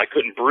budge him, I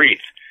couldn't breathe,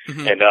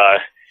 mm-hmm. and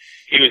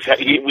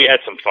we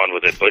had some fun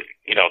with it, but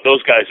those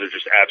guys are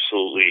just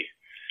absolutely,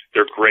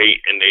 they're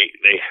great, and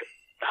they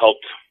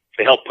helped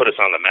put us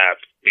on the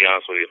map. To be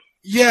honest with you.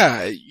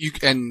 Yeah, you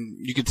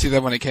could see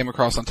that when it came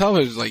across on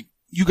television, like.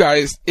 You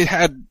guys, it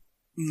had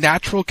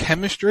natural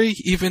chemistry,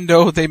 even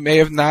though they may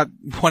have not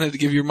wanted to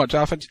give you much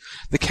offense.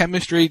 The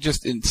chemistry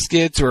just in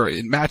skits or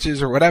in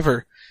matches or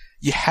whatever,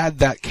 you had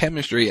that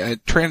chemistry, and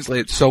it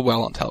translated so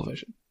well on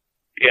television.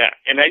 Yeah,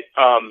 and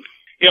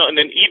and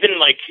then even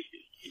like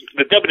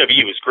the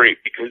WWE was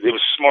great because it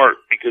was smart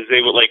because they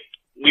were like,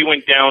 we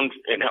went down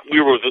and we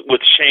were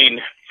with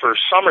Shane for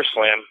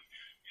SummerSlam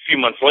a few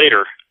months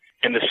later.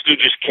 And the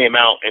Stooges came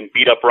out and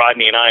beat up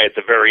Rodney and I at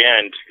the very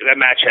end. That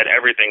match had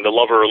everything, the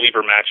lover or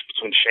leaver match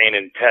between Shane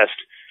and Test.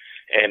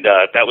 And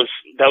that was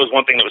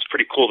one thing that was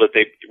pretty cool, that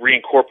they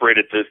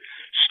reincorporated the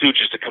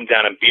Stooges to come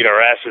down and beat our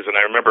asses. And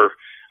I remember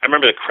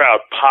the crowd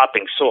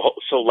popping so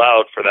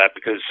loud for that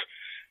because,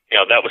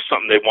 that was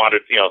something they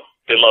wanted,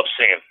 they loved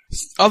seeing.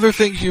 Other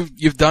things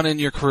you've done in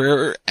your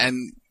career,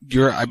 and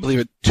you're, I believe,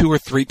 a 2 or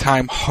 3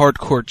 time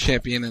hardcore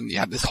champion, and you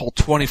had this whole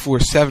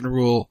 24/7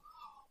 rule.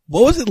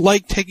 What was it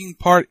like taking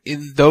part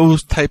in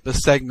those type of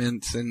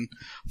segments and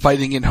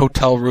fighting in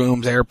hotel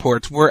rooms,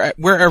 airports,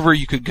 wherever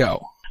you could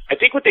go? I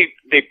think what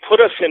they put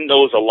us in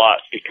those a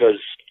lot because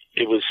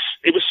it was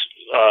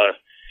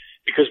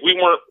because we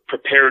weren't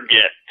prepared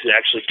yet to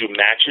actually do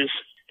matches,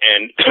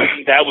 and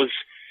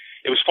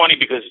it was funny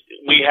because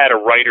we had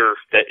a writer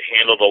that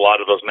handled a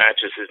lot of those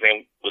matches. His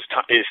name is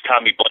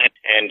Tommy Bland,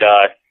 and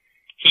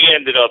he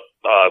ended up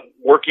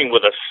working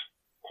with us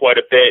quite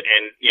a bit,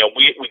 and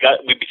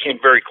we became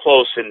very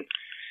close. And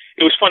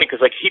it was funny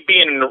because like he'd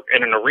be in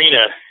an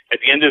arena at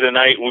the end of the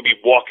night, we'd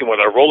be walking with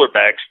our roller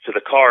bags to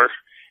the car,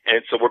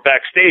 and so we're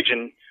backstage,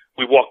 and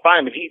we walk by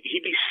him, and he'd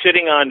be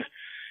sitting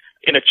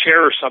in a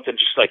chair or something,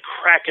 just like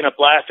cracking up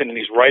laughing, and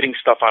he's writing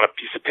stuff on a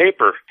piece of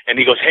paper. And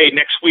he goes, "Hey,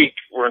 next week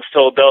we're in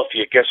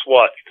Philadelphia. Guess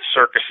what? The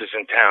circus is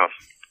in town."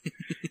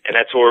 And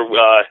that's where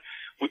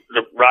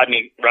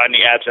Rodney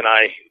Abs and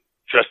I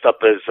dressed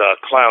up as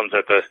clowns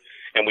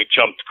and we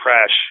jumped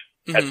Crash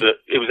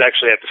it was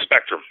actually at the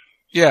Spectrum.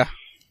 Yeah.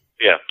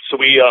 Yeah. So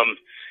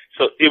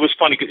so it was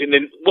funny, and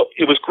then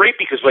it was great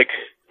because like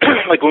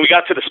like when we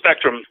got to the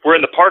Spectrum, we're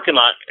in the parking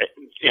lot,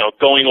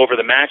 going over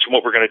the match and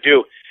what we're going to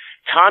do.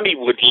 Tommy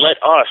would let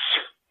us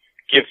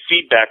give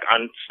feedback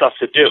on stuff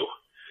to do.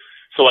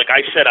 So like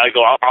I said,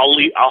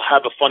 I'll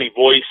have a funny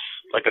voice,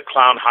 like a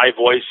clown high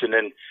voice, and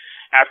then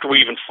after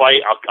we even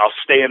fight, I'll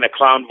stay in the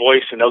clown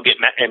voice, and they'll get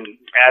and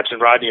Abs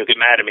and Rodney will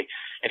get mad at me,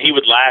 and he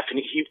would laugh,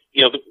 and we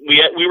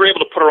were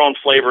able to put our own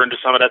flavor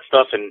into some of that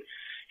stuff, and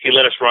he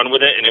let us run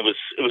with it, and it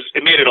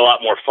made it a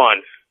lot more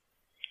fun.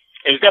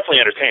 It was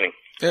definitely entertaining.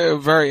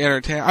 Very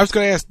entertaining. I was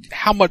going to ask,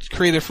 how much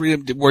creative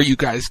freedom were you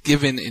guys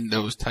given in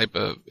those type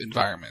of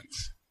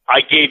environments?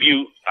 I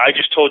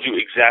just told you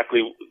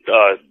exactly,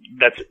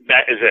 that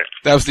is it.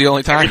 That was the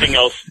only time? Everything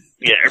else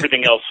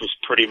was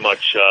pretty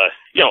much,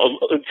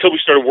 until we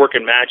started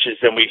working matches,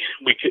 then we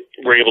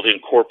were able to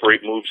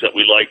incorporate moves that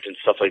we liked and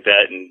stuff like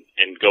that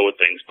and go with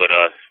things. But,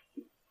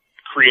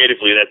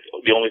 creatively, that's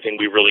the only thing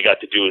we really got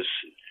to do is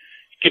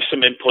give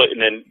some input, and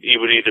then it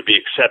would either be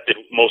accepted.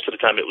 Most of the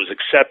time it was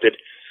accepted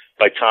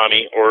by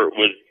Tommy, or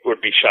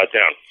would be shot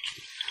down.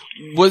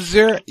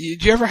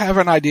 Did you ever have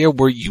an idea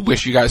where you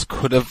wish you guys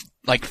could have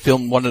like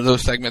filmed one of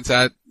those segments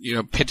at,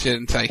 pitch it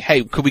and say,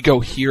 hey, could we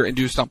go here and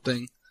do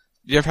something?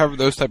 Do you ever have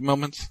those type of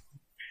moments?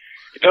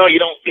 No,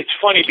 it's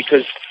funny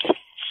because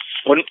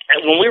when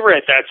we were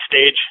at that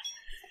stage,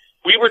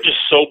 we were just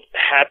so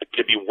happy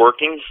to be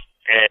working,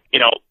 and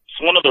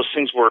it's one of those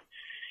things where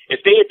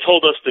if they had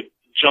told us to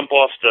jump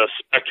off the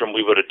Spectrum,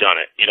 we would have done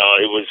it.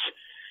 It was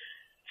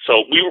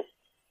so we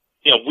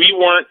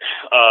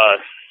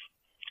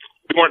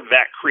weren't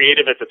that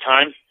creative at the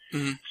time,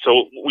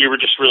 so we were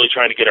just really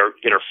trying to get our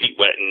feet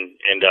wet,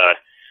 and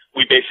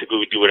we basically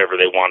would do whatever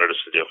they wanted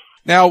us to do.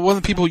 Now, one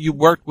of the people you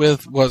worked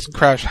with was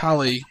Crash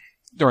Holly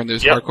during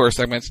those hardcore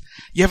segments.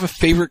 You have a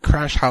favorite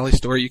Crash Holly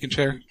story you can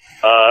share?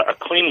 A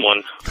clean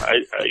one,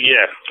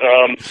 yeah.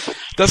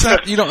 Doesn't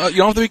have, you don't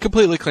have to be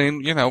completely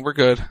clean. We're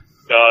good.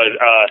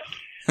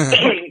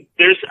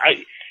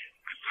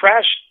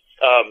 Crash.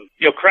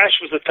 Crash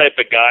was the type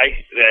of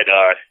guy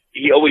that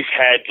he always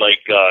had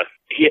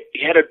he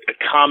had a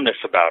calmness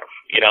about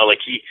him.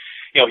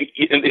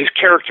 His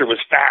character was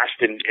fast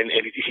and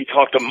he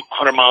talked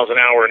 100 miles an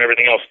hour and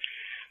everything else.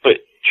 But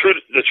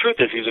the truth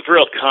is, he was a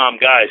real calm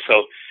guy.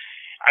 So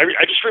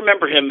I just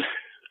remember him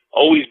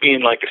always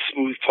being like a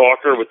smooth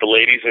talker with the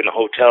ladies in a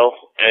hotel,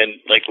 and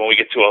like when we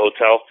get to a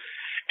hotel.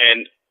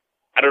 And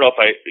I don't know if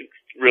I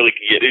really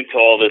can get into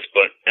all this,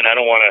 and I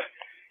don't want to.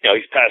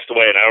 He's passed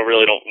away, and I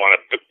really don't want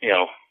to,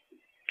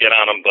 get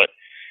on him. But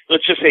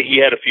let's just say he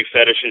had a few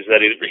fetishes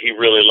that he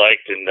really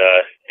liked, and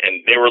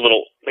they were a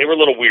little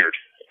weird,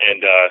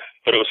 and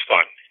but it was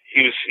fun.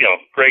 He was,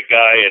 great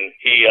guy, and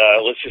he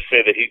let's just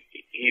say that he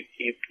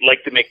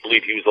liked to make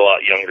believe he was a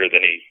lot younger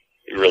than he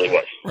really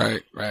was.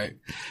 Right.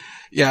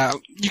 Yeah,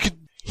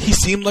 he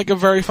seemed like a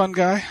very fun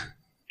guy.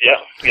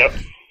 Yeah. Yep.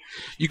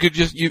 You could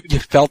just you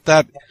felt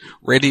that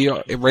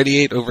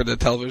radiate over the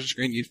television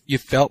screen. You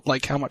felt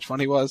like how much fun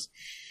he was.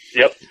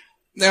 Yep.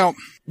 Now,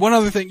 one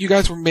other thing, you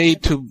guys were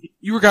made to.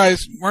 You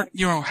guys weren't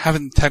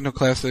having techno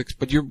classics,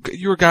 but you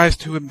were guys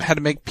who had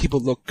to make people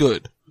look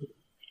good.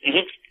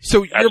 Mm-hmm.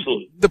 So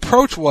the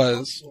approach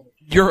was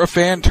you're a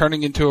fan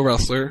turning into a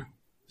wrestler.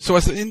 So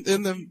as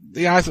in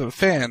the eyes of a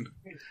fan,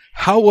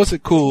 how was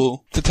it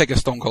cool to take a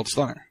Stone Cold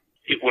Stunner?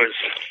 It was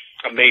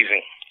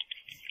amazing,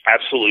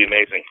 absolutely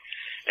amazing.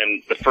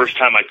 And the first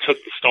time I took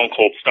the Stone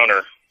Cold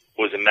Stunner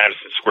was in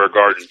Madison Square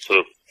Garden,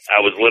 so I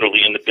was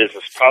literally in the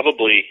business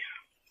probably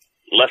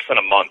less than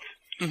a month.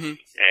 Mm-hmm.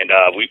 And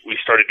we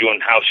started doing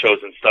house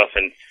shows and stuff,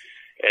 and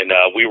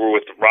we were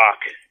with Rock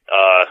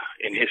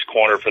in his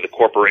corner for the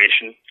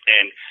corporation,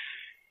 and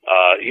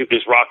it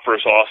was Rock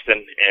versus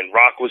Austin, and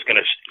Rock was going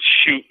to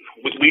shoot.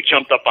 We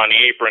jumped up on the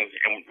apron,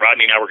 and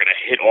Rodney and I were going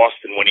to hit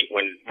Austin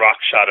when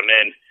Rock shot him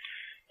in.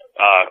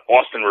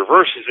 Austin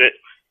reverses it.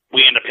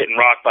 We end up hitting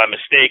Rock by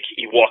mistake.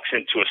 He walks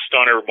into a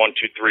stunner, 1,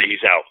 2, 3,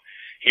 he's out.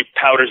 He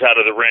powders out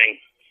of the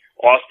ring.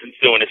 Austin's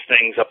doing his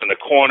things up in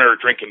the corner,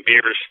 drinking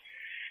beers.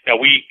 Now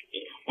we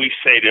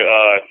say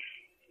to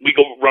we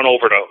go run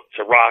over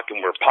to Rock,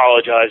 and we're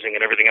apologizing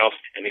and everything else.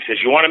 And he says,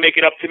 "You want to make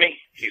it up to me?"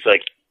 He's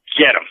like,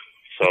 "Get him."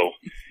 So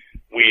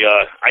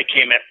I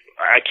came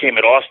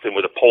at Austin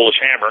with a Polish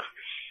hammer.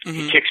 Mm-hmm.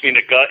 He kicks me in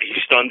the gut. He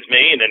stuns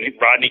me, and then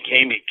Rodney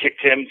came. He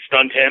kicked him,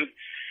 stunned him,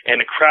 and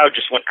the crowd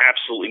just went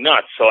absolutely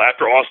nuts. So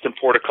after Austin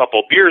poured a couple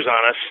of beers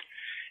on us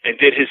and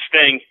did his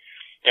thing,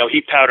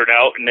 he powdered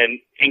out, and then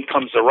in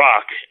comes The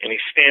Rock, and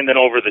he's standing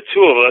over the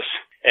two of us.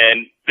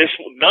 And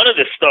none of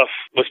this stuff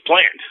was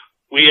planned.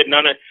 We had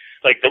none of,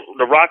 like,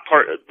 the Rock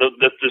part,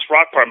 this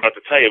Rock part I'm about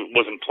to tell you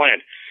wasn't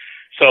planned.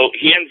 So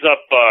he ends up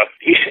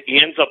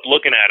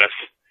looking at us,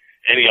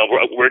 and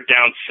we're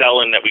down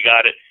selling that we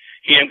got it.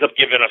 He ends up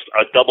giving us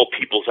a double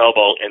people's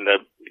elbow, and the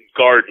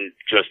garden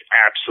just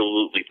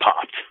absolutely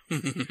popped.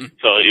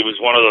 So it was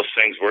one of those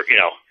things where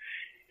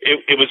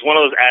it was one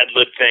of those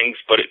ad-lib things,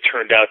 but it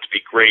turned out to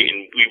be great,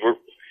 and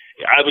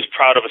I was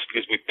proud of us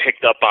because we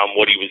picked up on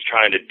what he was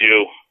trying to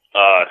do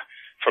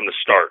from the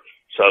start.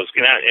 So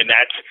and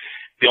that's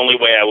the only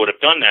way I would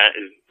have done that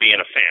is being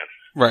a fan,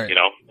 right?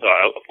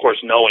 Of course,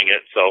 knowing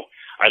it. So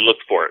I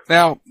looked for it.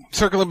 Now,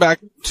 circling back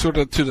sort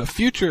of to the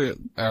future,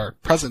 or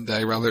present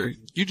day rather,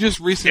 you just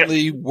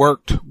recently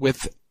worked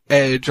with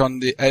Edge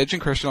and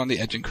Christian on the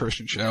Edge and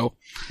Christian show.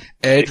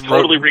 Edge it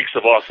totally reeks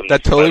of awesomeness.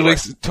 That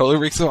totally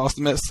reeks of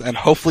awesomeness, and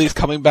hopefully he's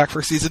coming back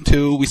for season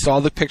 2. We saw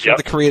the picture of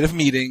the creative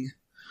meeting.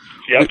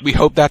 Yep. We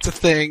hope that's a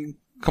thing.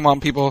 Come on,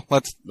 people,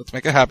 let's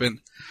make it happen.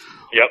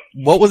 Yep.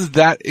 What was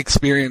that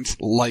experience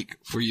like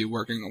for you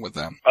working with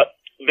them?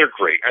 They're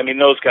great. I mean,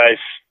 those guys.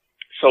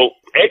 So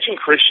Edge and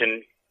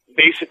Christian,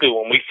 basically,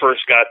 when we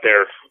first got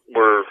there,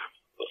 were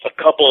a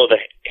couple of the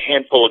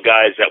handful of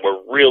guys that were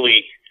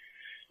really,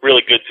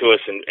 really good to us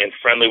and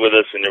friendly with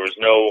us, and there was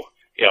no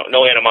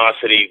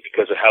animosity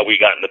because of how we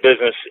got in the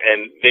business,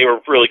 and they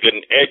were really good.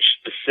 And Edge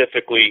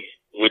specifically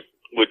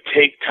would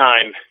take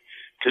time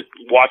to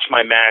watch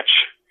my match,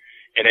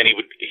 and then he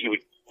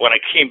would when I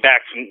came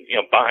back from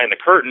behind the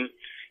curtain,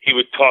 he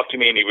would talk to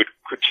me and he would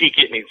critique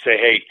it, and he'd say,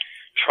 "Hey,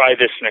 try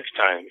this next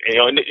time," and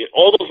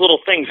all those little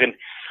things. And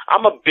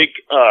I'm a big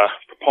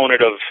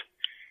proponent of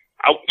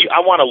I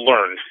want to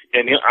learn,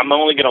 and I'm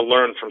only going to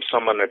learn from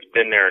someone that's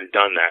been there and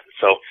done that.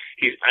 So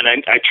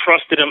I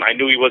trusted him. I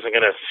knew he wasn't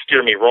going to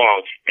steer me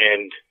wrong,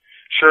 and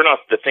sure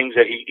enough, the things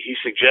that he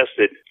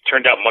suggested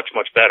turned out much,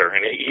 much better.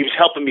 And he was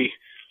helping me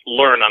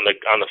learn on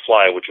the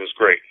fly, which was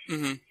great.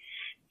 Mm-hmm.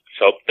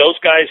 So those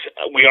guys,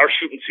 we are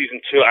shooting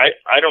season 2.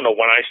 I don't know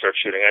when I start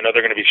shooting. I know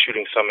they're going to be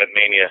shooting some at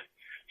Mania,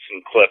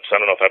 some clips. I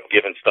don't know if I'm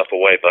giving stuff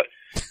away, but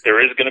there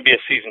is going to be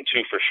a season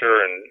 2 for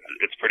sure, and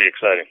it's pretty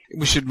exciting.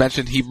 We should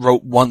mention he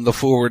wrote one of the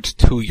forwards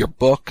to your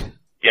book.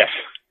 Yes,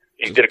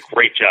 he did a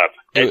great job.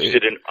 Edge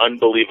did an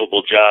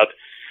unbelievable job.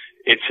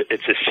 It's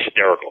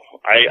hysterical.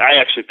 I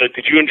actually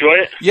did you enjoy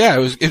it? Yeah, it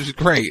was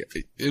great.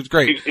 It was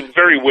great. He's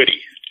very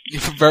witty.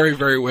 Very,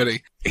 very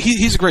witty.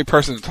 He's a great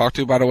person to talk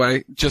to, by the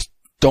way. Just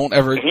don't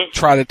ever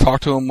try to talk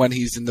to him when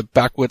he's in the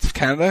backwoods of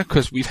Canada,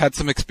 because we've had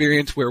some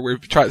experience where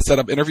we've tried to set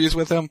up interviews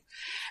with him,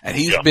 and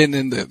he's been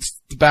in the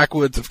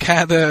backwoods of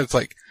Canada. It's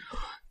like,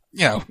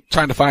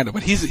 trying to find him.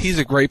 But he's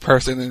a great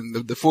person,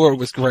 and the forward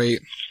was great,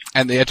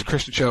 and the Edge of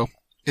Christian show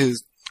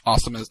is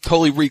awesome. It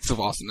totally reeks of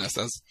awesomeness,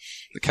 as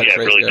the catchphrase goes.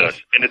 Yeah, it really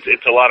does. And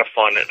it's a lot of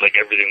fun, like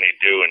everything they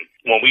do. And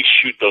when we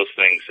shoot those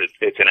things,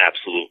 it's an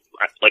absolute,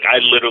 like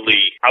I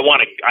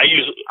want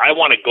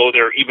to go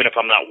there even if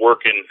I'm not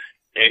working.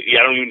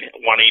 I don't even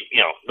want to eat,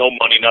 no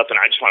money, nothing.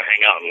 I just want to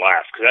hang out and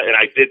laugh. And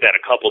I did that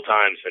a couple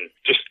times, and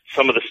just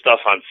some of the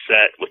stuff on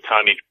set with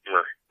Tommy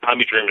Dreamer.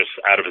 Tommy Dreamer's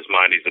out of his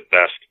mind. He's the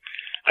best.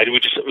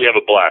 We have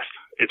a blast.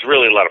 It's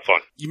really a lot of fun.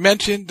 You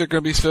mentioned they're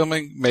going to be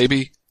filming,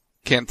 maybe,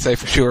 can't say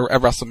for sure,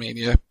 at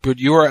WrestleMania, but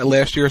you were at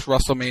last year's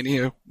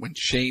WrestleMania when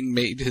Shane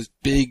made his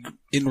big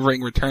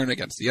in-ring return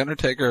against The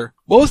Undertaker.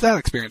 What was that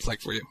experience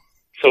like for you?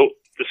 So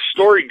the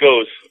story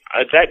goes,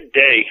 that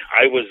day,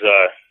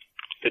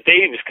 the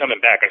day he was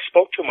coming back, I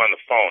spoke to him on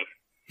the phone,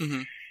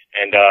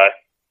 and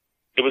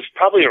it was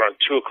probably around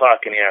 2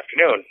 o'clock in the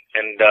afternoon,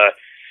 and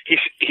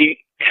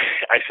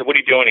I said, "What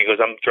are you doing?" He goes,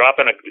 "I'm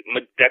dropping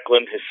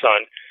Declan, his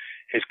son,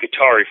 his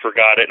guitar. He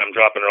forgot it, and I'm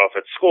dropping it off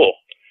at school."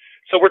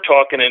 So we're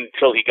talking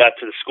until he got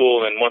to the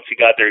school, and once he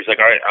got there, he's like,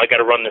 "All right, I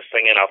got to run this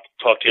thing in. I'll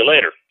talk to you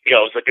later." It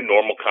was like a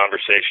normal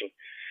conversation.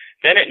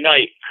 Then at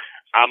night,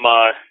 I'm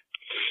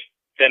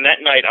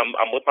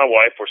with my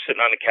wife. We're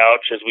sitting on the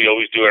couch, as we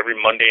always do every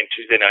Monday and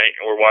Tuesday night,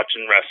 and we're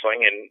watching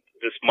wrestling. And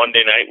this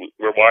Monday night,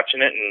 we're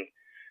watching it, and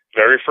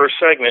very first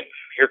segment,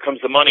 here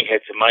comes the money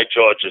hits, and my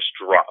jaw just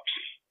drops.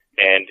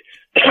 And,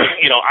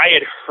 I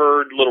had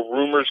heard little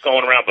rumors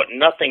going around, but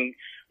nothing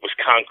was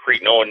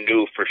concrete. No one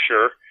knew for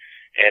sure.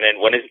 And then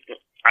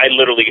I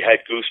literally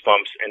had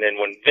goosebumps. And then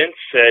when Vince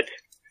said,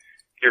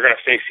 "You're going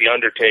to face The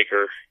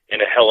Undertaker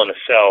in a Hell in a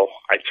Cell,"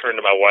 I turned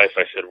to my wife.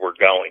 I said, "We're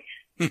going."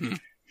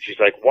 She's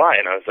like, "Why?"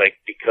 And I was like,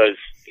 "Because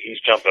he's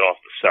jumping off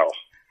the cell.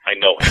 I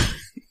know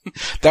him."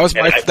 That was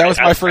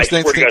my first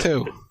instinct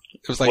too.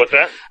 It was like, what's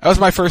that? That was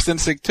my first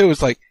instinct too.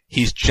 It's like,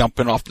 he's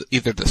jumping off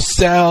either the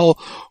cell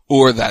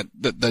or the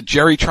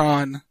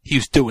Jerrytron. He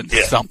was doing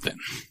something.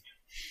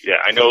 Yeah,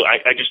 I know.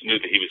 I just knew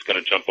that he was going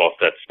to jump off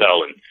that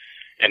cell,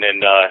 and then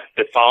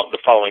the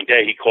following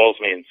day he calls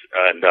me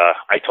and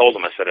I told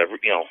him, I said, I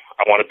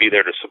want to be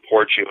there to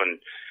support you, and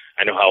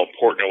I know how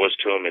important it was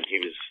to him, and he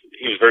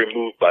was very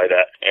moved by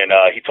that. And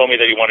he told me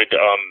that he wanted to,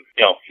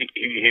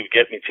 he would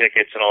get me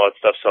tickets and all that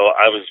stuff. So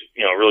I was,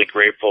 really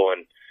grateful,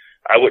 and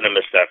I wouldn't have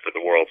missed that for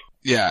the world.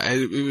 Yeah,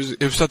 it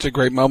was such a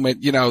great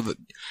moment. You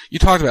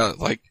talked about it,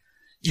 like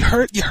you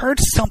heard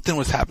something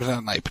was happening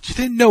that night, but you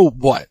didn't know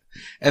what.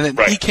 And then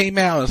he came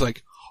out and was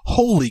like,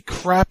 "Holy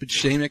crap, it's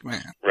Shane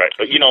McMahon." Right,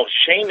 but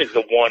Shane is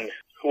the one.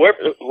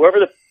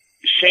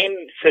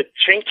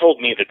 Shane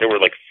told me that there were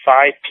like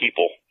 5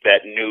 people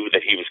that knew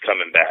that he was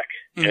coming back,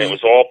 and it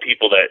was all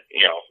people that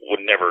would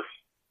never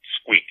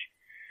squeak.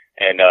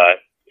 And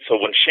so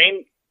when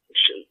Shane,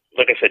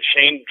 like I said,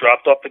 Shane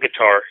dropped off the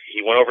guitar.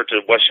 He went over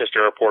to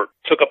Westchester Airport,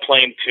 took a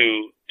plane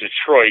to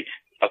Detroit.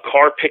 A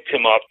car picked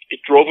him up. It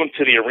drove him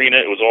to the arena.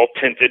 It was all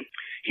tinted.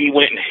 He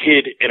went and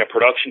hid in a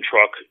production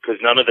truck because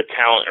none of the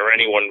talent or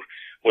anyone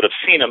would have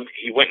seen him.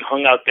 He went and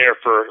hung out there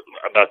for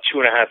about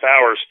 2.5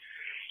 hours.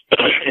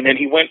 And then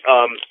he went,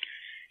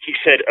 he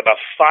said about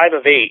 5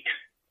 of 8,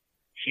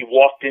 he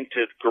walked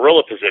into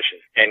gorilla position.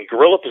 And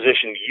gorilla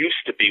position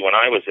used to be, when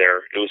I was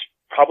there, it was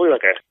probably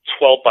like a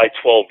 12 by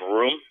 12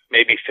 room,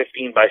 maybe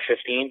 15 by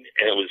 15.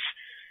 And it was,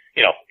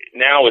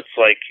 now it's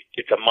like,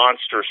 it's a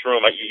monstrous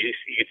room. You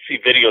can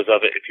see videos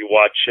of it if you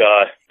watch,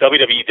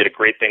 WWE did a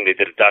great thing. They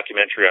did a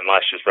documentary on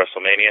last year's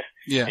WrestleMania.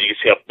 Yeah. And you can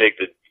see how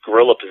big the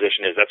gorilla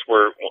position is. That's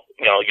where,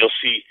 you'll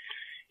see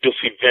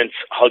Vince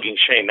hugging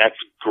Shane. That's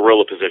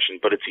gorilla position,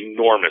 but it's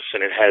enormous,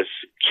 and it has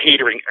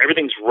catering.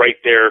 Everything's right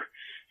there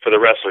for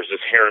the wrestlers.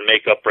 There's hair and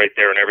makeup right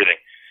there and everything.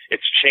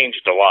 It's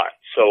changed a lot.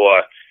 So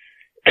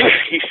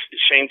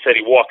Shane said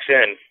he walks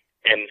in,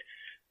 and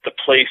the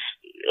place,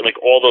 like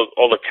all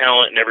the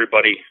talent and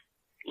everybody,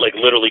 like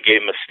literally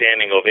gave him a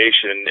standing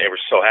ovation, and they were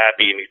so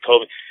happy. And he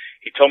told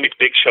me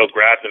Big Show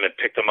grabbed him and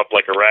picked him up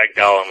like a rag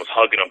doll and was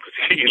hugging him because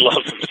he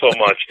loves him so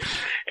much.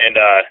 And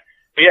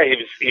but yeah,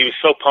 he was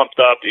so pumped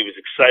up. He was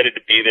excited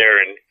to be there,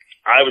 and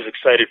I was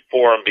excited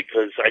for him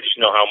because I just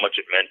know how much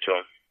it meant to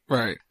him.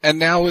 Right. And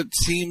now it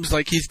seems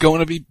like he's going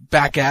to be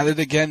back at it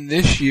again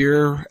this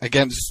year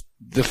against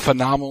the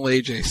phenomenal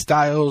AJ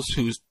Styles,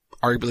 who's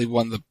arguably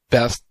one of the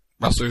best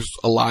wrestlers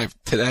alive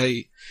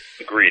today.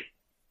 Agreed.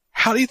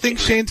 How do you think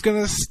Shane's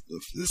going to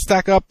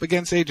stack up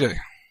against AJ?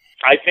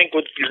 I think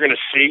what you're going to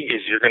see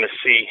is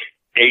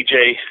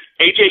AJ,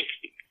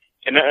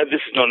 and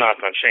this is no knock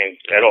on Shane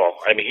at all.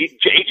 I mean,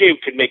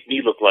 AJ could make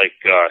me look like,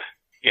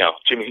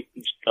 Jimmy,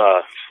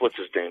 what's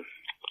his name?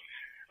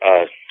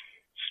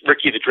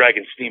 Ricky the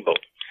Dragon Steamboat.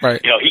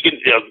 Right.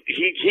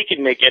 He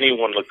can make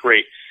anyone look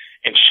great.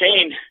 And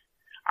Shane,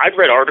 I've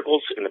read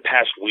articles in the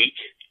past week.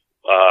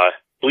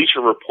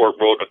 Bleacher Report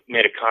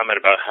made a comment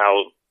about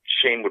how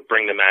Shane would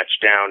bring the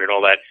match down and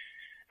all that.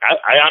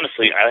 I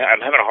honestly,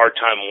 I'm having a hard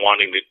time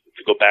wanting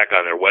to go back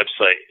on their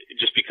website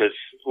just because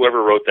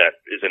whoever wrote that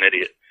is an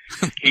idiot.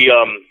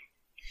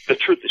 The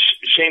truth is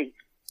Shane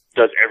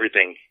does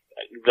everything.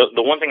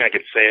 The one thing I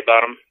could say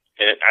about him,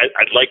 and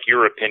I'd like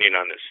your opinion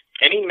on this.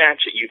 Any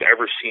match that you've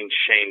ever seen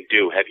Shane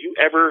do, have you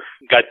ever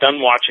got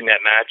done watching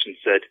that match and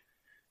said,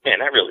 "Man,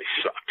 that really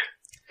sucked.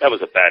 That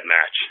was a bad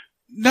match"?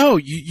 No,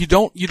 you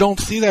don't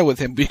see that with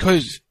him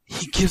because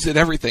he gives it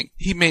everything.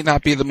 He may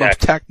not be the most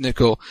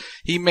technical.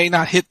 He may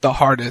not hit the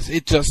hardest.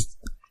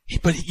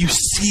 But you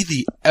see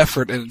the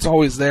effort and it's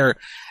always there.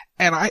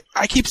 And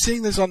I keep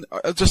seeing this on,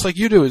 just like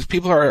you do, is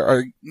people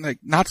are like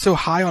not so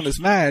high on this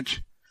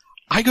match.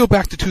 I go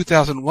back to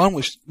 2001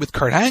 with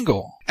Kurt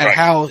Angle and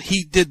how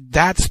he did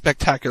that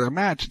spectacular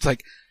match. It's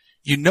like,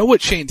 you know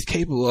what Shane's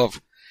capable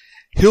of.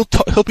 He'll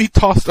be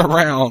tossed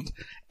around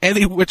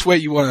any which way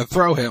you want to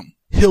throw him.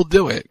 He'll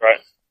do it. Right.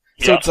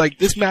 So it's like,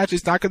 this match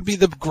is not going to be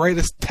the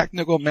greatest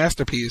technical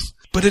masterpiece,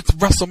 but it's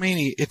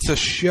WrestleMania. It's a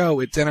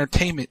show. It's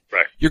entertainment.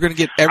 Right. You're going to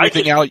get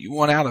everything out you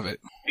want out of it.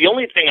 The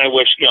only thing I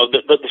wish,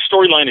 the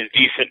storyline is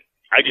decent.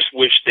 I just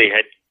wish they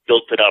had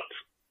built it up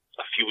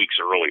a few weeks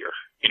earlier.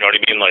 You know what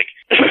I mean? Like,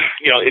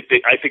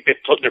 I think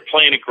they're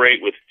playing it great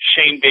with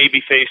Shane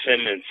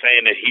babyfacing and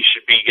saying that he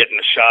should be getting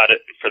a shot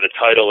for the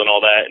title and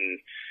all that,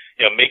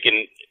 and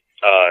making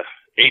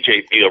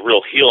AJ be a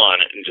real heel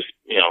on it, and just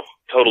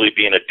totally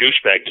being a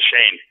douchebag to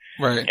Shane,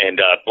 right? And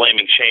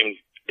blaming Shane.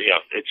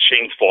 It's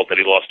Shane's fault that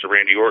he lost to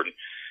Randy Orton.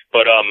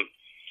 But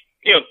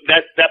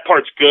that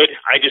part's good.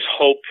 I just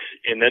hope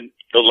in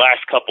the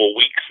last couple of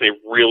weeks they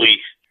really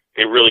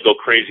go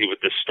crazy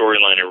with this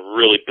storyline and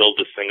really build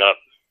this thing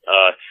up.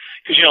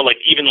 Because like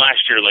even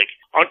last year, like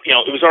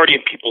it was already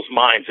in people's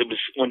minds. It was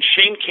when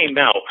Shane came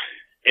out,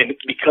 and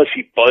because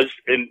he buzzed.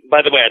 And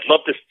by the way, I'd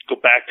love to go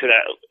back to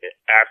that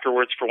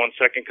afterwards for 1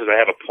 second because I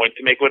have a point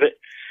to make with it.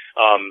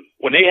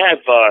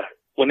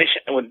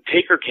 When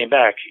Taker came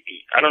back,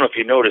 I don't know if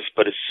you noticed,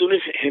 but as soon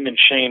as him and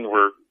Shane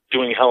were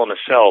doing Hell in a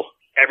Cell,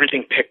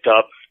 everything picked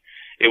up.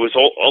 it was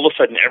all of a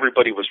sudden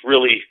everybody was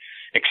really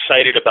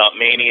excited about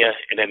Mania,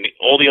 and then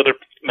all the other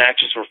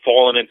matches were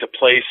falling into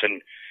place.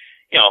 And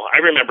I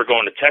remember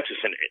going to Texas,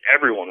 and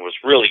everyone was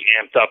really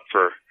amped up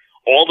for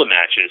all the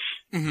matches,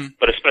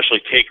 but especially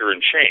Taker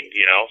and Shane.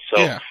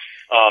 So. Yeah.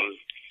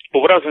 But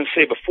what I was going to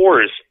say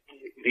before is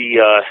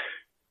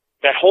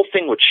that whole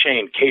thing with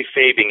Shane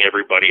kayfabing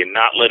everybody and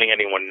not letting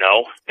anyone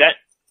know,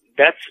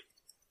 that's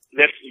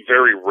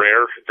very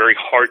rare, very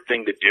hard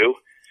thing to do,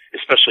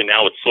 especially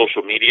now with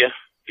social media,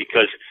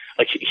 because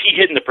like he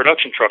hid in the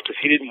production truck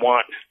because he didn't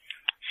want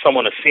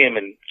someone to see him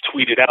and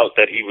tweet it out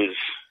that he was,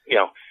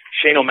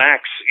 Shane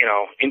O'Mac,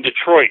 in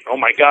Detroit. Oh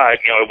my God,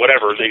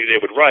 whatever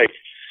they would write.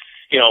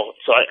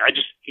 So I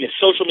just,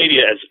 social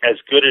media, as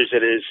good as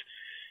it is,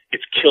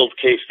 it's killed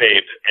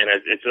kayfabe, and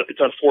it's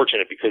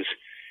unfortunate because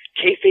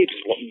kayfabe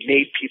is what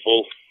made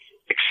people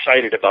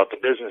excited about the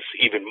business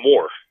even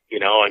more.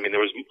 I mean, there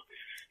was,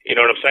 you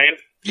know what I'm saying?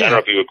 Yeah. I don't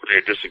know if you agree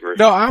or disagree.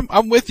 No,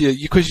 I'm with you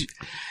because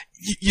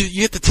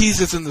you get the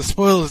teases and the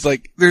spoilers.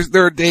 Like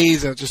there are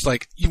days that just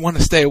like you want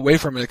to stay away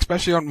from it,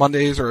 especially on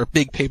Mondays or a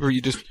big paper.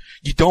 You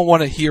don't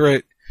want to hear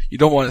it, you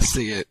don't want to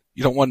see it,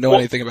 you don't want to know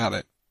anything about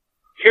it.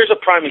 Here's a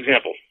prime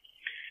example,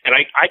 and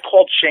I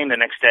called Shane the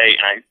next day,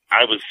 and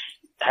I was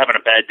having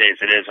a bad day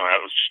as it is, and I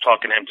was just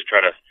talking to him to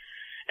try to,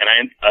 and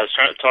I was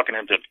talking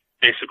to him to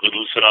basically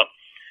loosen up,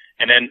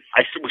 and then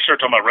we started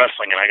talking about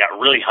wrestling, and I got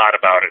really hot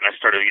about it, and I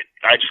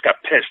just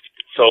got pissed.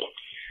 So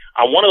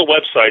on one of the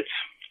websites,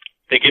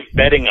 they give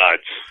betting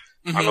odds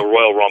on the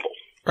Royal Rumble,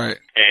 right?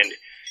 And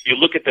you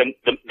look at the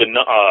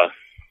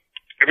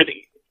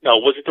everything.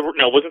 No, wasn't the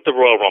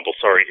Royal Rumble?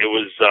 Sorry, it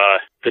was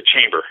the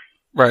Chamber,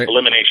 right?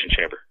 Elimination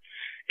Chamber,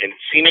 and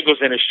Cena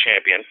goes in as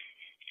champion,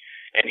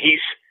 and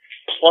he's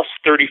plus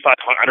 3,500.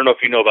 I don't know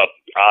if you know about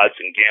odds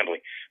and gambling,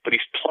 but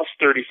he's plus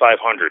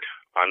 3,500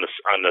 on the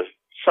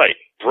site.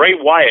 Bray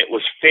Wyatt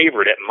was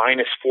favored at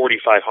minus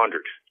 4,500.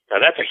 Now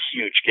that's a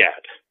huge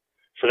gap.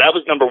 So that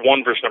was number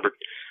one versus number.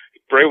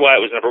 Bray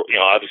Wyatt was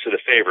obviously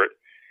the favorite,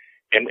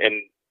 and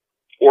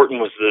Orton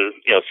was the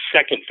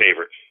second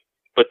favorite.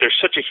 But there's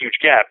such a huge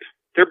gap.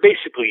 They're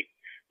basically,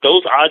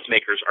 those odds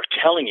makers are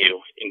telling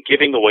you and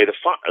giving away the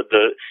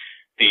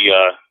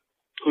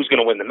who's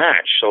going to win the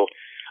match. So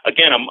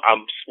again,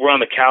 we're on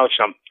the couch,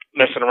 I'm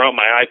messing around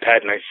with my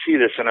iPad, and I see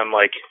this, and I'm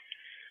like,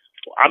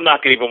 I'm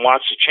not going to even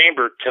watch the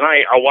Chamber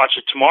tonight. I'll watch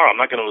it tomorrow. I'm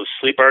not going to lose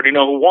sleep. I already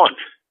know who won.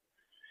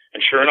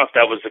 And sure enough,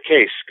 that was the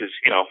case, because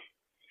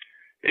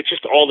it's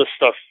just all this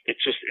stuff.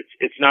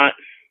 It's not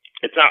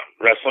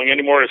wrestling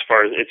anymore. As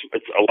far as it's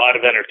a lot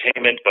of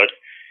entertainment, but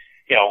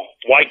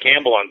why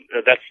gamble on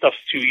that stuff's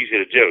too easy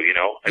to do.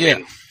 I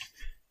mean,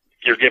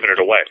 you're giving it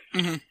away.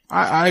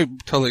 I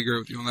totally agree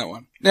with you on that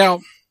one.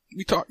 Now,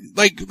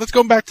 let's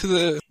go back to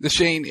the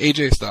Shane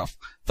AJ stuff.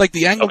 Like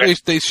the angle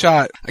they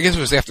shot, I guess it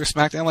was after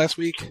SmackDown last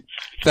week,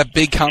 that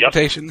big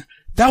confrontation. Yep.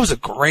 That was a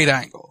great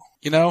angle,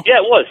 Yeah,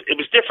 it was. It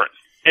was different.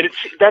 And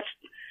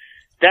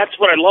that's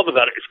what I love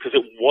about it, is because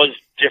it was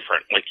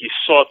different. Like you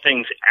saw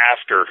things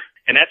after,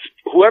 and that's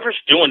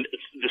whoever's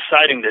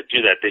deciding to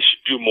do that, they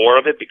should do more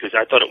of it, because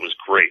I thought it was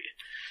great.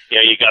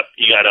 You got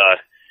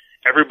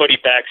everybody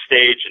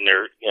backstage, and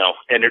they're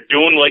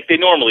doing like they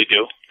normally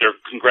do. They're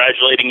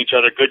congratulating each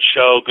other. Good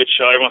show.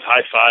 Everyone's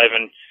high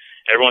fiving.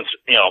 Everyone's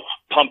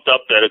pumped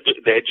up that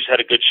they just had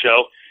a good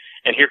show.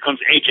 And here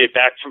comes AJ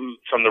back from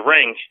the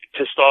ring,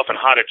 pissed off and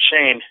hot at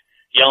Shane,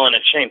 yelling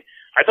at Shane.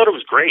 I thought it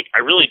was great. I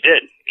really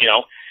did.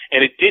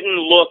 And it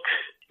didn't look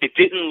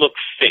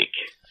fake.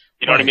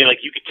 You know what I mean?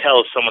 Like you could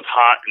tell if someone's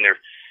hot and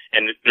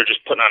they're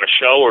just putting on a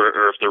show,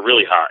 or if they're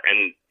really hot.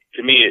 And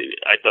to me,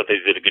 I thought they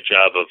did a good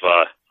job of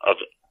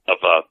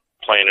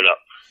playing it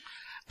up.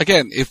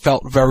 Again, it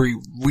felt very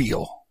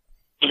real.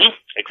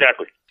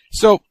 Exactly.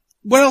 So,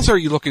 what else are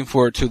you looking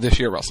forward to this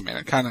year,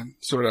 WrestleMania? Kind of,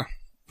 sort of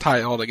tie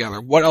it all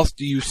together. What else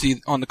do you see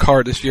on the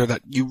card this year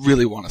that you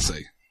really want to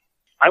see?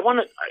 I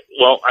was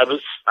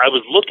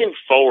looking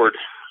forward.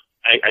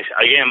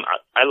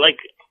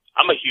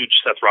 I'm a huge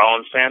Seth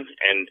Rollins fan,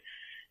 and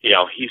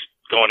he's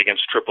going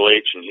against Triple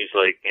H, and he's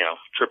like,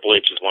 Triple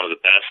H is one of the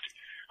best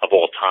of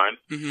all time,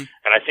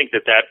 and I think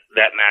that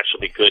match will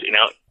be good.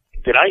 Now,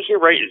 did I hear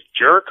right? Is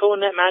Jericho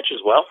in that match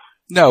as well?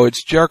 No,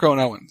 it's Jericho and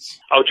Owens.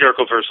 Oh,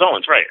 Jericho versus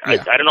Owens, right?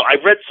 Yeah. I don't know. I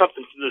read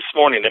something this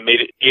morning that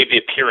gave the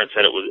appearance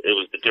that it was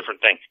the different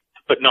thing.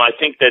 But no, I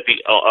think that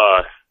the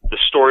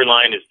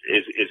storyline is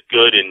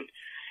good, and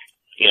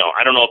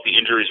I don't know if the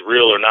injury is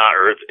real or not,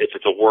 or if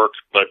it's a work,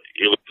 but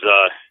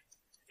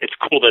it's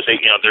cool that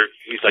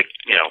he's like,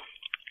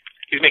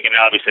 he's making it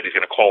obvious that he's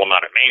going to call him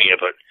out at Mania,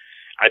 but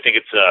I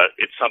think it's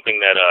something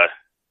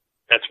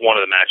that's one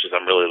of the matches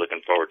I'm really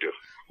looking forward to.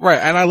 Right,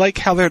 and I like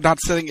how they're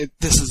not saying it,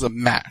 this is a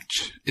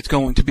match. It's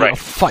going to be a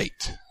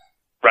fight.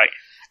 Right.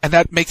 And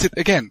that makes it,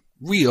 again,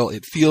 real.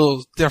 It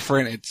feels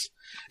different.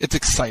 It's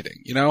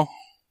exciting, Yeah,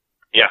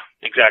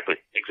 exactly.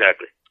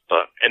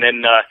 But, and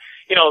then,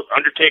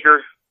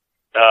 Undertaker,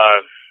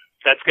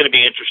 that's going to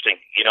be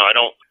interesting. I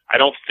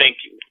don't think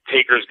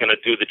Taker's going to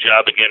do the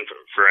job again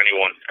for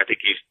anyone. I think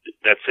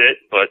that's it.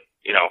 But,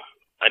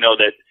 I know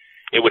that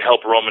it would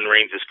help Roman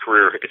Reigns'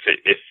 career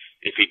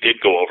if he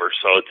did go over.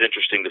 So it's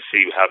interesting to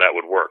see how that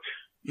would work.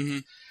 Mm-hmm.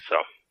 So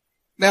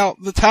now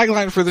the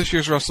tagline for this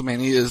year's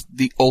WrestleMania is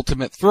the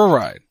ultimate thrill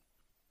ride.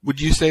 Would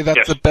you say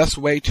that's the best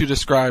way to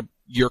describe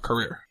your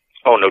career?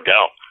 Oh, no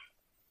doubt.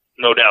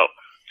 No doubt.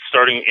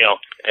 Starting,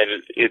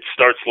 and it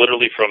starts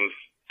literally from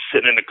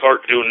sitting in the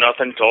cart doing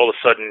nothing to all of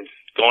a sudden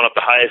going up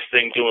the highest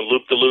thing, doing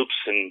loop-de-loops,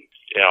 and,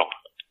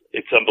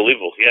 it's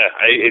unbelievable. Yeah,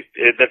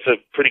 that's a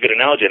pretty good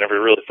analogy. I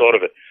never really thought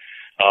of it.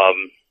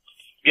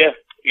 It's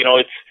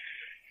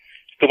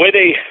the way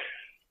they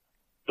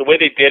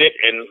did it,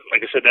 and like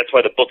I said, that's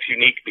why the book's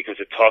unique, because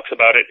it talks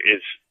about it,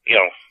 is,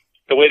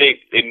 the way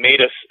they made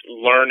us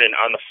learn and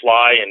on the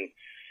fly, and,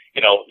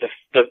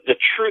 the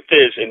truth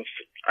is, and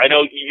I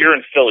know you're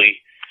in Philly,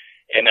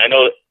 and I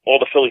know all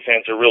the Philly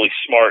fans are really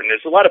smart, and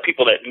there's a lot of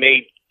people that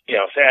may,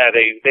 say,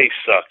 they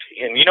sucked.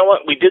 And you know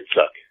what? We did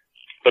suck.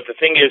 But the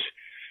thing is,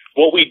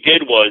 what we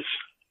did was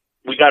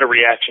we got a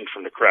reaction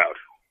from the crowd.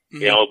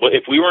 Mm-hmm.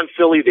 If we were in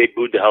Philly, they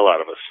booed the hell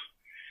out of us.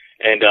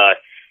 And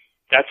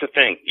that's the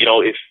thing.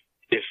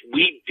 If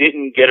we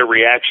didn't get a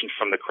reaction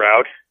from the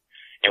crowd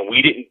and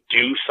we didn't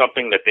do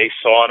something that they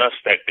saw in us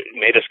that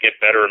made us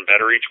get better and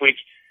better each week,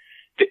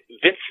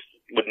 Vince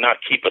would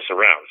not keep us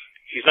around.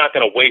 He's not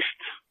going to waste,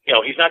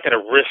 he's not going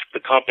to risk the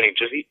company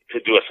just to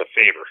do us a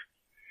favor.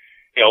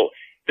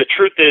 The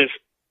truth is,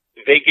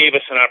 they gave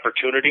us an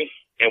opportunity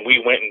and we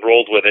went and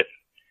rolled with it,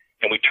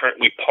 and we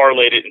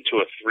parlayed it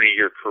into a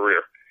 3-year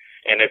career.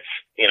 And it's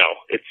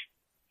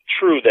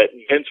true that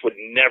Vince would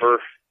never,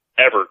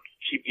 ever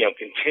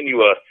continue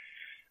a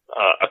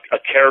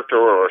character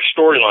or a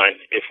storyline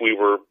if we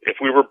were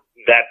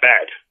that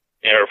bad,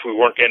 or if we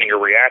weren't getting a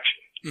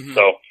reaction. Mm-hmm.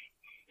 So,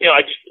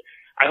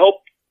 I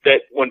hope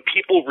that when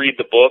people read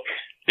the book,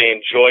 they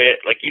enjoy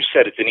it. Like you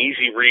said, it's an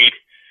easy read.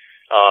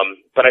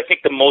 But I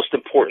think the most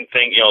important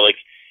thing,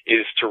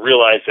 is to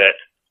realize that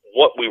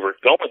what we were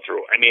going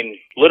through. I mean,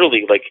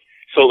 literally,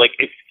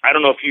 if I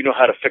don't know if you know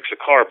how to fix a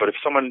car, but if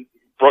someone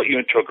brought you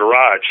into a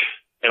garage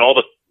and all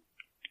the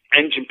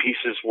engine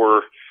pieces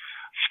were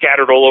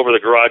scattered all over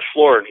the garage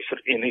floor, and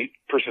the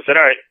person said,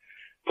 "All right,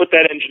 put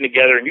that engine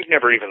together," and you've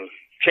never even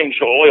changed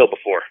the oil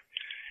before,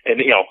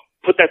 and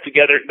put that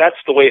together.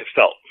 That's the way it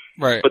felt.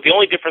 Right. But the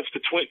only difference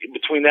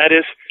between that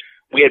is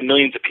we had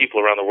millions of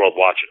people around the world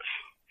watching us.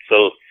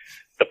 So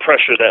the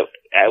pressure that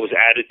was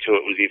added to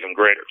it was even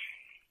greater.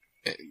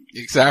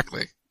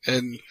 Exactly.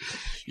 And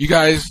you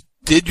guys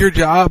did your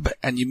job,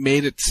 and you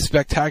made it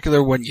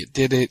spectacular when you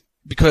did it,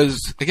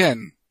 because,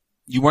 again,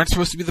 you weren't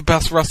supposed to be the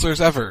best wrestlers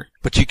ever,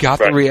 but you got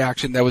the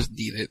reaction that was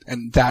needed,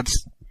 and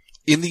that's,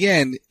 in the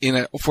end,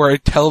 for a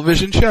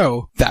television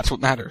show, that's what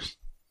matters.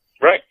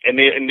 Right. And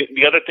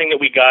the other thing that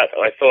we got,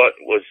 I thought,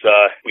 was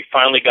we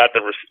finally got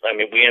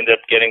we ended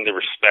up getting the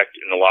respect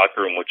in the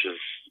locker room, which is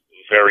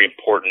very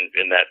important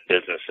in that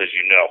business, as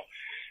you know.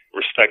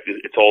 Respect,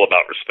 it's all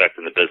about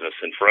respect in the business.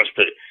 And for us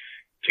to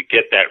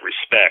get that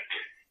respect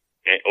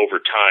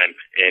over time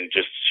and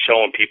just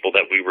showing people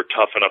that we were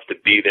tough enough to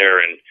be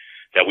there and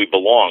that we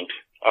belonged,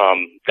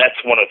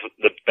 that's one of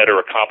the better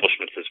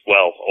accomplishments as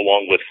well,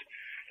 along with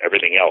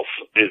everything else,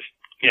 is,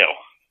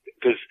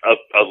 because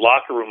a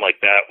locker room like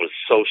that was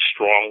so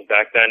strong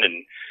back then,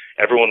 and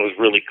everyone was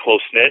really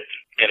close-knit,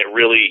 and it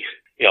really,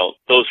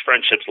 those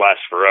friendships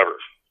last forever.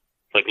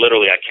 Like,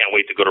 literally, I can't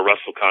wait to go to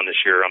WrestleCon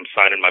this year. I'm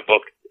signing my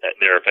book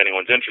there if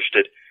anyone's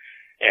interested.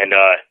 And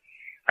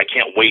I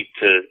can't wait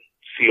to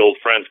see old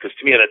friends, because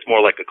to me that's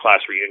more like a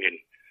class reunion.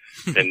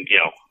 And,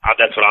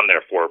 that's what I'm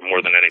there for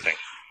more than anything.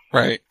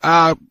 Right.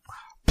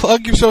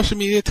 Plug your social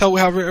media. Tell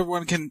how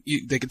everyone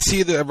they can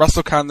see the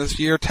WrestleCon this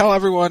year. Tell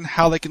everyone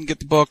how they can get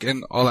the book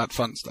and all that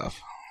fun stuff.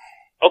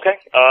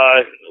 Okay.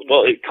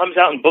 Well, it comes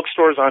out in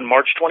bookstores on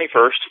March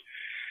 21st,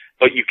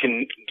 but you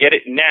can get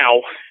it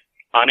now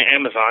on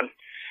Amazon.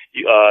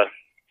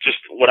 Just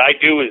what I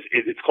do is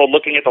it's called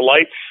Looking at the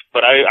Lights,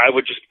 but I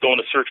would just go in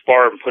the search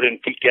bar and put in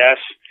Pete Gas,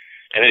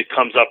 and it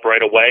comes up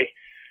right away.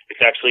 It's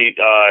actually,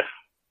 I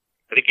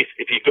think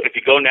if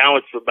you go now,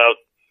 it's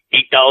about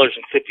 $8.50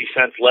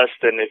 less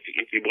than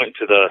if you went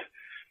to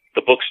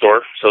the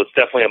bookstore. So it's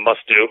definitely a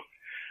must do.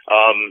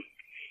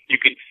 You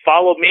can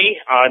follow me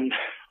on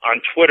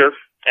Twitter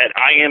at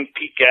I am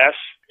Pete Gas,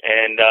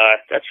 and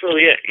that's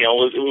really it.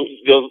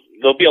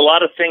 There'll be a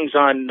lot of things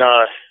on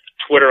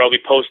Twitter. I'll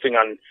be posting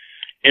on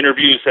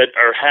interviews that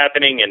are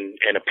happening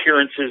and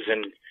appearances,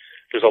 and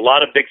there's a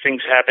lot of big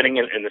things happening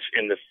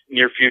in the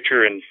near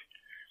future, and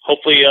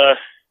hopefully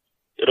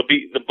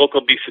the book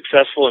will be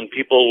successful and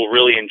people will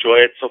really enjoy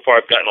it. So far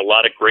I've gotten a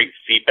lot of great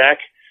feedback,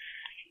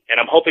 and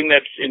I'm hoping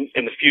that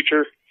in the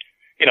future,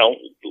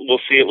 we'll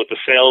see it with the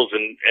sales,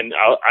 and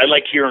I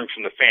like hearing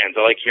from the fans.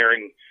 I like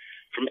hearing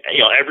from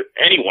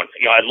anyone.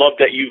 I love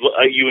that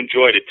you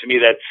enjoyed it. To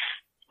me, that's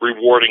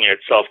rewarding in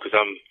itself, because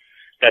I'm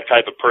that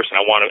type of person.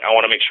 I want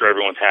to make sure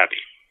everyone's happy.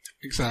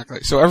 Exactly.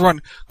 So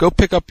everyone, go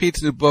pick up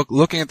Pete's new book,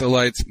 Looking at the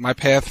Lights, My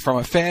Path from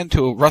a Fan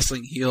to a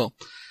Wrestling Heel.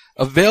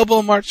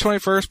 Available March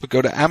 21st, but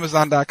go to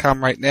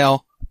Amazon.com right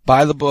now,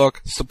 buy the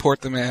book, support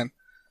the man.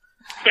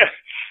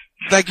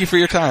 Thank you for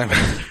your time.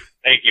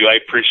 Thank you. I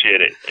appreciate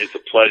it. It's a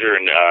pleasure,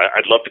 and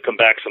I'd love to come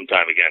back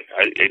sometime again.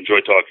 I enjoy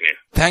talking to you.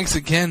 Thanks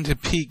again to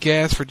Pete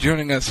Gass for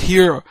joining us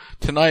here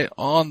tonight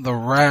on The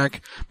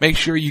Rack. Make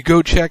sure you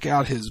go check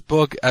out his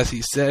book. As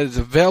he said, it's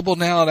available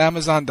now at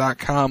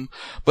Amazon.com,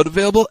 but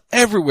available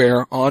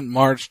everywhere on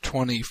March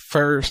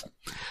 21st.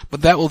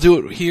 But that will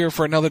do it here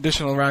for another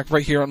edition of The Rack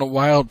right here on the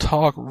Wild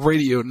Talk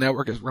Radio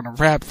Network, as we're going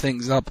to wrap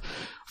things up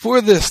for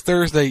this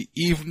Thursday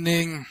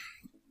evening.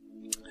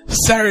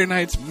 Saturday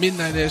nights,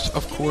 midnight-ish,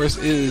 of course,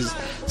 is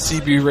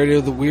CB Radio,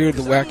 the weird,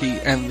 the wacky,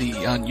 and the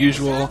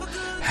unusual.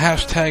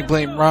 Hashtag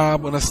blame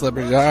Rob when a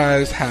celebrity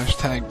dies.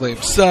 Hashtag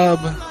blame sub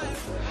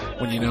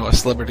when you know a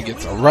celebrity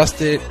gets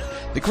arrested.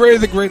 The great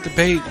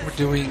debate. We're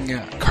doing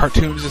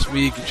cartoons this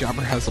week.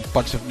 Jobber has a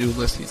bunch of new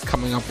lists he's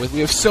coming up with.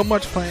 We have so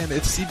much planned.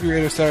 It's CB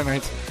Radio Saturday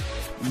nights,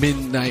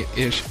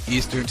 midnight-ish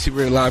Eastern. CB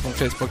Radio Live on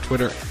Facebook,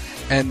 Twitter,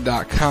 and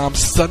 .com.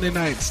 Sunday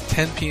nights,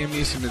 10 p.m.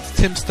 Eastern. It's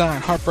Tim Stein,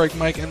 Heartbreak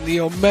Mike, and the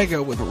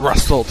Omega with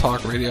Wrestle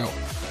Talk Radio.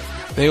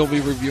 They will be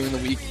reviewing the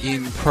week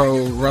in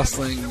pro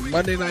wrestling.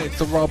 Monday night, it's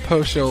the Raw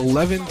Post Show,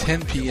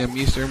 10 p.m.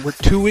 Eastern. We're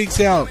 2 weeks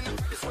out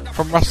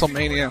from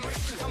WrestleMania,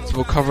 so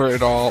we'll cover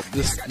it all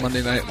this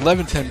Monday night,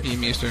 10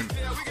 p.m. Eastern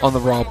on the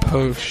Raw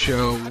Post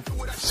Show.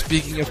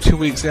 Speaking of 2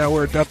 weeks out,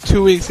 we're about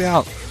 2 weeks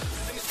out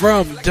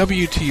from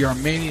WTR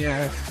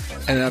Mania,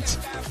 and that's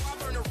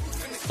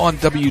on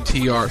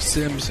WTR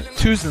Sims,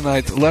 Tuesday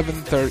nights,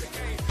 11:30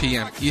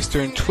 p.m.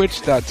 Eastern.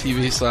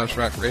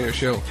 Twitch.tv/Rack Radio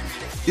Show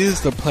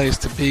is the place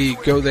to be.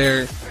 Go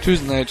there,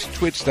 Tuesday nights,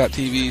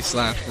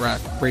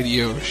 Twitch.tv/Rack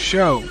Radio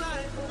Show.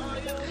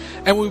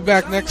 And we'll be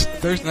back next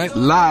Thursday night,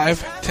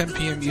 live, 10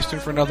 p.m.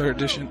 Eastern, for another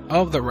edition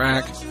of The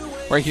Rack,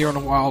 right here on the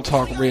Wild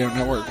Talk Radio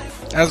Network.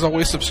 As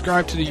always,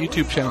 subscribe to the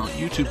YouTube channel,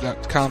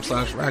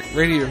 youtube.com/Rack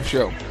Radio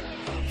Show.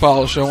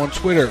 Follow the show on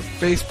Twitter,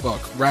 Facebook,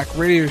 Rack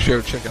Radio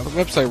Show. Check out the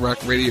website,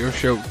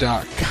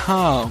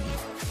 rackradioshow.com.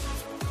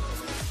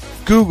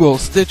 Google,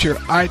 Stitcher,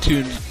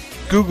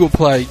 iTunes, Google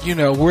Play. You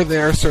know, we're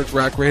there. Search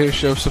Rack Radio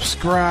Show.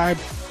 Subscribe.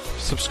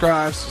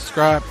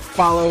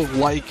 Follow,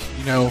 like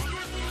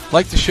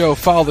the show,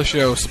 follow the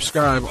show,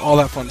 subscribe, all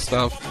that fun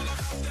stuff.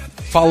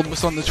 Follow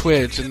us on the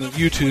Twitch and the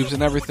YouTubes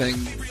and everything.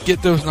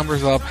 Get those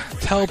numbers up.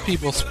 Tell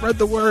people, spread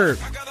the word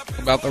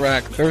about The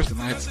Rack Thursday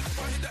nights,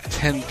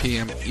 10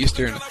 p.m.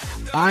 Eastern.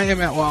 I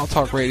am at Wild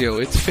Talk Radio.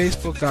 It's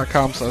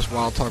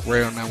facebook.com/Wild Talk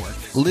Radio Network.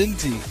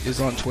 Lindsay is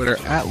on Twitter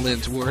at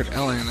Lindsey Ward,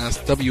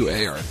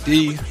 LANSWARD.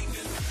 You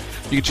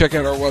can check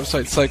out our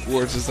website,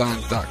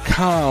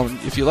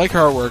 psychwardsdesign.com. If you like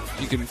our work,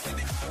 you can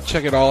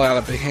check it all out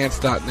at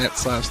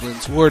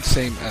behance.net/Lindsey Ward,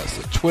 same as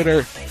the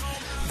Twitter.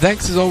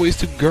 Thanks as always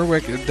to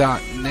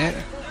Gerwick.net.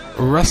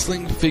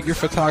 Wrestling figure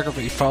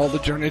photography. Follow the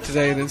journey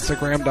today at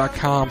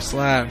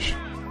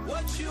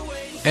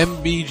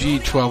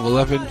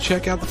Instagram.com/MBG1211.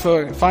 Check out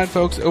the fine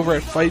folks over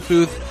at Fight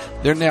Booth.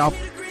 They're now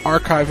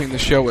archiving the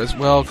show as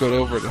well. Go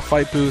over to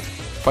Fight Booth,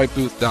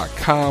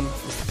 fightbooth.com.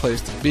 It's the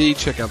place to be.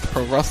 Check out the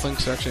pro wrestling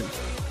section.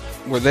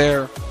 We're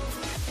there.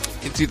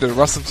 It's either the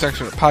wrestling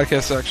section or the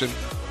podcast section.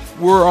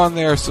 We're on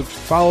there, so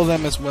follow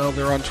them as well.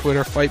 They're on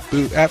Twitter, Fight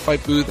Booth, at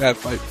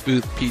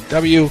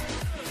FightBoothPW.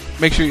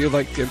 Make sure you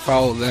like and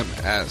follow them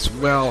as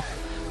well.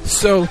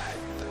 So,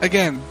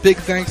 again, big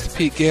thanks to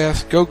Pete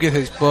Gass. Go get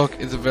his book.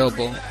 It's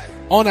available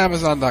on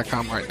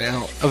Amazon.com right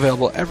now.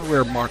 Available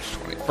everywhere March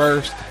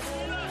 21st.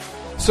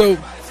 So,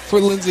 for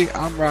Lindsay,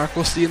 I'm Rock.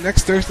 We'll see you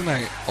next Thursday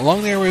night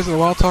along the airways of the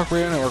Wild Talk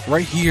Radio Network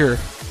right here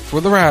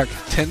for The Rack,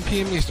 10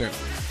 p.m. Eastern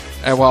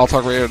at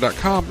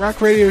wildtalkradio.com,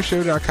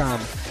 rackradioshow.com,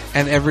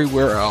 and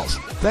everywhere else.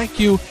 Thank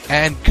you,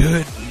 and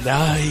good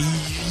night.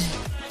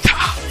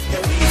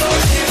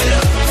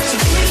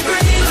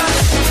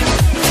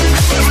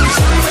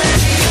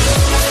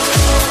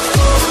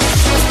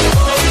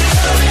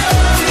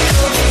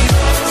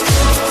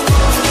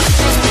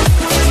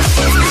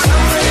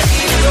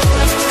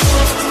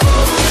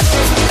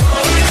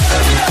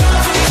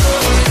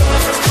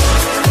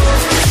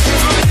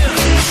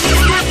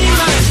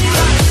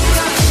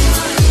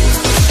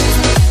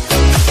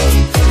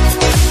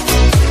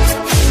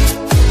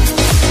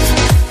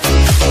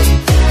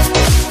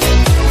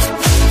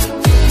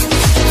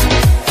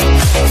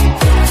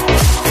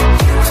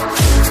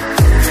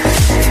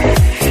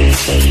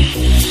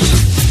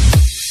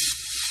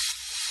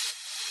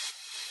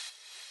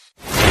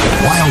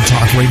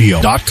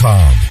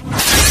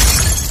 WildTalkRadio.com.